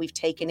information that we've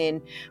taken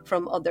in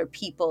from other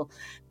people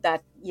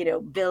that, you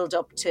know, build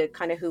up to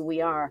kind of who we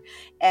are.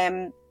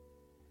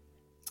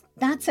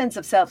 That sense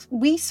of self,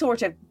 we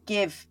sort of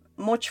give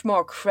much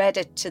more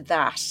credit to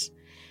that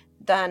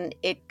than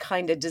it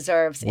kind of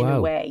deserves in a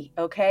way,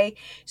 okay?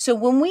 So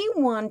when we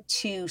want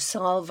to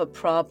solve a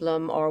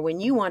problem, or when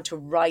you want to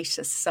write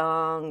a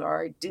song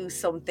or do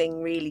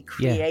something really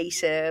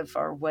creative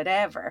or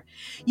whatever,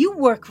 you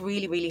work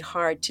really, really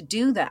hard to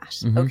do that,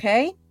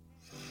 okay?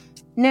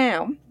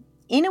 Now,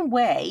 in a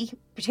way,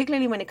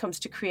 particularly when it comes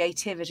to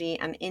creativity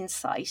and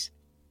insight,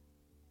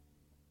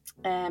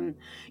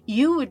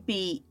 you would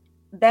be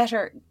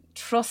better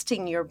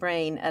trusting your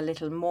brain a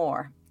little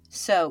more.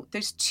 So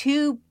there's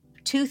two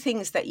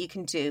things that you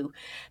can do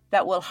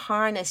that will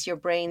harness your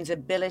brain's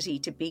ability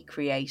to be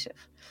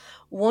creative.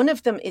 One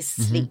of them is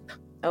sleep,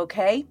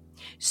 okay?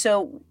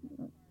 So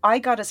I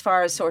got as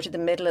far as sort of the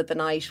middle of the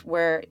night,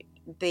 where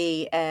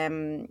the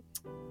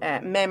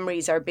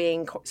memories are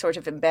being sort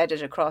of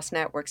embedded across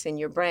networks in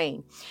your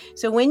brain.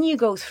 So when you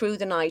go through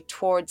the night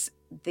towards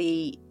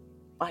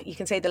you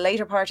can say the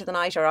later part of the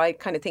night, or I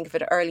kind of think of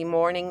it early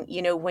morning,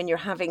 you know, when you're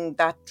having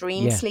that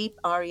dream sleep,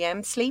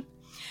 REM sleep,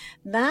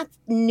 that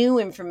new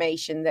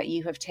information that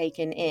you have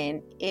taken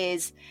in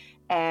is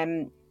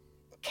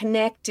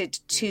connected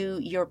to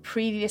your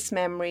previous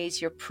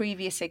memories, your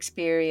previous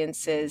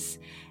experiences,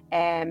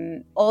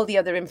 all the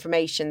other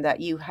information that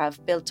you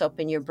have built up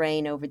in your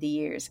brain over the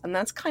years. And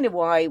that's kind of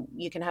why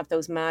you can have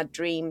those mad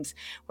dreams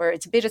where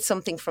it's a bit of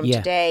something from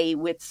today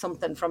with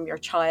something from your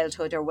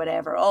childhood or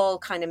whatever, all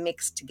kind of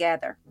mixed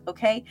together.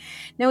 Okay.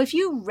 Now, if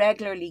you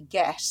regularly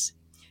get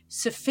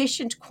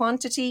sufficient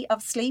quantity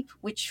of sleep,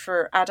 which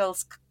for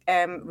adults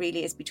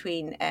really is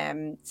between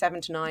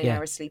 7 to 9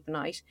 hours sleep a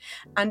night,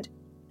 and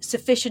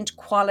sufficient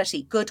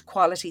quality, good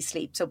quality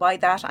sleep. So by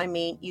that I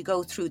mean you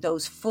go through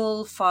those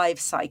full 5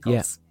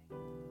 cycles.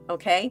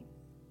 Okay,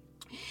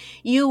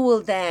 you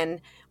will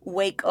then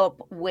wake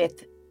up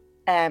with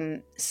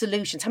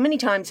solutions. How many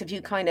times have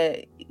you kind of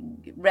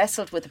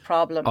wrestled with a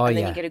problem and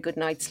then you get a good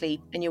night's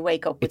sleep and you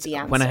wake up with the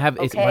answer? When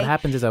what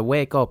happens is I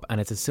wake up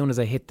and it's as soon as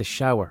I hit the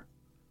shower,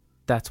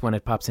 that's when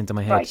it pops into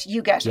my head. Right,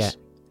 you get it.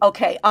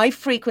 Okay, I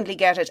frequently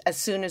get it as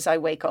soon as I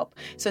wake up.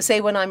 So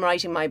say when I'm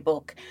writing my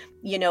book,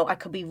 you know, I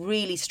could be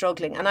really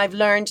struggling, and I've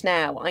learned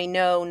now, I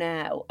know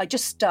now, I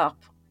just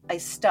stop. I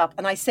stop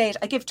and I say it.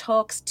 I give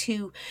talks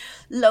to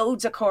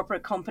loads of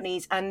corporate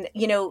companies, and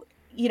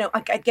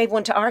I gave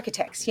one to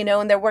architects,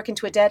 and they're working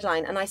to a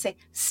deadline, and I say,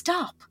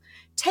 stop,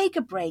 take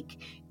a break,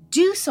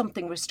 do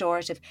something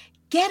restorative,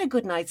 get a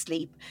good night's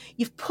sleep.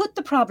 You've put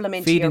the problem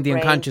into your brain. Feeding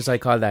the unconscious, I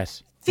call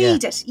that.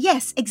 Feed it.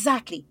 Yes,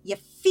 exactly. You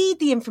feed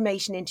the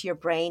information into your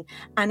brain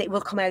and it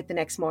will come out the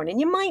next morning.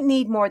 You might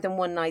need more than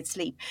one night's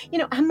sleep.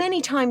 How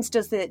many times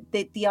does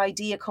the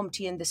idea come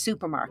to you in the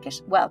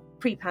supermarket? Well,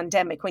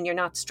 pre-pandemic, when you're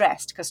not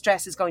stressed, because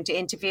stress is going to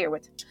interfere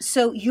with it.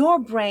 So your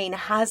brain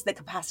has the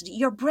capacity.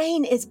 Your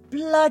brain is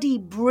bloody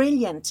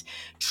brilliant.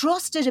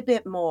 Trust it a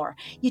bit more.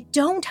 You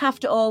don't have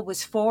to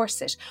always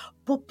force it,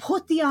 but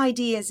put the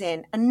ideas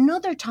in.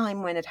 Another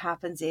time when it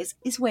happens is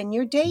when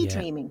you're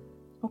daydreaming.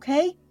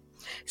 Okay?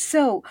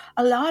 So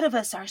a lot of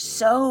us are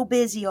so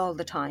busy all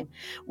the time.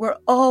 We're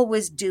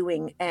always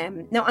doing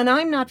now, and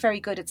I'm not very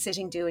good at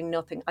sitting doing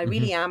nothing. I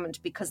really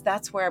amn't, because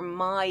that's where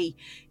my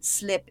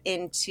slip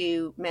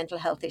into mental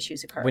health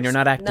issues occurs. When you're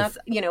not active.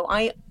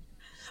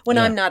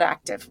 I'm not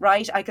active,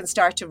 right? I can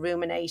start to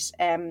ruminate.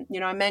 I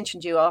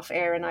mentioned you off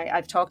air, and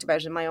I've talked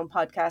about it in my own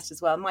podcast as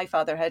well. My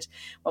father had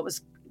what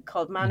was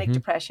called manic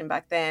depression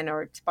back then,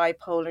 or it's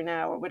bipolar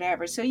now, or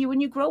whatever. So when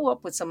you grow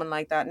up with someone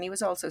like that, and he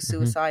was also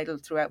suicidal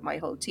throughout my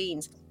whole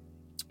teens,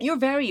 you're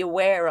very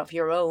aware of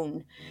your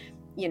own,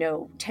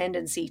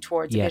 tendency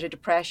towards a bit of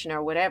depression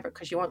or whatever,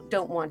 because you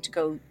don't want to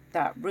go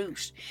that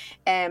route.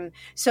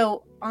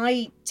 So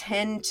I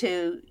tend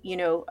to,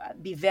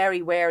 be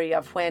very wary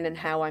of when and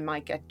how I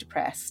might get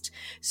depressed.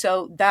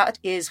 So that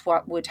is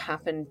what would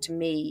happen to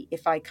me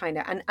if I kind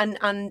of,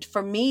 and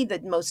for me, the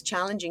most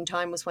challenging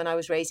time was when I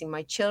was raising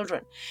my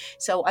children.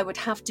 So I would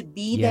have to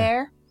be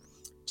there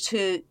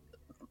to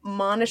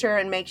monitor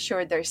and make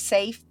sure they're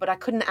safe, but I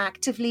couldn't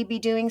actively be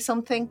doing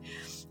something.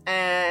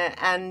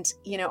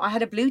 I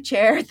had a blue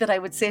chair that I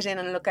would sit in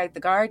and look out the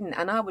garden,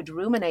 and I would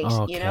ruminate,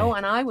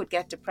 and I would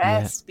get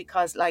depressed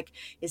because, like,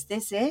 is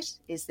this it?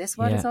 Is this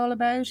what it's all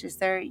about? Is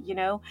there,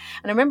 and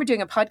I remember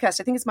doing a podcast,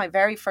 I think it's my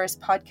very first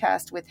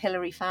podcast with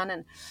Hilary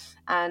Fannin,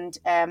 and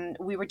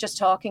we were just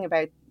talking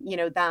about,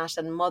 that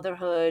and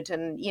motherhood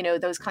and,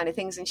 those kind of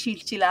things. And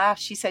she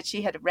laughed. She said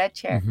she had a red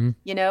chair,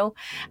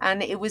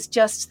 and it was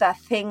just that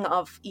thing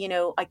of,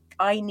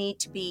 I need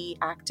to be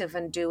active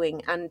and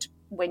doing. And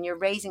when you're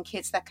raising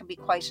kids, that can be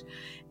quite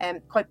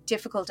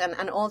difficult.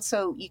 And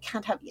also you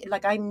can't have,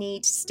 like, I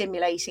need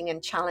stimulating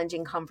and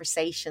challenging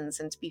conversations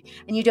and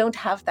you don't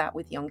have that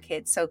with young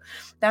kids. So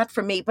that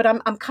for me, but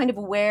I'm kind of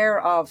aware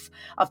of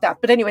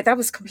that. But anyway, that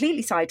was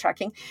completely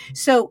sidetracking.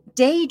 So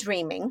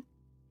daydreaming,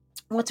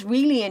 what's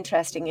really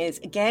interesting is,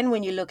 again,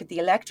 when you look at the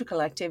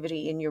electrical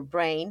activity in your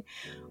brain,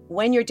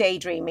 when you're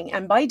daydreaming,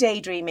 and by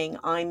daydreaming,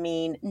 I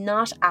mean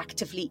not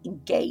actively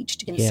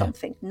engaged in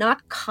something,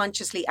 not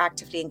consciously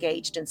actively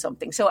engaged in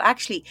something. So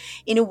actually,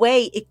 in a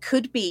way, it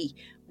could be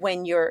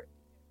when you're,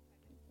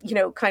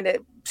 kind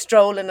of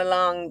strolling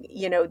along,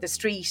 the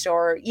street,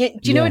 or, do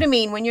you know what I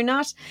mean? When you're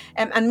not,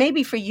 and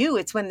maybe for you,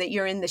 it's when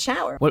you're in the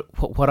shower. Well,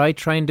 what I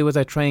try and do is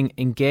I try and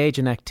engage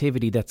in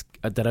activity that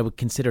I would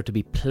consider to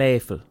be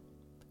playful.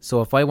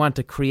 So if I want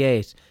to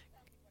create...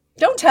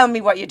 Don't tell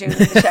me what you're doing in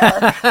the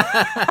shower.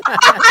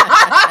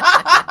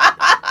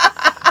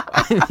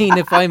 I mean,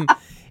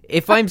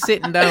 if I'm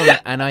sitting down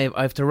and I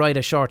have to write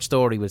a short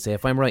story, we'll say,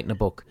 if I'm writing a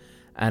book,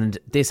 and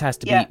this has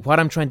to be... What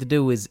I'm trying to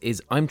do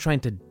is I'm trying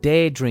to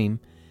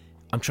daydream.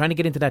 I'm trying to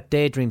get into that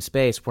daydream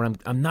space where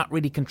I'm not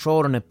really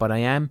controlling it, but I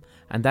am.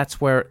 And that's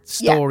where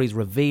stories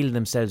reveal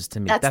themselves to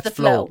me. That's the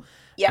flow.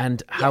 Yeah.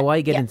 And how I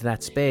get into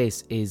that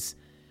space is...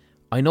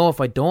 I know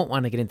if I don't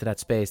want to get into that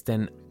space,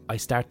 then I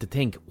start to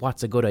think,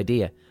 what's a good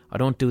idea? I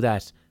don't do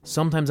that.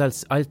 Sometimes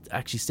I'll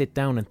actually sit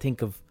down and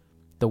think of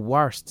the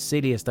worst,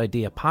 silliest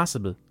idea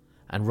possible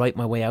and write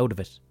my way out of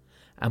it.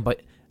 And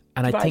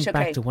I think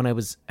back to when I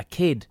was a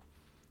kid.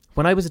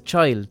 When I was a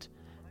child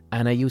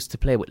and I used to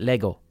play with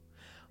Lego,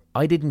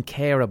 I didn't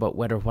care about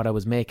whether what I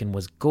was making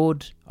was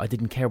good. I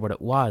didn't care what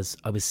it was.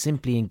 I was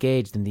simply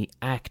engaged in the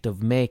act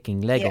of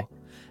making Lego. Yeah.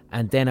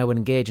 And then I would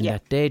engage in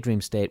that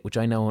daydream state, which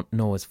I now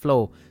know as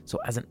flow. So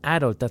as an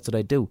adult, that's what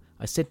I do.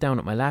 I sit down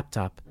at my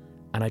laptop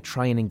and I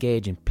try and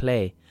engage in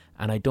play.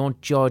 And I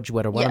don't judge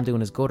whether what I'm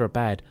doing is good or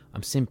bad.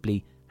 I'm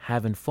simply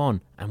having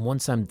fun. And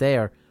once I'm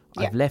there,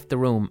 I've left the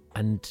room.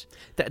 And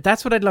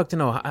that's what I'd like to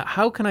know.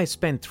 How can I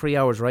spend 3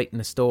 hours writing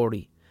a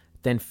story,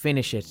 then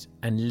finish it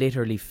and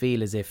literally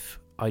feel as if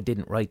I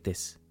didn't write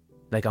this?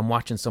 Like I'm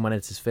watching someone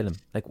else's film.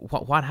 Like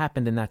what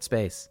happened in that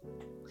space?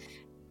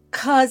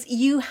 Because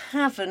you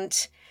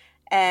haven't,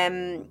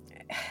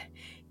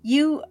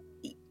 you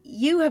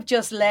have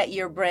just let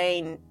your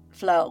brain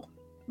flow,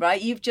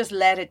 right? You've just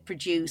let it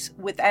produce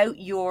without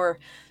your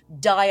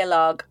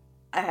dialogue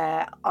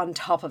on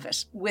top of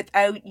it,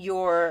 without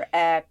your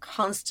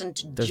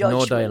constant There's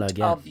no judgment dialogue,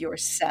 yeah. of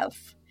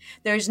yourself.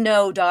 There's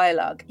no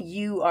dialogue.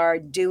 You are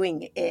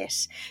doing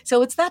it.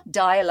 So it's that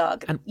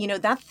dialogue, And-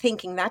 that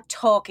thinking, that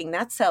talking,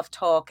 that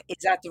self-talk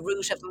is at the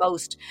root of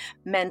most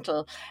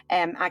mental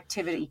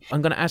activity.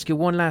 I'm going to ask you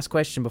one last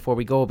question before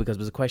we go, because it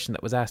was a question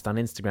that was asked on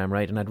Instagram,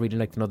 right? And I'd really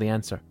like to know the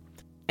answer.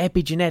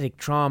 Epigenetic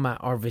trauma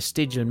or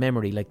vestigial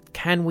memory, like,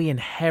 can we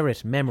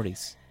inherit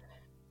memories?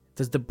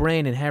 Does the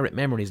brain inherit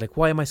memories? Like,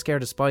 why am I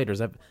scared of spiders?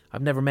 I've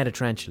never met a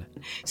tarantula.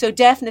 So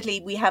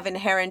definitely we have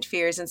inherent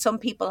fears, and some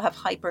people have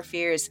hyper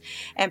fears.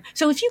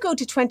 So if you go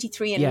to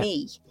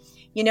 23andMe,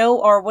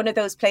 or one of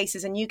those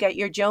places, and you get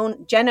your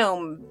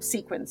genome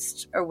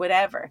sequenced or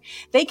whatever,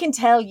 they can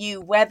tell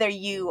you whether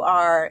you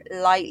are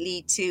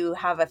likely to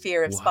have a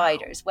fear of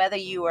spiders, whether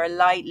you are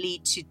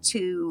likely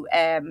to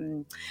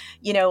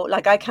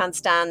like I can't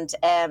stand,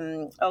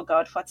 oh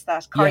God, what's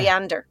that?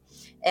 Coriander.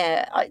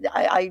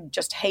 I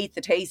just hate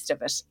the taste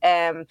of it.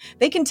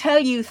 They can tell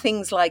you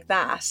things like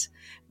that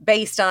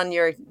based on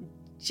your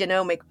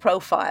genomic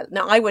profile.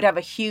 Now, I would have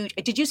a huge...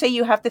 Did you say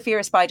you have the fear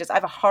of spiders? I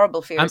have a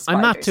horrible fear of spiders.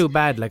 I'm not too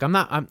bad. Like,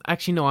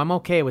 I'm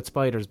okay with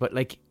spiders, but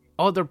like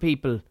other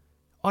people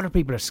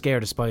are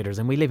scared of spiders,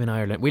 and we live in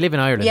Ireland.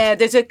 Yeah,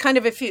 there's a kind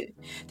of a few.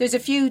 There's a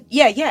few.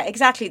 Yeah,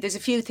 exactly. There's a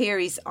few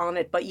theories on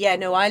it, but yeah,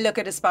 no, I look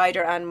at a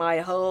spider and my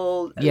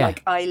whole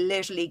like I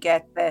literally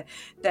get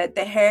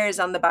the hairs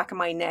on the back of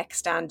my neck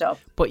stand up.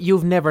 But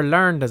you've never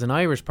learned as an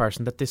Irish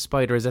person that this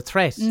spider is a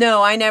threat.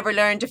 No, I never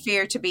learned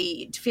fear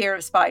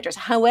of spiders.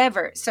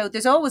 However, so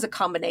there's always a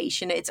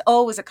combination. It's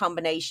always a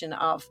combination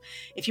of,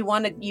 if you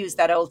want to use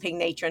that old thing,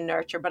 nature and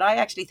nurture. But I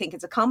actually think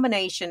it's a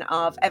combination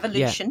of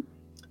evolution. Yeah.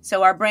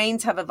 So our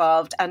brains have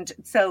evolved, and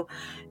so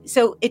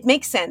it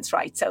makes sense,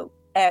 right? So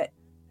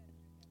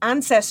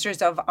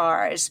ancestors of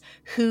ours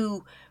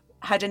who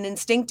had an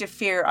instinctive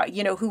fear,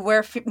 who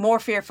were more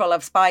fearful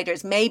of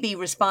spiders, maybe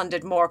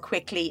responded more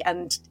quickly,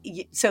 and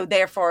so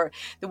therefore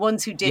the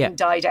ones who didn't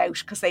died out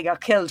because they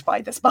got killed by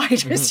the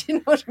spiders. You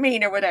know what I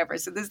mean, or whatever.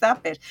 So there's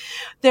that bit.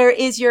 There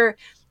is your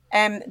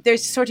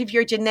there's sort of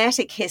your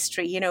genetic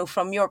history,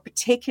 from your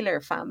particular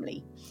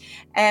family.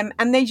 And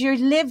there's your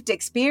lived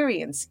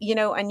experience,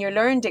 and your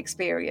learned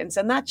experience,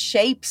 and that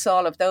shapes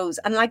all of those.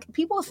 And like,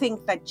 people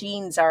think that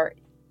genes are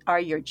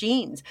your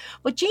genes,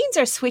 but genes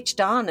are switched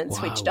on and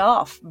switched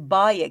off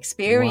by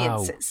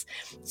experiences.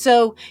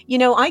 So,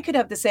 I could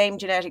have the same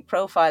genetic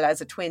profile as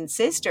a twin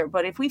sister,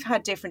 but if we've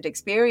had different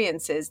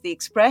experiences, the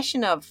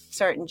expression of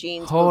certain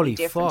genes will be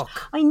different.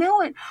 Fuck. I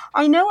know it.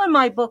 I know in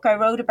my book I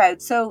wrote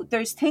about, so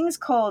there's things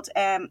called,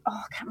 I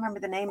can't remember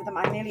the name of them.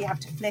 I nearly have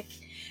to flick.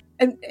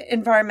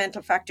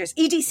 Environmental factors,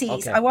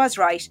 EDCs, okay. I was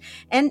right,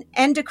 and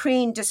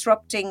endocrine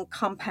disrupting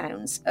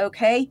compounds,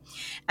 okay?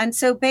 And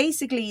so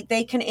basically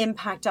they can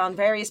impact on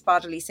various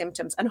bodily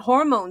symptoms and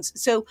hormones.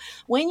 So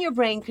when your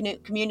brain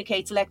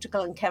communicates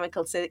electrical and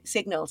chemical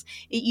signals,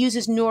 it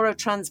uses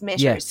neurotransmitters.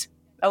 Yes.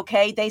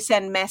 Okay, they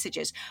send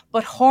messages,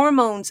 but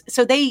hormones,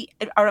 so they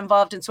are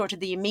involved in sort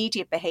of the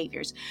immediate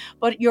behaviors,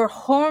 but your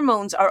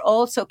hormones are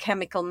also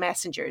chemical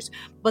messengers,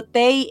 but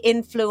their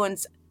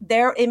influence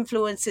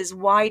is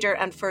wider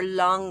and for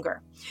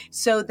longer.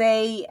 So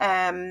they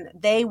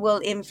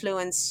will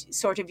influence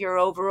sort of your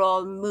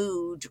overall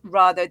mood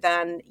rather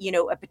than,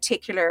 a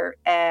particular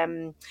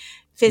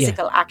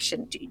physical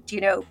action,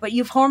 but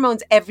you've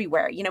hormones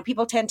everywhere.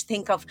 People tend to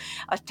think of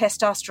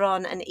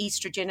testosterone and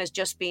estrogen as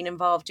just being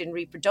involved in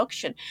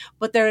reproduction,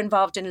 but they're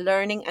involved in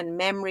learning and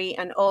memory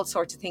and all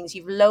sorts of things.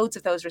 You've loads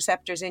of those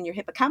receptors in your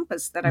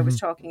hippocampus that I was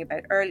talking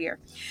about earlier.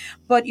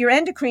 But your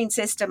endocrine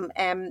system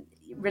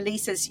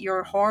releases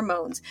your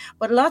hormones,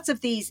 but lots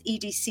of these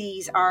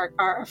EDCs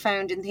are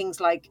found in things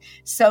like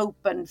soap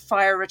and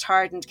fire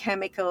retardant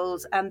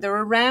chemicals, and they're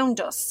around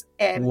us,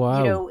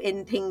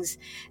 in things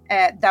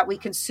that we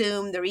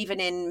consume. They're even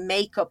in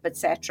makeup,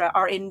 etc.,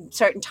 or in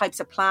certain types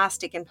of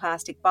plastic in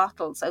plastic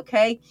bottles,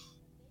 okay?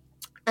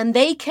 And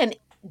they can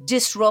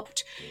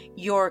disrupt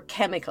your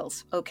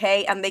chemicals,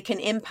 okay? And they can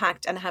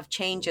impact and have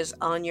changes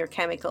on your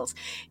chemicals,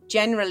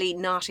 generally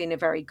not in a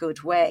very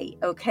good way,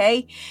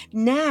 okay?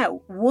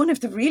 Now, one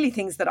of the really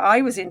things that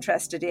I was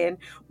interested in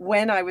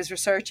when I was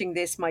researching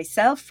this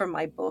myself for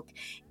my book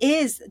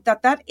is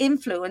that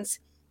influence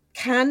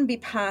can be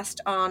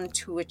passed on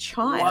to a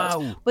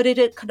child, but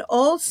it could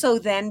also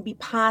then be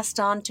passed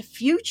on to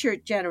future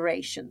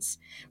generations,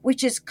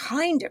 which is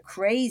kind of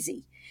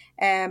crazy.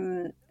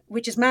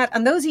 Which is mad.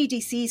 And those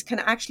EDCs can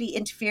actually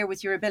interfere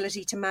with your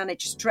ability to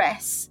manage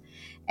stress.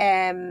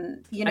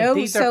 And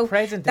these are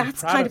present in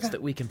products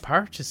that we can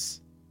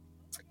purchase.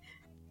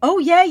 Oh,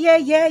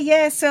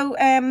 yeah. So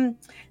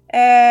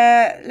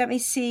Let me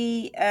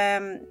see.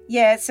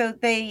 So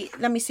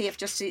let me see if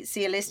just to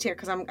see a list here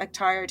because I'm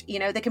tired.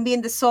 They can be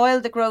in the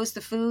soil that grows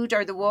the food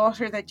or the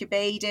water that you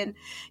bathe in,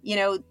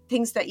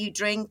 things that you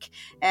drink,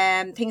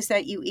 things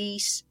that you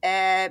eat,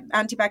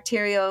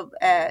 antibacterial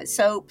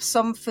soap,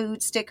 some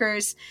food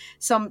stickers,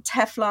 some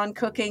Teflon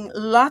cooking,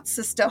 lots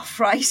of stuff,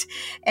 right?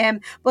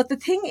 But the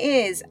thing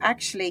is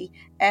actually,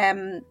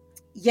 they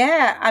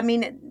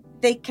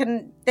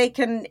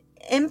can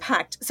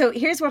impact. So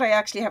here's what I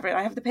actually have.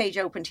 I have the page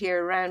opened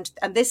here around,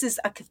 and this is,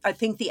 I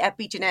think, the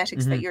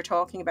epigenetics that you're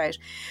talking about.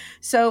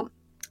 So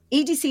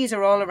EDCs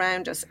are all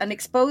around us. An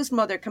exposed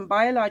mother can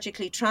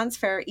biologically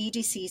transfer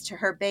EDCs to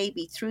her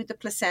baby through the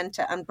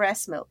placenta and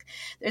breast milk.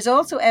 There's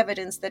also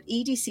evidence that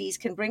EDCs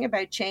can bring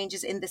about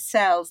changes in the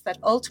cells that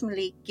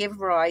ultimately give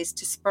rise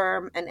to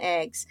sperm and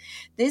eggs.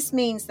 This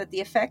means that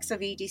the effects of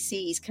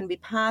EDCs can be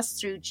passed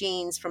through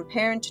genes from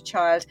parent to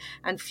child,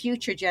 and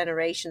future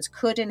generations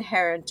could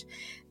inherit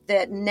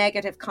the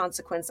negative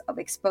consequence of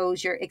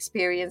exposure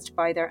experienced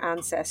by their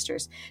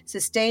ancestors,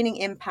 sustaining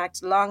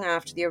impact long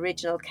after the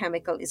original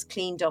chemical is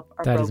cleaned up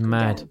or broken down. That is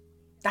mad.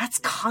 That's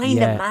kind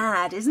of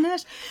mad, isn't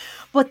it?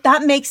 But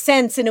that makes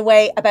sense in a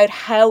way about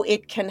how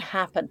it can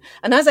happen.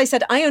 And as I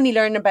said, I only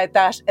learned about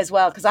that as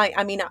well because I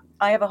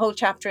have a whole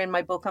chapter in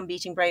my book on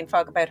Beating Brain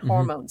Fog about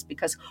hormones,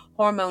 because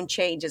hormone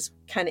changes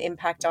can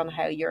impact on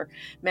how your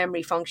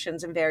memory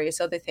functions and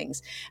various other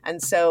things.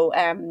 And so,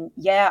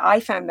 I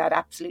found that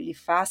absolutely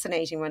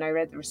fascinating when I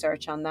read the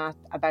research on that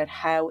about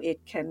how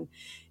it can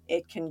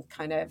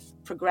kind of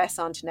progress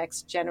on to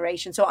next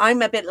generation. So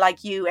I'm a bit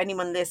like you,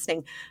 anyone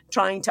listening,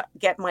 trying to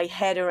get my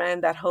head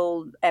around that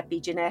whole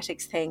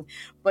epigenetics thing.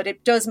 But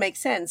it does make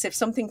sense. If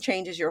something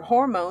changes your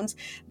hormones,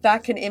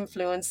 that can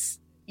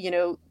influence,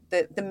 the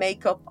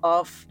makeup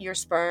of your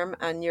sperm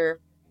and your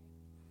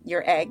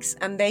eggs,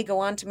 and they go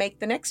on to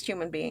make the next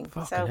human being.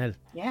 Fucking hell.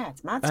 Yeah,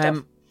 it's mad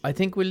stuff. I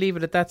think we'll leave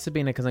it at that,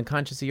 Sabina, because I'm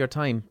conscious of your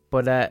time.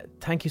 But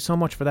thank you so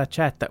much for that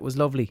chat. That was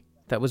lovely.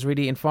 That was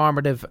really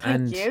informative.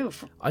 Thank you.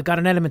 I got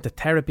an element of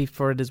therapy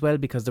for it as well,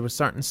 because there was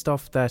certain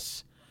stuff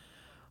that,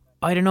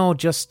 I don't know,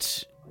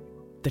 just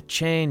the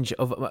change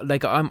of,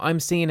 like,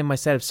 I'm seeing in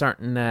myself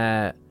certain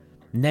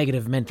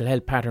negative mental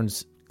health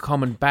patterns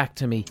coming back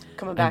to me.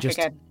 Coming back just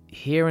again.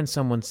 Hearing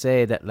someone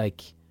say that,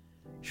 like,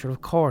 sure,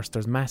 of course,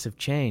 there's massive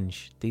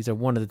change. These are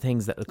one of the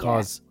things that will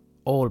cause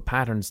old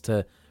patterns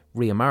to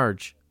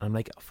re-emerge. I'm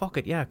like, fuck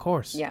it, yeah, of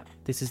course. Yeah.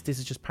 This is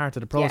just part of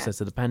the process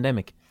of the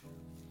pandemic.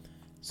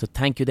 So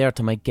thank you there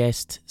to my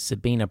guest,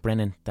 Sabina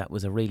Brennan. That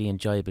was a really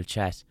enjoyable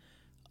chat.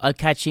 I'll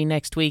catch you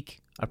next week.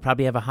 I'll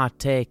probably have a hot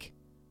take.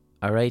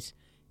 All right?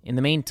 In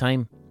the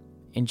meantime,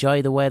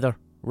 enjoy the weather.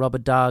 Rub a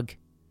dog.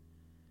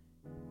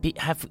 Be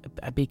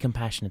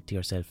compassionate to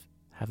yourself.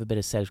 Have a bit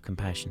of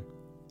self-compassion.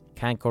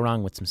 Can't go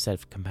wrong with some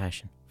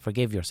self-compassion.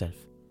 Forgive yourself.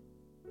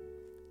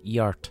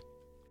 Yurt.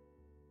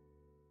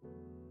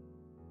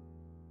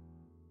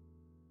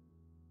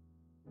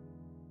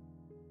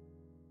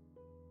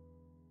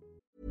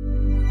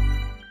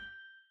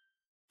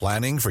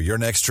 Planning for your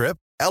next trip?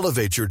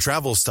 Elevate your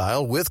travel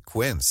style with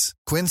Quince.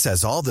 Quince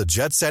has all the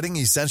jet-setting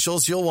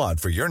essentials you'll want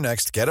for your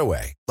next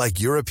getaway, like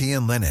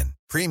European linen,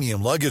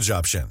 premium luggage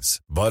options,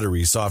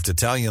 buttery soft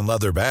Italian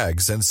leather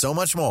bags, and so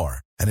much more.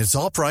 And it's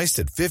all priced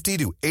at 50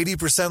 to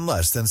 80%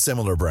 less than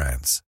similar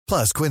brands.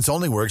 Plus, Quince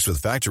only works with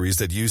factories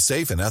that use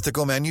safe and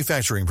ethical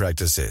manufacturing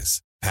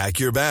practices. Pack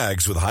your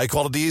bags with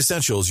high-quality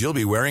essentials you'll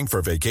be wearing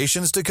for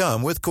vacations to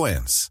come with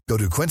Quince. Go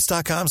to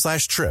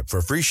quince.com/trip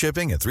for free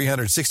shipping and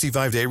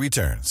 365-day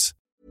returns.